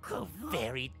 How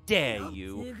very dare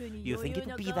you! You think it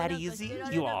would be that easy?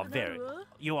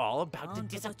 You're all about to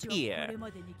disappear,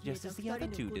 just as the other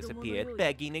two disappeared,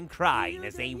 begging and crying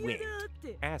as they went.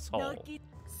 Asshole.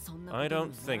 I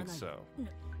don't think so.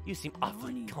 You seem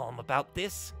awfully calm about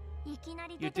this.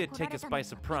 You did take us by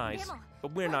surprise,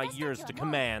 but we're not yours to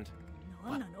command.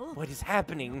 What is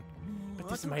happening? But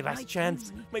this is my last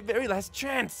chance. My very last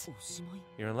chance.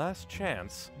 Your last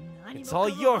chance? It's all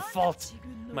your fault.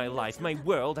 My life, my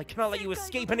world. I cannot let you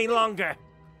escape any longer.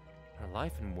 Our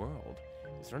life and world?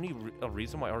 Is there any a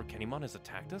reason why Arukenimon has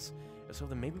attacked us? If so,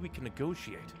 then maybe we can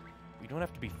negotiate. We don't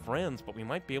have to be friends, but we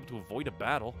might be able to avoid a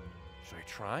battle. Should I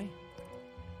try?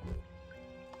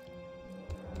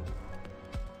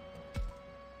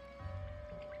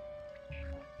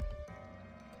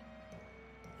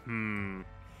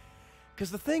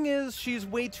 Because the thing is, she's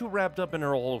way too wrapped up in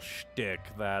her whole shtick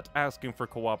that asking for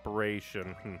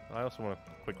cooperation... I also want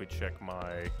to quickly check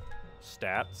my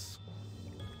stats.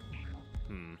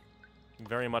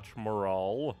 Very much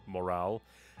morale.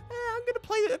 I'm gonna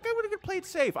play it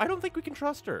safe. I don't think we can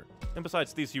trust her. And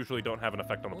besides, these usually don't have an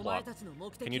effect on the plot.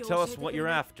 Can you tell us what you're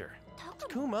after?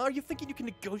 Kuma, are you thinking you can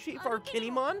negotiate for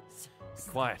Arukenimon?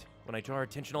 Quiet. When I draw our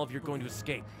attention, all of you are going to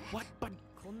escape. What? But...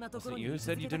 wasn't it you who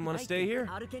said you didn't want to stay here?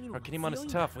 Arukenimon is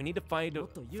tough. We need to fight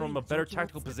from a better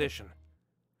tactical position.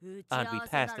 Aren't we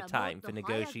past the time for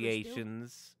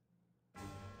negotiations?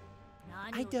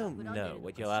 I don't know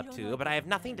what you're up to, but I have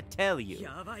nothing to tell you.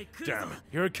 Damn,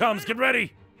 here it comes. Get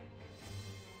ready.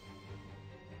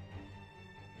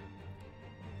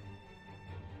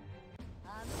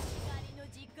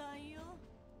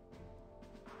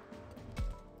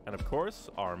 And of course,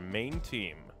 our main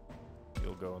team.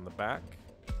 You'll go in the back.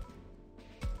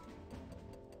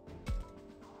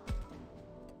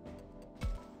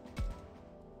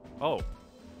 Oh.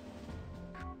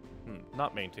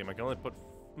 Not main team. I can only put...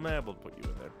 we'll put you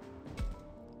in there.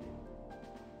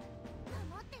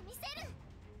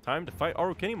 Time to fight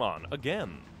Arukenimon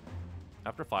again.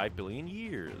 After 5 billion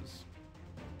years.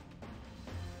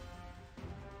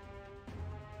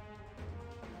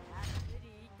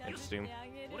 Interesting.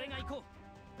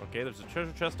 Okay, there's a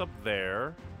treasure chest up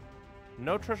there.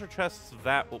 No treasure chests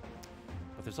that... oh,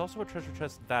 but there's also a treasure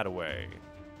chest that away.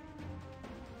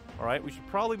 Alright, we should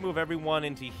probably move everyone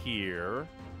into here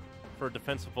for a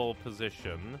defensible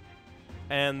position.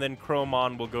 And then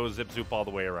Chromon will go zip-zoop all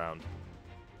the way around.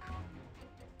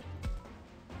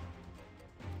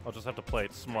 I'll just have to play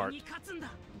it smart.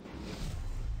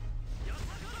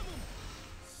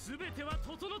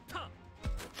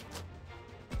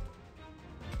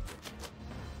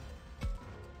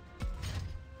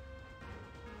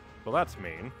 Well, that's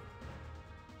mean.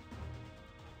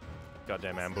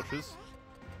 Goddamn ambushes.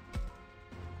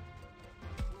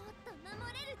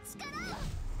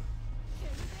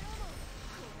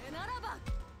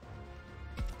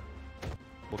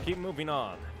 We'll keep moving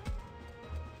on.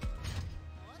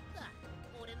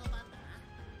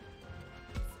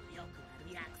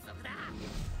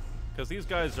 Because these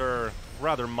guys are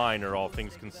rather minor, all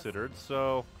things considered,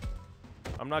 so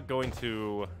I'm not going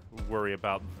to worry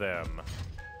about them.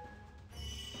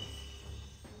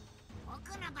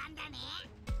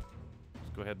 Let's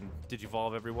go ahead and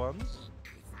digivolve everyone.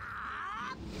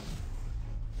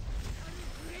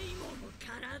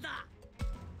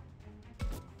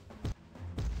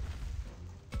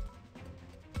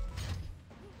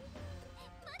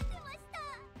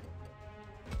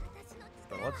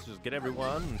 So let's just get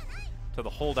everyone to the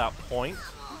holdout point.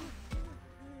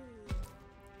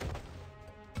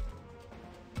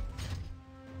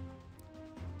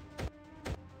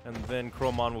 And then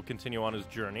Chromon will continue on his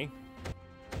journey.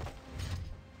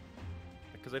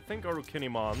 Because I think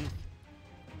Arukinimon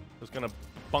is going to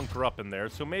bunker up in there,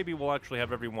 so maybe we'll actually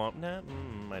have everyone... Nah,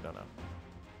 I don't know.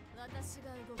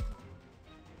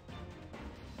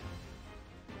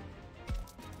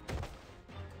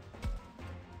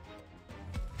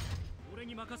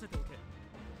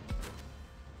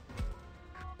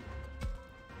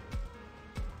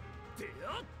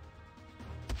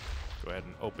 Go ahead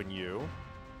and open you.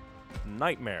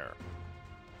 Nightmare.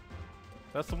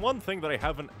 That's the one thing that I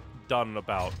haven't done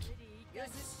about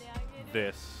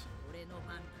this.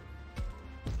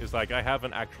 Is like, I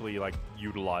haven't actually, like,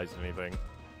 utilized anything.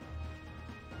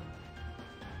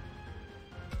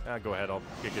 Go ahead, I'll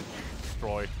kick it,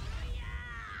 destroy.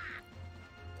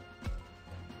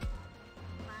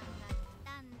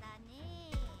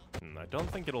 I don't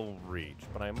think it'll reach,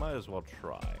 but I might as well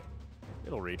try.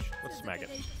 It'll reach. Let's smack it.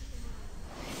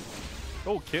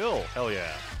 Oh, kill! Hell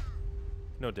yeah.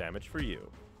 No damage for you.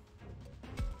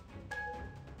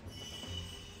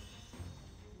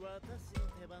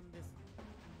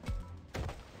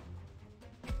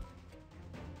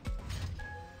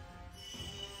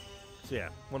 So yeah,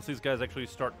 once these guys actually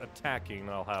start attacking,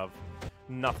 I'll have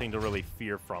nothing to really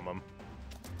fear from them.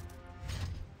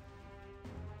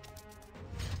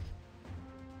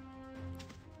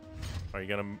 Are you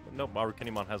gonna... Nope,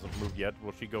 Arukinimon hasn't moved yet.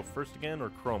 Will she go first again,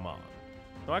 or Chromon?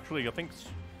 No, actually, I think...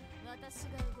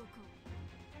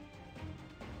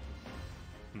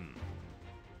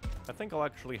 I think I'll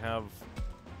actually have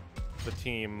the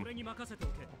team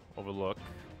overlook.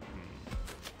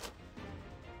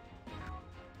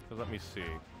 So let me see.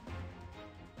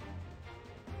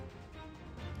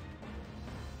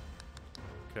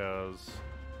 Because...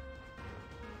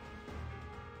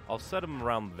 I'll set him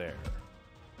around there.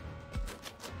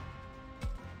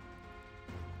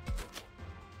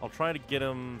 I'll try to get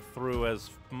him through as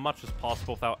much as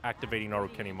possible without activating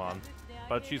Arukinimon.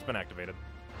 But she's been activated.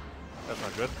 That's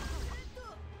not good.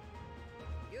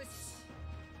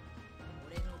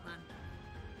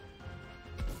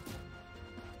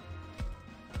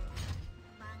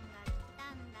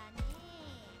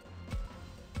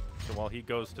 So while he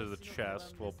goes to the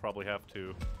chest, we'll probably have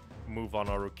to move on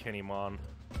Arukinimon.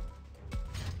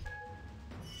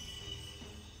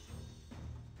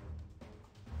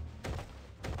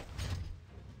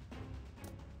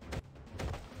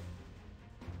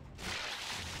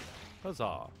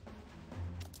 Huzzah.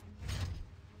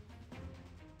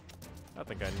 I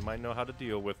think I might know how to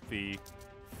deal with the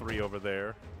 3 over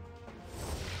there.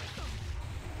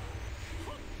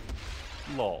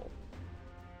 Lol.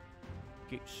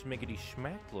 Get smiggity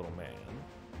smacked, little man.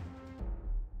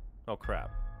 Oh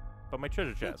crap. But my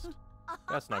treasure chest.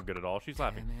 That's not good at all. She's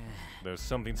laughing. There's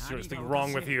something seriously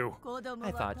wrong with you.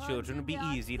 I thought children would be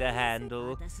easy to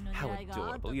handle. How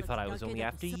adorable. You thought I was only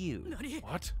after you.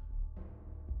 What?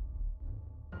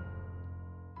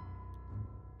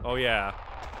 Oh, yeah.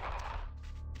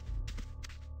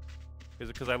 Is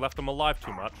it because I left them alive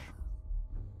too much?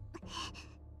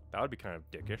 That would be kind of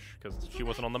dickish, because she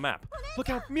wasn't on the map. Look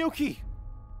out, Miyuki!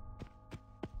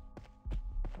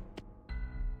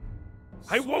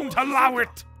 I won't allow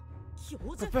it!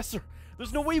 Professor,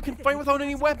 there's no way you can fight without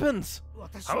any weapons!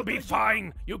 I'll be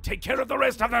fine. You take care of the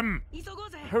rest of them.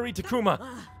 Hurry,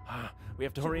 Takuma! We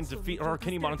have to hurry and defeat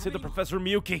Arukinimon and save the Professor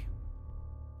Miyuki.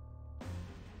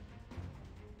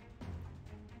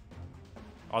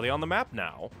 Are they on the map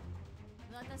now?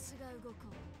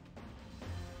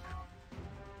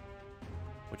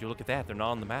 Would you look at that? They're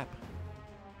not on the map.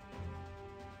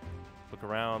 Look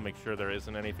around, make sure there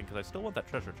isn't anything, because I still want that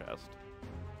treasure chest.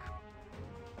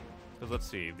 Because let's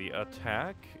see, the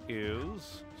attack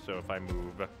is... So if I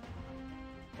move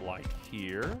like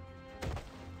here...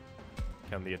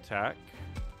 Can the attack...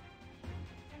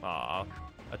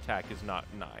 attack is not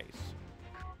nice.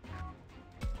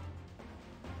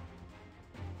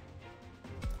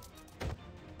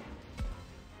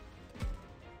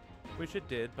 Wish it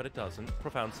did, but it doesn't.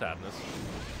 Profound sadness.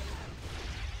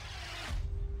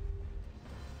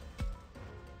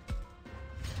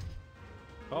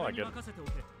 Oh, I get it.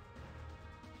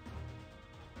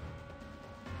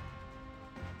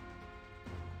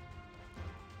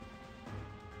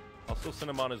 I'll still send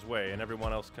him on his way, and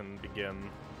everyone else can begin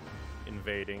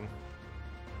invading.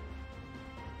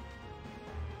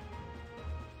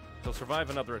 He'll survive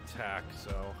another attack,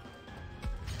 so...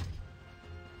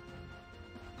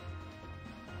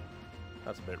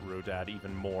 That's a bit rude to add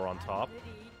even more on top.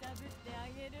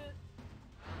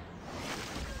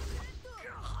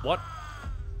 What?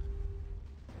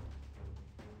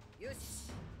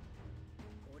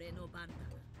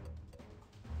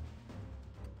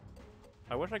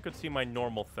 I wish I could see my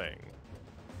normal thing.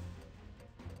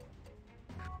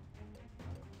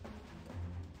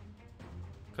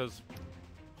 Because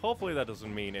hopefully that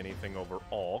doesn't mean anything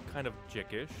overall. Kind of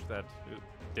jickish that it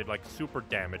did like super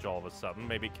damage all of a sudden.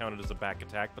 Maybe it counted as a back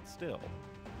attack, but still.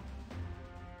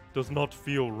 Does not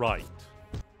feel right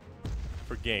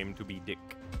for game to be dick.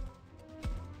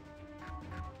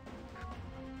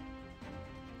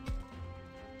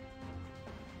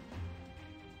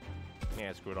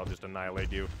 Yeah, screw it, I'll just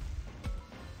annihilate you.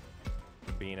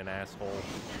 Being an asshole.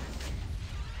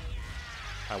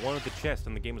 I wanted the chest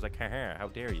and the game was like, haha, how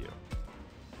dare you.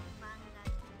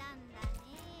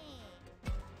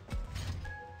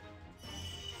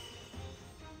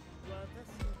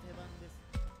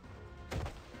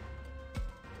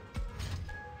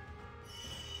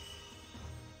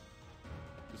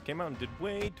 Just came out and did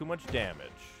way too much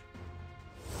damage.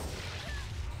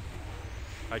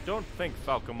 I don't think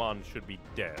Falcomon should be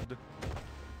dead.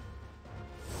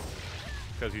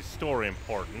 Because he's story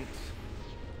important.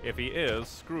 If he is,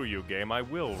 screw you, game, I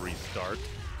will restart.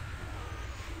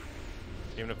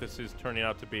 Even if this is turning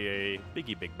out to be a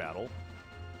biggie big battle.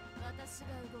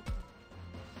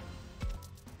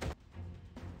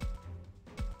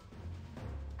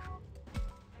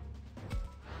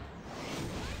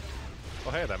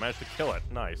 Oh hey, that managed to kill it.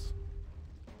 Nice.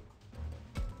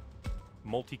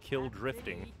 Multi-kill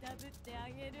drifting.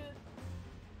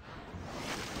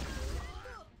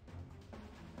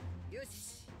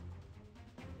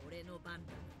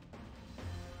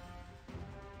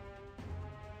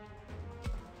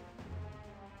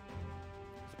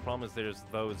 The problem is there's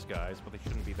those guys, but they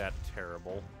shouldn't be that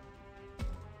terrible.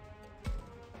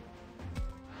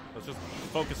 Let's just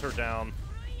focus her down.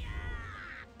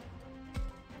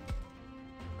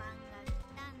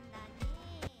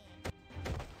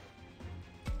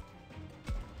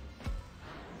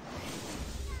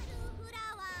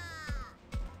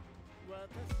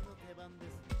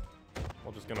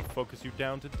 I'm just gonna focus you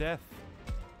down to death,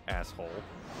 asshole.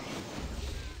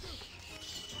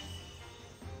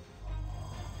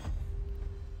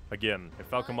 Again, if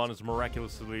Falcomon is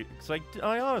miraculously... Because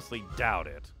I honestly doubt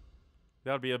it.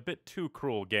 That would be a bit too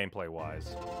cruel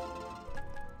gameplay-wise.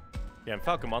 Yeah, and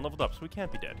Falcomon leveled up, so we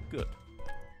can't be dead. Good.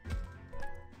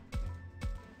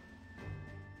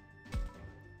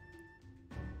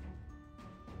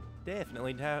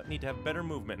 Definitely need to have better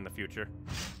movement in the future.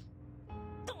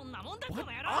 What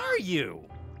are you?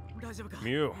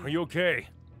 Mew, are you okay?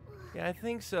 Yeah, I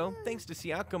think so. Thanks to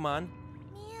Siakamon.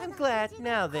 I'm glad.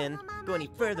 Now then, go any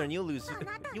further and you'll lose.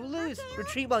 You'll lose.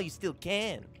 Retreat while you still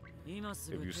can.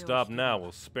 If you stop now,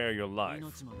 we'll spare your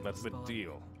life. That's the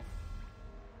deal.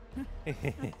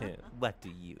 What do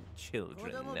you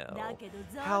children know?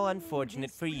 How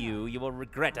unfortunate for you. You will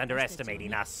regret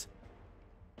underestimating us.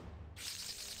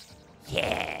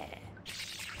 Yeah!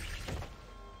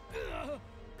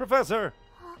 Professor!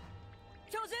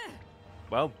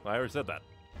 Well, I already said that.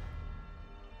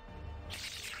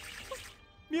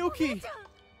 Miyuki!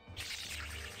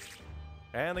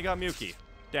 And they got Miyuki.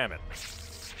 Damn it.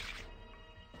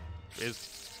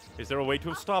 Is there a way to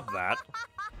have stopped that?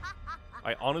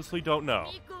 I honestly don't know.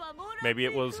 Maybe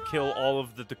it was kill all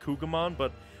of the Takugamon,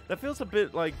 but that feels a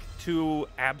bit, like, too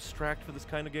abstract for this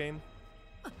kind of game.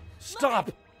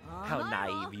 Stop! How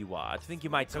naive you are to think you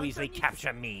might so easily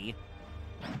capture me.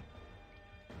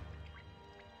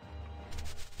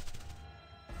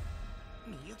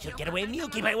 She'll get away with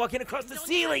Miyuki by walking across the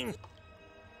ceiling!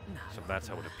 So that's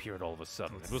how it appeared all of a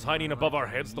sudden. It was hiding above our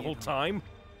heads the whole time?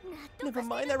 Never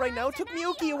mind that right now. It took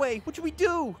Miyuki away. What should we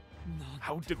do?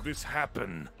 How did this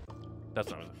happen?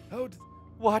 That's not... How did...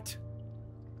 What?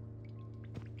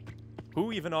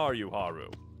 Who even are you, Haru?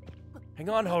 Hang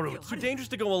on, Haru. It's too dangerous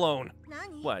to go alone.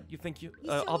 What? You think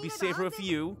I'll be safer with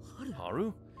you?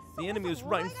 Haru? The enemy was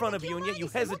right in front of you, and yet you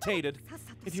hesitated.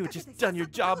 If you had just done your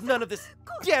job, none of this...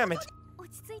 Damn it!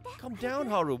 Calm down,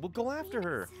 Haru. We'll go after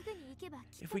her.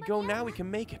 If we go now, we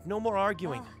can make it. No more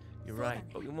arguing. You're right,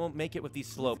 but we won't make it with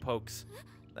these slowpokes.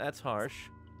 That's harsh.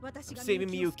 I'm saving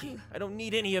Miyuki. I don't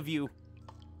need any of you.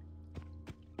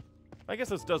 I guess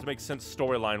this does make sense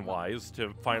storyline-wise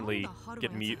to finally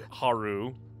get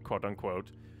Haru,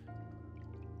 quote-unquote,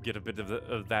 get a bit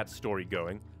of that story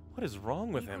going. What is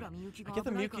wrong with him? I get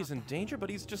that Miyuki's in danger, but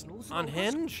he's just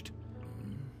unhinged.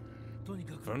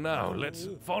 For now, let's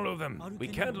follow them. We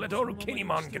can't let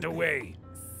Orukinimon get away.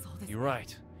 You're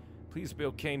right. Please be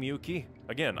okay, Miyuki.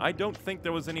 Again, I don't think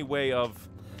there was any way of,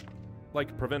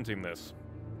 like, preventing this.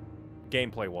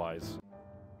 Gameplay-wise.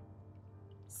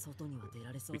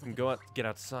 We can go out, get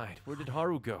outside. Where did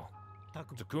Haru go?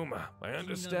 Takuma, I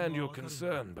understand your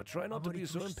concern, but try not to be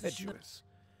so impetuous.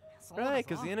 Right,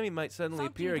 because the enemy might suddenly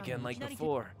appear again like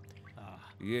before.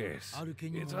 Yes,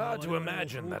 it's hard to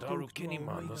imagine that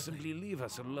Harukinimon will simply leave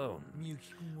us alone.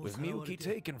 With Miyuki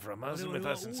taken from us and with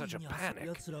us in such a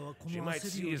panic, she might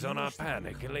seize on our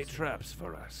panic and lay traps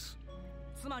for us.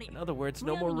 In other words,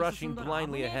 no more rushing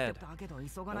blindly ahead.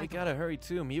 But we gotta hurry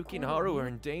too. Miyuki and Haru are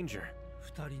in danger.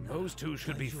 Those two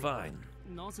should be fine.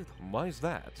 Why is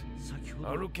that?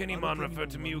 Harukinimon referred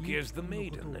to Miyuki as the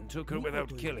maiden and took her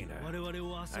without killing her.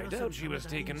 I doubt she was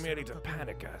taken merely to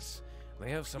panic us. They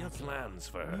have some plans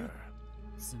for her.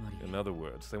 In other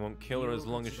words, they won't kill her as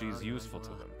long as she's useful to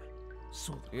them.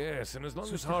 Yes, and as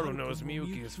long as Haru knows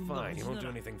Miyuki is fine, he won't do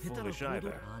anything foolish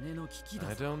either.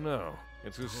 I don't know.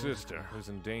 It's his sister who's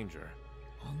in danger.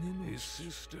 His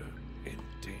sister in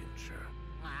danger.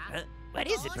 What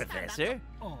is it, Professor?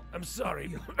 I'm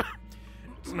sorry.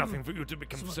 It's nothing for you to be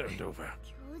concerned over.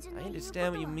 I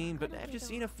understand what you mean, but after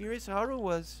seeing how furious Haru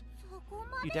was,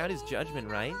 you doubt his judgment,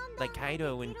 right? Like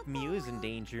Kaido when Miu is in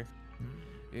danger.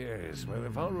 Yes, well,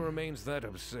 if Haru remains that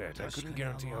upset, I couldn't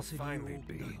guarantee how fine they'd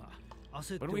be.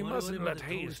 But we mustn't let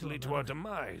haste lead to our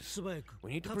demise.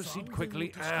 We need to proceed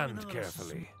quickly and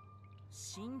carefully.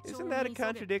 Isn't that a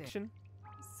contradiction?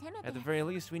 At the very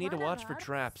least, we need to watch for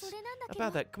traps.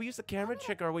 About that, can we use the camera to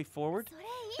check our way forward?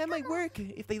 That might work.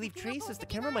 If they leave traces, the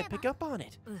camera might pick up on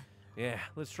it. Yeah,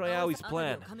 let's try Aoi's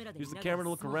plan. Use the camera to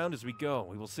look around as we go.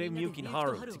 We will save Miyuki and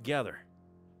Haru together.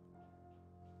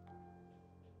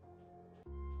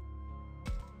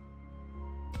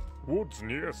 Woods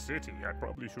near city, I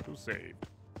probably should have saved.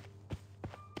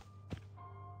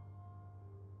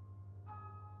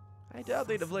 I doubt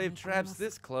they'd have laid traps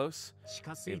this close.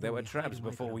 If there were traps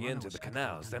before we entered the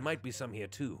canals, there might be some here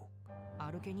too.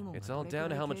 It's all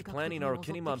down to how much planning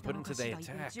Harukinimon put into the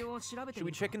attack. Should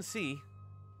we check and see?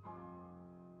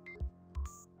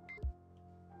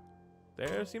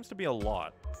 There seems to be a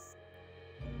lot.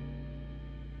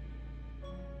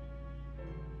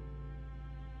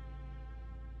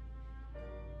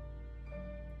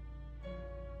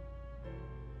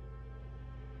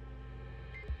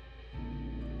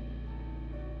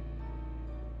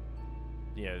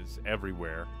 Yeah, it's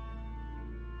everywhere.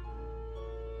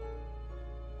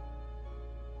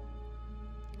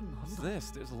 What's this?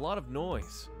 There's a lot of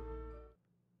noise.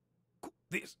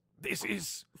 This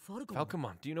is...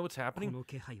 Falcomon, do you know what's happening?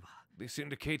 This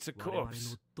indicates a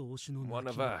corpse. One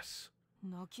of us.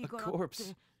 A corpse?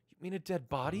 You mean a dead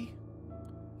body?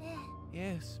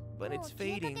 Yes, but it's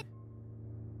fading.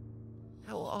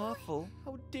 How awful.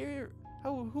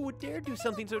 Who would dare do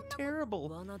something so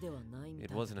terrible?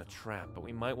 It wasn't a trap, but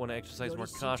we might want to exercise more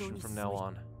caution from now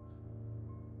on.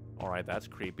 Alright, that's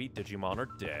creepy. Digimon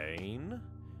ordain.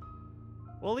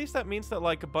 Well, at least that means that,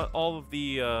 like, all of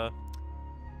the,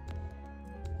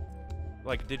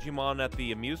 like, Digimon at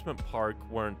the amusement park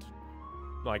weren't,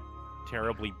 like,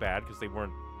 terribly bad, because they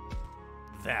weren't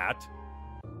that.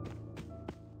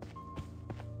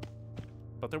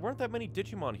 But there weren't that many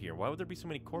Digimon here. Why would there be so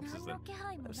many corpses then?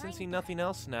 I'm sensing nothing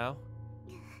else now.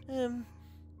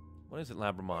 What is it,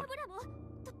 Labramon?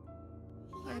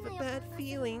 I have a bad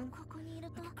feeling.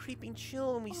 Like a creeping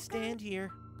chill when we stand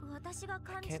here.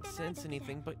 I can't sense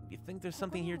anything, but you think there's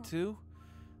something here too?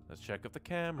 Let's check with the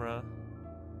camera.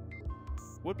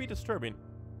 Would be disturbing.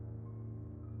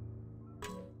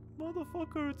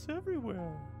 Motherfucker, it's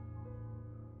everywhere.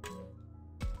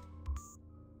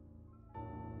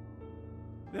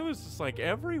 It was just like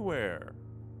everywhere.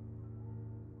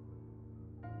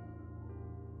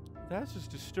 That's just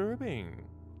disturbing.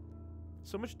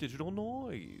 So much digital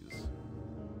noise.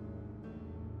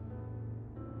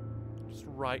 Just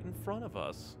right in front of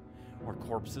us. Or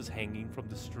corpses hanging from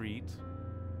the street.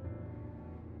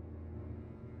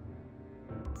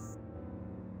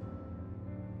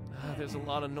 There's a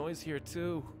lot of noise here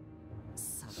too.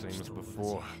 Same as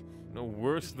before. No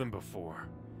worse than before.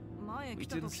 We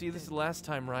didn't see this last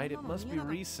time, right? It must be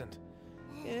recent.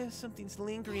 Yeah, something's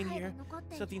lingering here.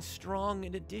 Something strong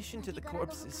in addition to the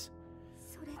corpses.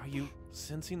 Are you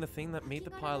sensing the thing that made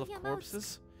the pile of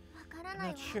corpses? I'm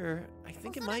not sure. I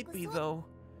think it might be, though.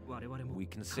 We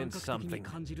can sense something.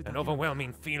 An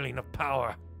overwhelming feeling of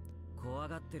power.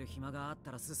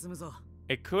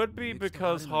 It could be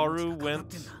because Haru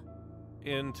went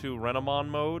into Renamon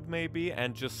mode, maybe,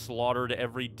 and just slaughtered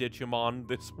every Digimon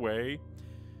this way.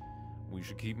 We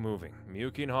should keep moving.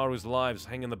 Miyuki and Haru's lives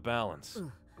hang in the balance.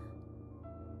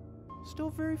 Still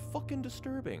very fucking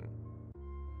disturbing.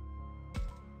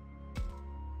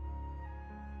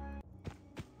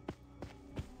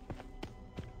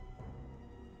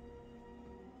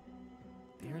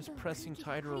 The air's pressing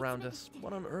tighter around us.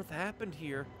 What on earth happened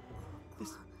here?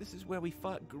 This is where we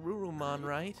fought Garurumon,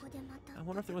 right? I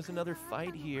wonder if there was another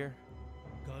fight here.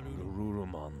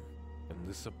 Garurumon in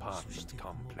this apartment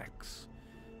complex.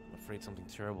 I'm afraid something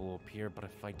terrible will appear, but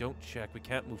if I don't check, we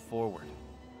can't move forward.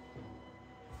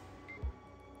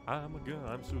 I'm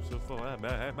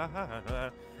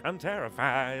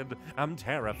terrified. I'm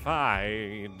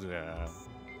terrified.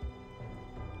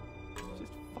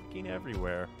 Just fucking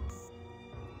everywhere.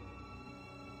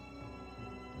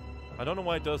 I don't know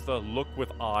why it does the look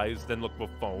with eyes, then look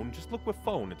with phone. Just look with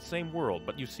phone. It's the same world,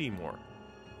 but you see more.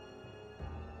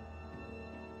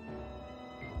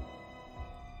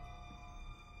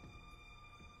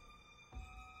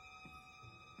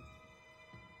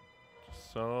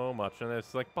 So much, and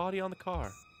it's like body on the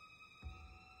car.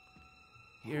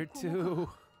 Here too.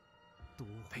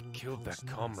 They killed their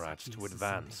comrades to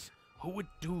advance. Who would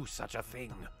do such a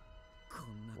thing?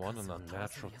 What an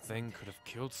unnatural thing could have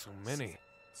killed so many.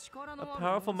 A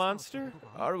powerful monster?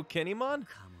 Arukenimon?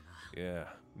 Yeah,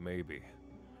 maybe.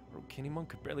 Arukenimon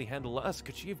could barely handle us.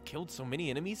 Could she have killed so many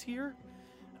enemies here?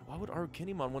 And why would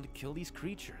Arukenimon want to kill these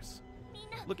creatures?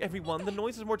 Look, everyone, the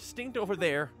noise is more distinct over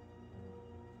there.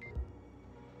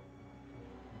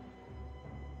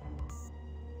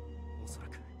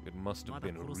 It must have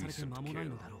been a recent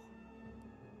kill.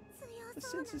 The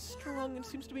sense is strong and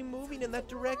seems to be moving in that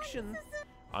direction.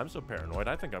 I'm so paranoid,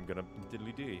 I think I'm gonna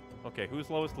diddly-dee. Okay, who's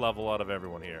lowest level out of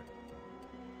everyone here?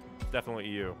 Definitely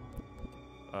you.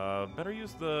 Better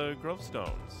use the growth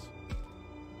stones.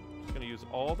 Just gonna use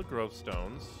all the growth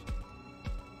stones.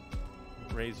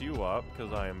 Raise you up,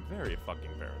 because I am very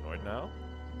fucking paranoid now.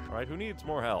 Alright, who needs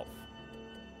more health?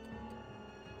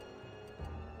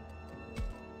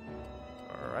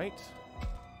 Alright.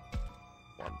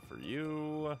 One for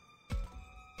you.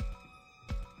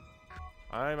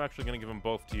 I'm actually going to give them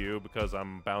both to you because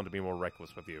I'm bound to be more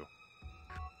reckless with you.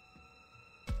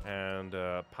 And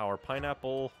power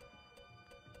pineapple.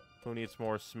 Who needs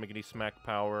more smiggity smack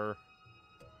power?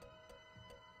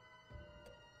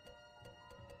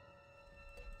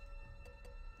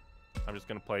 I'm just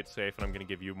going to play it safe and I'm going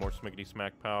to give you more smiggity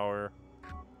smack power.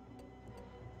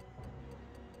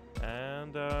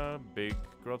 And big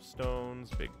growth stones,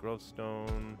 big growth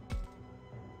stone.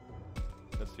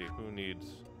 Let's see, who needs...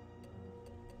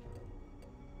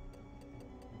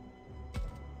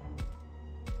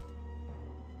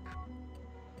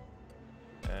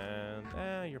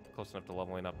 And, you're close enough to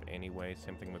leveling up anyway.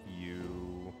 Same thing with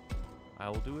you. I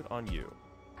will do it on you.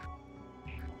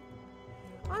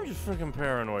 I'm just freaking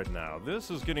paranoid now. This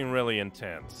is getting really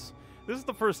intense. This is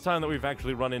the first time that we've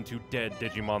actually run into dead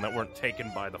Digimon that weren't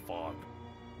taken by the fog.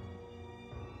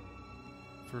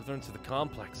 Further into the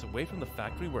complex, away from the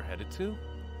factory we're headed to?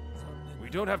 We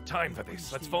don't have time for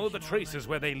this. Let's follow the traces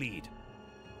where they lead.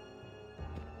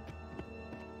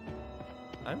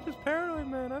 I'm just paranoid,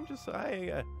 man. I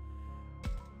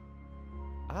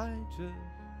just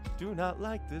do not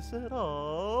like this at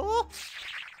all.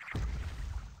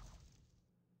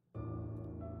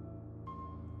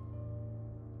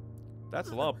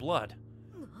 That's a lot of blood.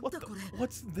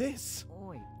 What's this?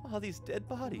 All these dead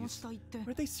bodies.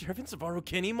 Were they servants of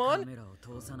Arukenimon?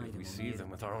 If we see them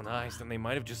with our own eyes, then they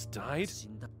might have just died.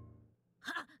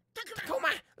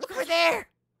 Takuma, look over there!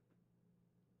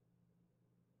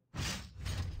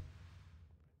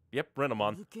 Yep,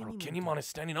 Renamon. Arukenimon is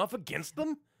standing off against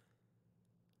them?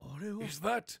 Is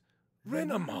that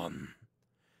Renamon?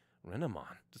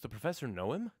 Renamon? Does the professor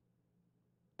know him?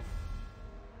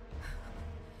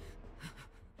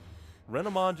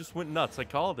 Renamon just went nuts. I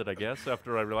called it, I guess,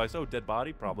 after I realized, oh, dead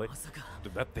body, probably.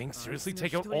 Did that thing seriously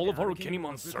take out all of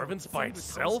Arukenimon's servants by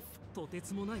itself?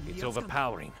 It's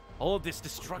overpowering. All of this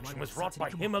destruction was wrought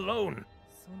by him alone.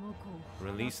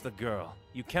 Release the girl.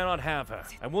 You cannot have her.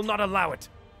 I will not allow it.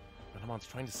 Renamon's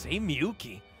trying to save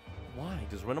Miyuki. Why?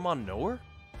 Does Renamon know her?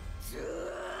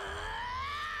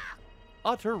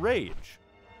 Utter rage.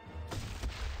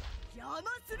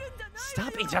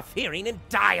 Stop interfering and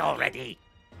die already!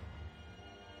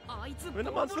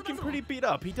 Renamon's looking pretty beat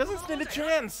up. He doesn't stand a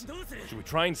chance. Should we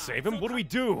try and save him? What do we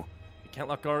do? We can't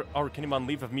let Arukenimon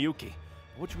leave with Miyuki.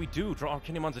 What should we do? Draw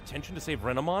Arukenimon's attention to save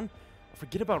Renamon? Or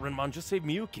forget about Renamon, just save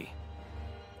Miyuki?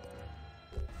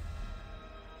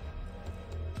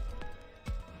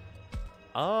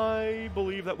 I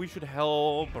believe that we should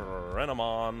help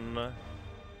Renamon.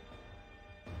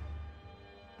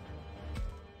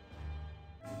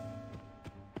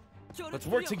 Let's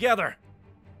work together.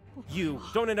 You,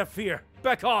 don't interfere.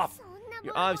 Back off.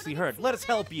 You're obviously hurt. Let us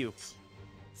help you.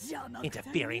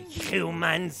 Interfering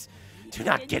humans! Do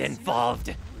not get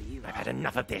involved! I've had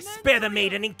enough of this. Spare the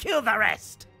maiden and kill the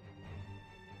rest!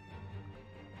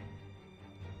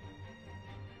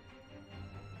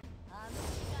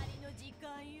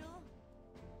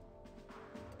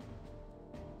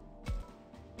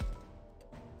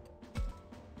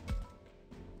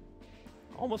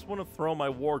 Almost want to throw my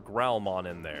War Growlmon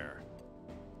in there.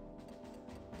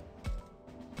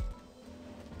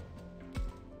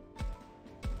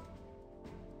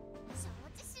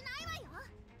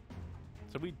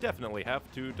 So we definitely have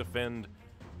to defend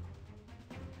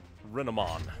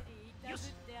Renamon.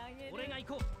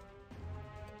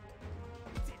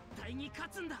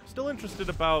 Still interested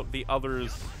about the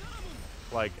others,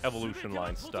 like, evolution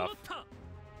line stuff.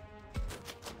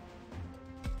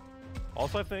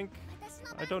 Also,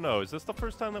 I don't know, is this the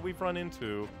first time that we've run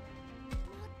into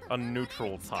a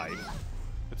neutral type?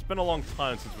 It's been a long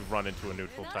time since we've run into a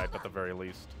neutral type, at the very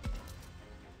least.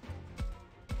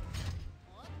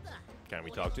 Can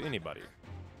we talk to anybody?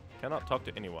 Cannot talk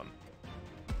to anyone.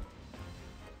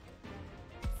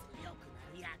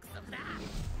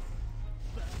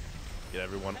 Get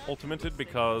everyone ultimated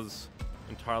because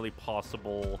entirely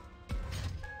possible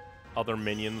other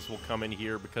minions will come in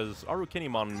here because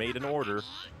Arukinimon made an order.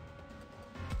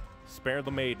 Spare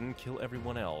the maiden, kill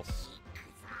everyone else.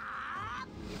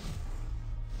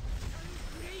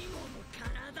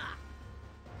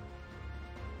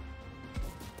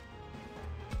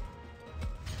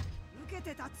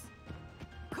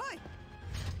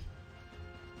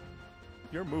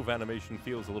 Your move animation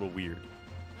feels a little weird.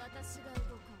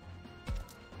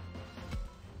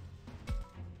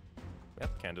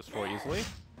 Yep, can destroy easily.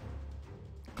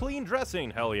 Clean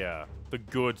dressing, hell yeah. The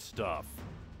good stuff.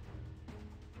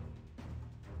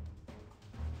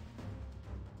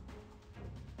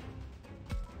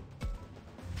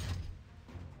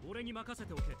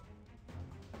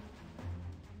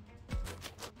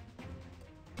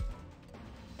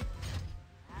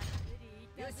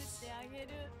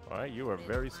 Alright, you are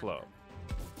very slow.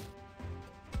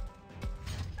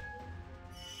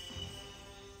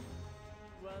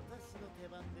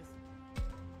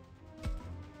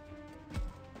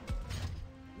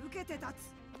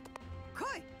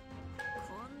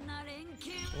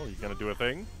 Oh, you gonna do a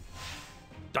thing?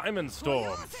 Diamond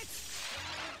Storm!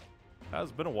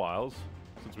 Has been a while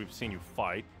since we've seen you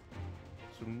fight.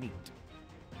 So neat.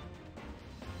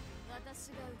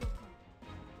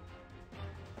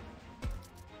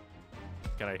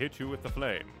 Can I hit you with the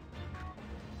flame?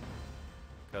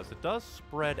 Because it does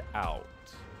spread out.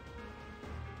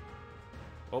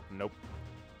 Oh, nope.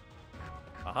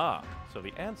 Aha. So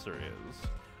the answer is...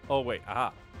 Oh, wait.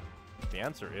 Aha. The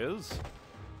answer is...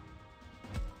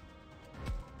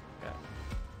 Yeah.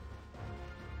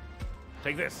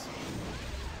 Take this.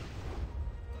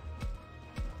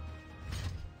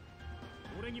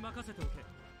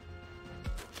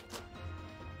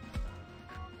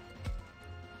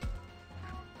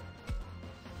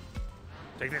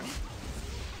 Take this.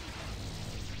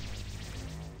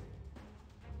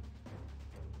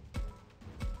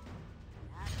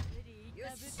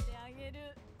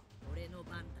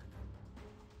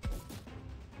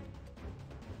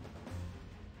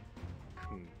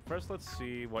 First, let's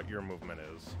see what your movement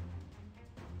is.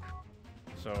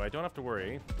 So I don't have to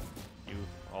worry.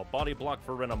 I'll body block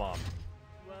for Renamon.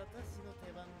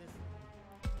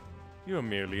 You're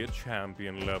merely a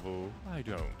champion level. I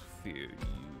don't fear you.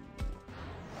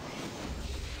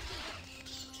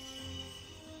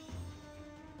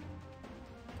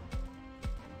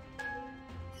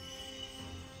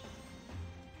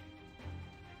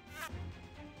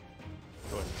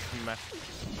 Go ahead and smash.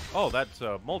 Oh, that's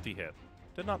a multi-hit.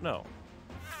 Did not know.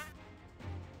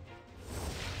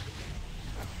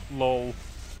 Lol.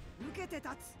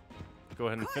 Go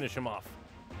ahead and finish him off.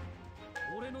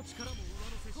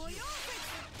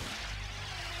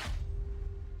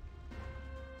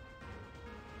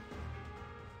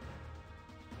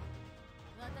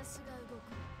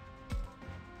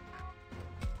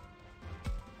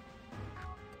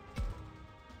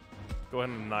 Go ahead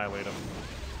and annihilate him.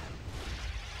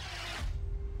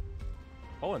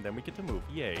 Oh, and then we get to move.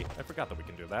 Yay. I forgot that we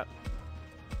can do that.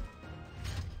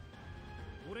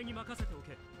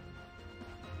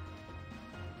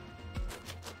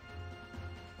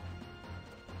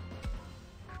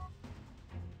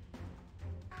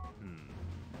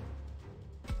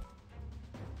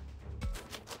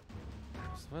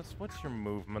 So what's your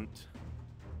movement?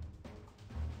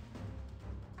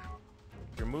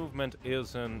 Your movement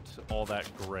isn't all that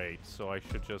great, so I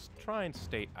should just try and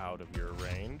stay out of your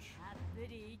range.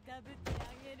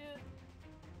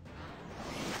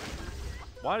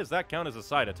 Why does that count as a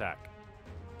side attack?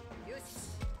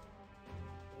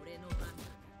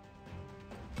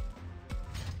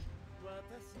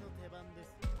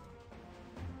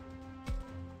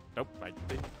 Nope, I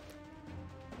didn't.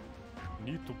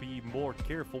 Need to be more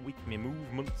careful with my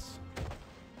movements.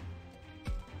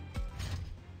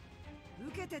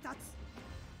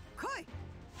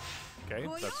 Okay,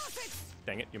 that's...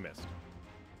 Dang it, you missed.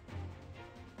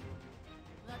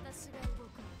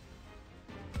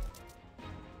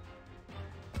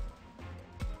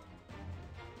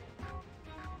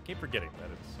 Keep forgetting that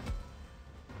it's...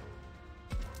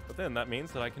 But then that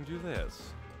means that I can do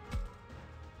this.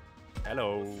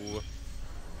 Hello.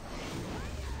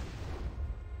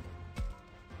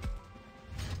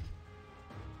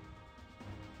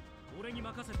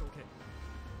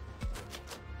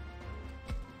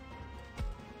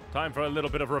 Time for a little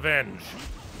bit of revenge.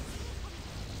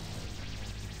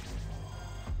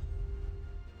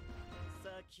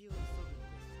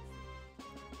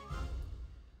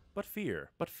 But fear,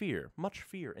 much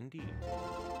fear indeed.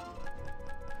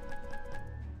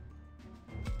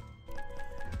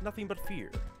 Nothing but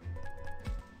fear.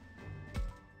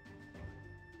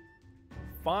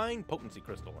 Fine potency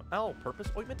crystal,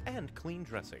 all-purpose ointment, and clean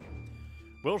dressing.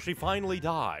 Will she finally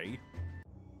die?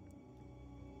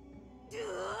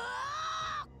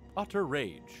 Utter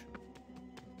rage.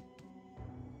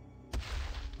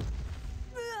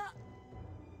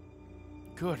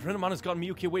 Good, Renamon has gotten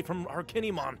Miyuki away from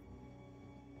Arcanimon.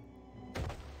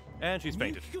 And she's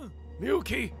fainted.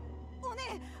 Miyuki!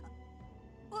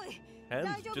 And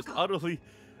just utterly...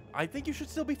 I think you should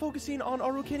still be focusing on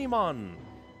Arukinimon.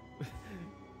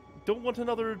 Don't want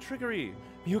another trickery.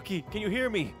 Miyuki, can you hear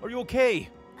me? Are you okay?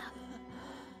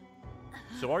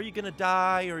 So are you gonna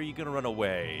die or are you gonna run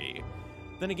away?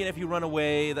 Then again, if you run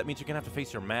away, that means you're gonna have to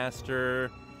face your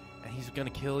master. And he's gonna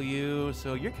kill you,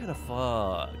 so you're kind of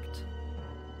fucked.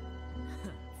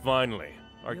 Finally,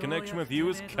 our connection with you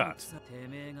is cut.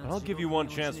 But I'll give you one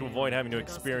chance to avoid having to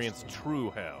experience true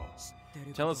hell.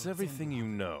 Tell us everything you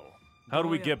know. How do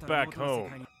we get back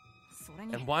home?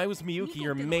 And why was Miyuki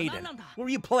your maiden? What were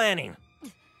you planning?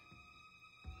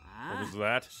 What was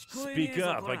that? Speak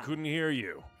up, I couldn't hear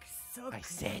you. I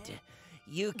said,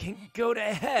 you can go to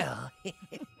hell.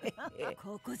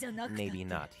 Maybe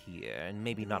not here, and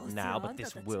maybe not now, but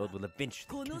this world will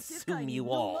eventually consume you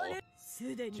all.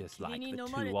 Just like the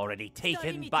two already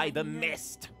taken by the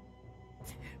mist.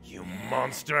 You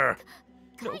monster!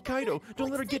 No, Kaido, don't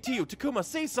let her get to you! Takuma,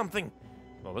 say something!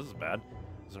 Well, this is bad.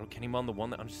 Is Arukinimon the one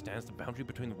that understands the boundary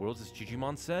between the worlds, as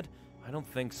Digimon said? I don't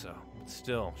think so. But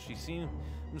still, she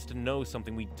seems to know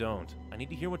something we don't. I need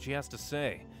to hear what she has to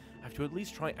say. I have to at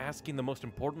least try asking the most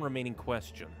important remaining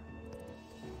question.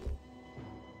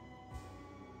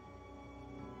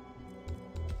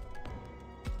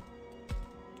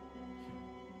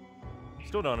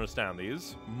 Still don't understand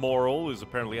these. Moral is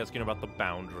apparently asking about the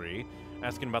boundary.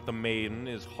 Asking about the maiden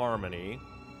is harmony.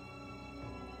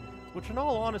 Which, in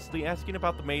all honesty, asking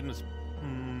about the maiden is...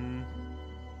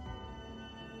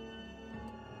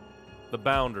 The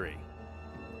boundary.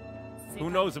 Who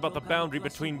knows about the boundary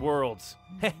between worlds?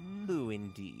 Heh, who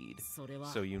indeed?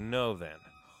 So you know then.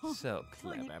 So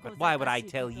clever, but why would I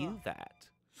tell you that?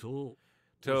 Tell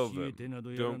them.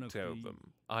 Don't tell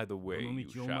them. Either way,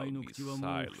 you shall be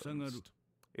silenced.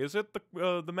 Is it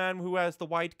the man who has the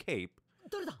white cape?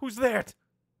 Who's that?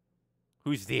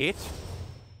 Who's that?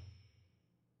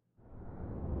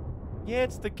 Yeah,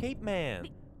 it's the Cape Man.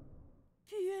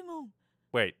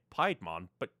 Wait, Piedmon,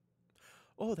 but...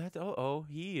 Oh, that's... Oh,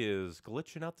 he is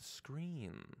glitching out the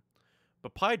screen.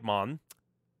 But Piedmon...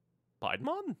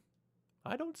 Piedmon?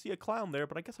 I don't see a clown there,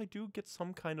 but I guess I do get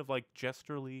some kind of, like,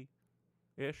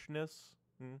 gesterly-ishness.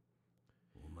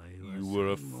 You were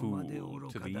a fool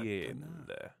to the end.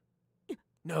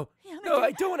 No,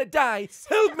 I don't want to die!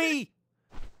 Help me!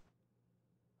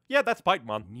 Yeah, that's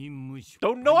Piedmon.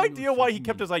 No idea why he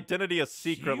kept his identity a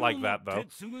secret like that, though.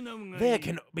 There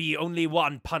can be only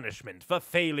one punishment for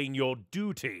failing your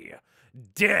duty.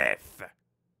 Death!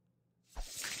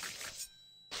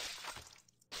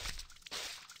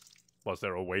 Was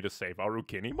there a way to save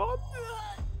Arukinimon?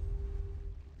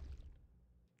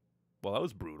 Well, that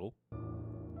was brutal.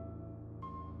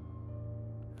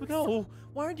 But no,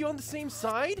 why aren't you on the same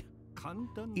side?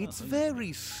 It's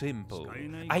very simple.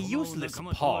 A useless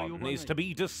pawn is to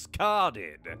be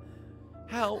discarded.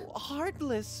 How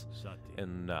heartless.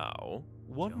 And now,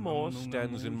 what more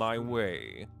stands in my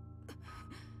way?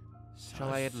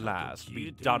 Shall I at last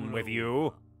be done with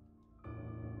you?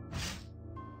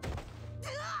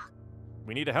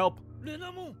 We need help.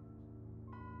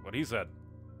 What he said.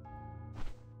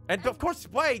 And of course,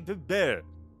 why there?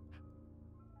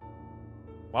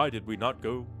 Why did we not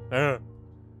go?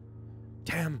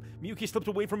 Damn, Miyuki slipped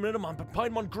away from Renamon, but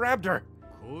Piedmon grabbed her.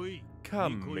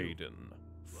 Come, maiden,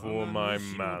 for my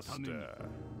master.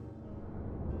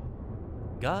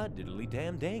 God diddly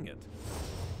damn dang it.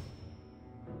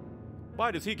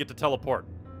 Why does he get to teleport?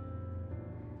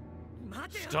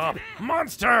 Stop,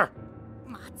 monster!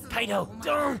 Kaido,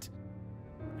 don't!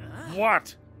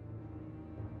 What?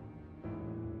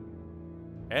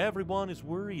 Everyone is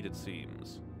worried, it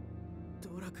seems.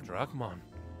 Dragmon.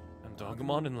 And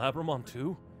Dogomon and Labramon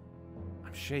too?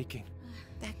 I'm shaking.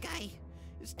 That guy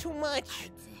is too much.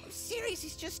 I'm serious,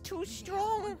 he's just too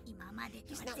strong.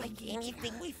 He's not like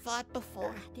anything we fought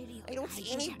before. I don't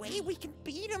see any way we can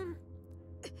beat him.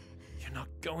 You're not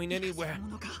going anywhere.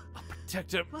 I'll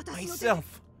protect it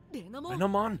myself.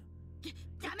 Renamon. You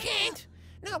can't.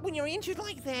 Not when you're injured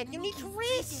like that. You need to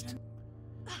rest.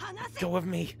 Let go of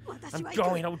me. I'm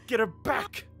going. I'll get her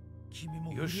back.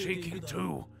 You're shaking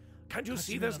too. Can't you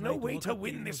see there's no way to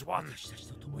win this one?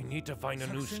 We need to find a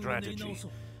new strategy.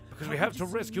 Because we have to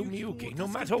rescue Miyuki no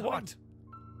matter what.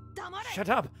 Shut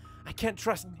up. I can't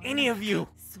trust any of you.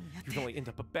 You'd only end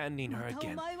up abandoning her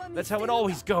again. That's how it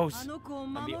always goes.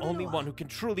 I'm the only one who can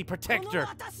truly protect her.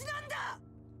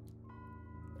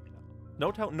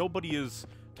 Note how nobody is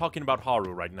talking about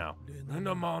Haru right now.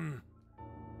 Renamon.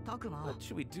 What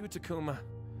should we do, Takuma?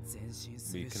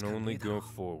 We can only go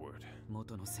forward.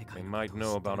 They might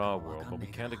know about our world, but we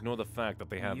can't ignore the fact that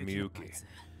they have Miyuki.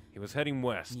 He was heading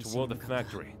west toward the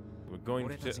factory. We're going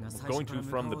to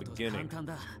from the beginning.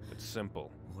 It's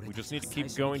simple. We just need to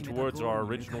keep going towards our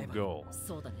original goal.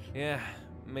 Yeah,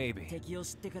 maybe.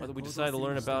 Whether we decide to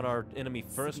learn about our enemy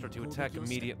first or to attack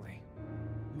immediately.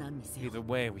 Either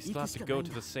way, we still have to go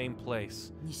to the same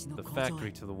place. The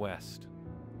factory to the west.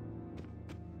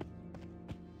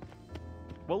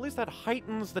 Well, at least that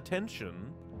heightens the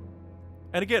tension.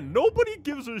 And again, nobody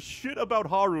gives a shit about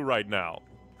Haru right now.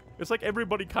 It's like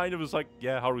everybody kind of is like,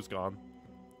 yeah, Haru's gone.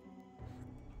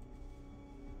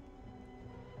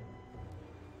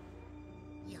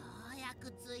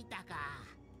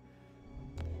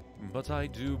 But I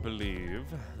do believe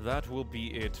that will be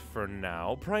it for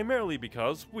now, primarily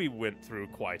because we went through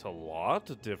quite a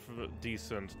lot.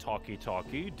 Decent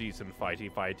talky-talky, decent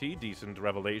fighty-fighty, decent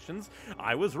revelations.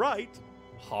 I was right.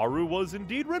 Haru was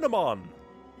indeed Renamon.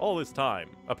 All this time,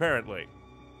 apparently.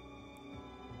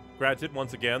 Granted,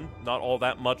 once again, not all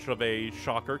that much of a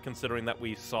shocker, considering that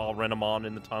we saw Renamon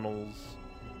in the tunnels.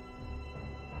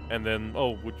 And then,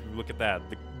 oh, would you look at that,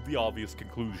 the obvious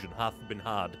conclusion, hath been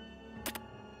had.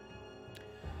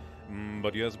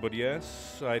 But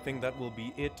yes, I think that will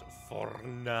be it for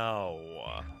now.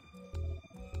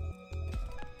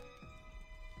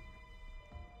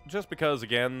 Just because,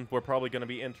 again, we're probably going to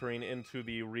be entering into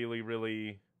the really,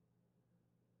 really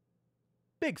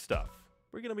big stuff.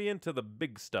 We're going to be into the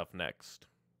big stuff next.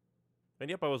 And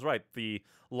yep, I was right. The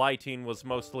lighting was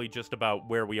mostly just about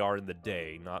where we are in the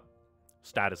day, not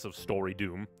status of story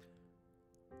doom.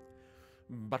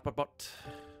 But...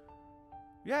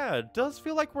 yeah, it does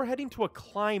feel like we're heading to a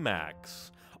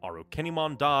climax.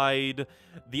 Arukenimon died.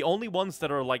 The only ones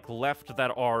that are, like, left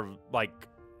that are, like,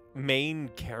 main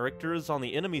characters on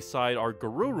the enemy side are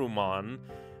Garurumon,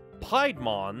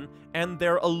 Piedmon, and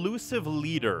their elusive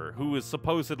leader, who is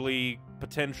supposedly,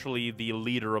 potentially, the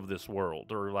leader of this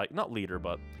world. Or, like, not leader,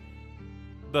 but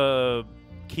the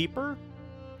keeper?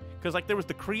 Because, like, there was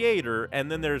the creator, and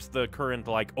then there's the current,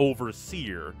 like,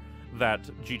 overseer that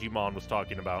Digimon was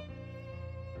talking about.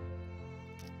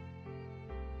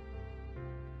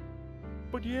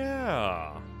 But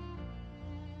yeah,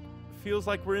 feels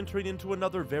like we're entering into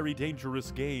another very dangerous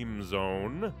game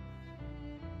zone.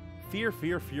 Fear.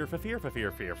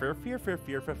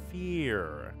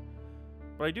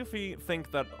 But I do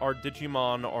think that our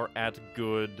Digimon are at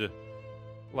good,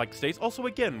 like, states. Also,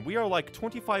 again, we are like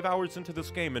 25 hours into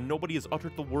this game and nobody has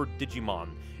uttered the word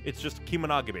Digimon. It's just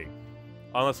Kemonogami.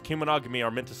 Unless Kemonogami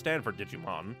are meant to stand for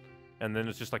Digimon, and then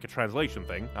it's just like a translation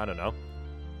thing. I don't know.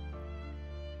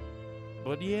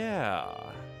 But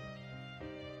yeah,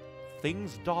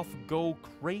 things doth go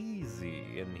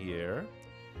crazy in here,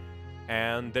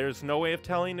 and there's no way of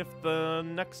telling if the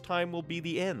next time will be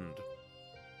the end.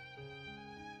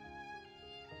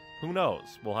 Who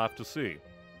knows? We'll have to see.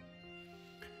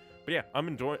 But yeah, I'm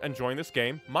enjoying this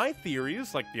game. My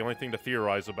theories, like the only thing to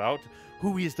theorize about,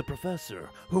 who is the professor?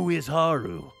 Who is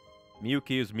Haru?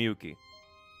 Miyuki is Miyuki.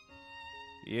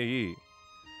 Yeah.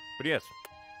 But yes,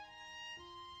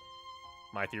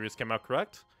 my theories came out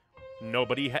correct.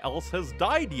 Nobody else has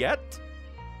died yet.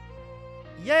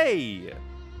 Yay!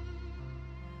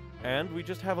 And we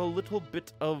just have a little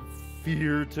bit of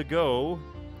fear to go.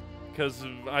 Because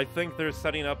I think they're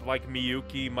setting up like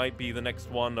Miyuki might be the next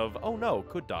one of, oh no,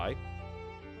 could die.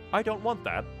 I don't want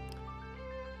that.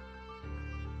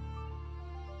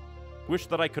 Wish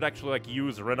that I could actually like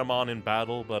use Renamon in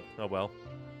battle, but oh well.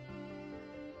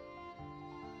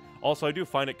 Also, I do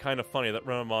find it kind of funny that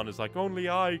Renamon is like, only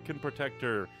I can protect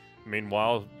her.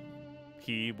 Meanwhile,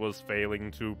 he was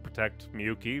failing to protect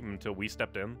Miyuki until we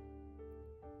stepped in.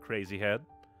 Crazy head.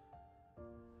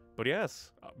 But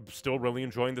yes, I'm still really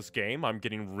enjoying this game. I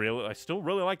still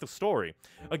really like the story.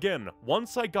 Again,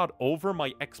 once I got over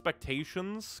my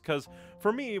expectations, because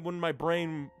for me, when my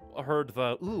brain heard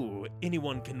the, ooh,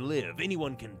 anyone can live,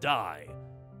 anyone can die,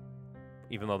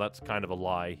 even though that's kind of a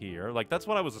lie here, like, that's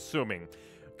what I was assuming.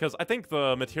 Because I think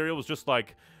the material was just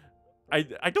like,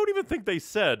 I don't even think they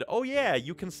said, oh yeah,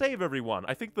 you can save everyone.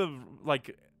 I think the,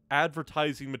 like,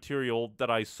 advertising material that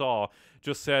I saw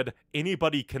just said,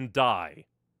 anybody can die.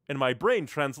 And my brain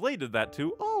translated that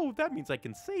to, oh, that means I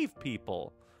can save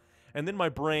people. And then my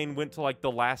brain went to, like,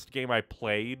 the last game I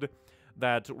played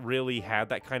that really had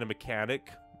that kind of mechanic,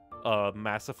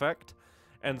 Mass Effect.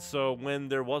 And so when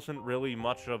there wasn't really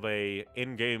much of a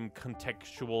in-game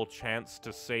contextual chance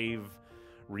to save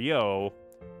Ryo,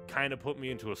 kind of put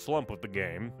me into a slump with the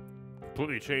game.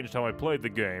 Completely changed how I played the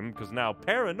game, because now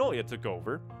paranoia took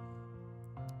over.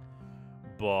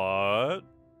 But,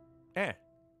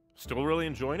 still really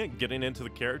enjoying it, getting into the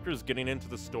characters, getting into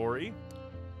the story.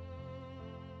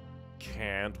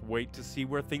 Can't wait to see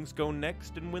where things go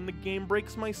next and when the game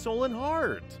breaks my soul and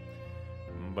heart.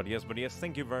 But yes,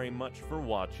 thank you very much for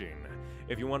watching.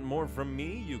 If you want more from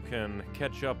me, you can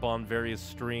catch up on various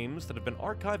streams that have been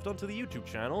archived onto the YouTube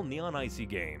channel, Neon Icy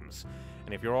Games.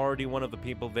 And if you're already one of the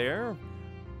people there...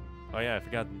 Oh yeah, I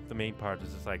forgot the main part.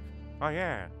 It's just like, oh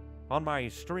yeah, on my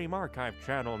stream archive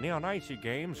channel, Neon Icy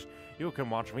Games, you can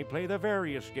watch me play the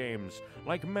various games,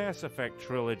 like Mass Effect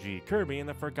Trilogy, Kirby and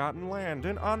the Forgotten Land,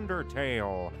 and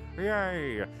Undertale.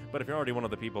 Yay! But if you're already one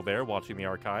of the people there watching the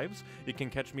archives, you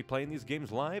can catch me playing these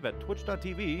games live at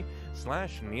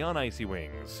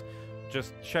twitch.tv/NeonIcyWings.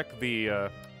 Just check the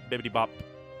Bibbidi Bop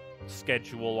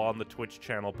schedule on the Twitch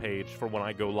channel page for when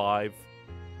I go live.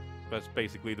 That's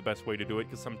basically the best way to do it,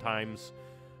 because sometimes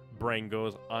brain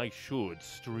goes, I should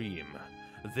stream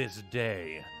this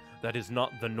day. That is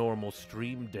not the normal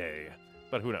stream day.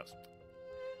 But who knows?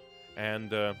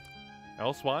 And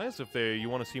elsewise, if you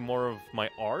want to see more of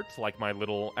my art, like my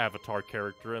little avatar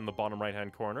character in the bottom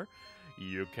right-hand corner,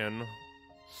 you can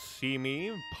see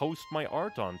me post my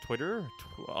art on Twitter,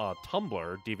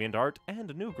 Tumblr, DeviantArt,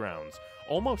 and Newgrounds.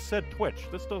 Almost said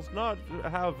Twitch. This does not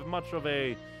have much of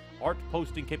a art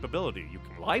posting capability. You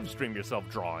can live stream yourself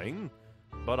drawing,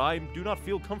 but I do not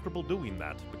feel comfortable doing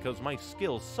that because my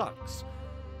skill sucks.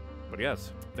 But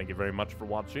yes, thank you very much for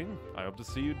watching. I hope to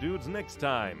see you dudes next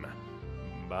time.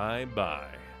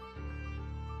 Bye-bye.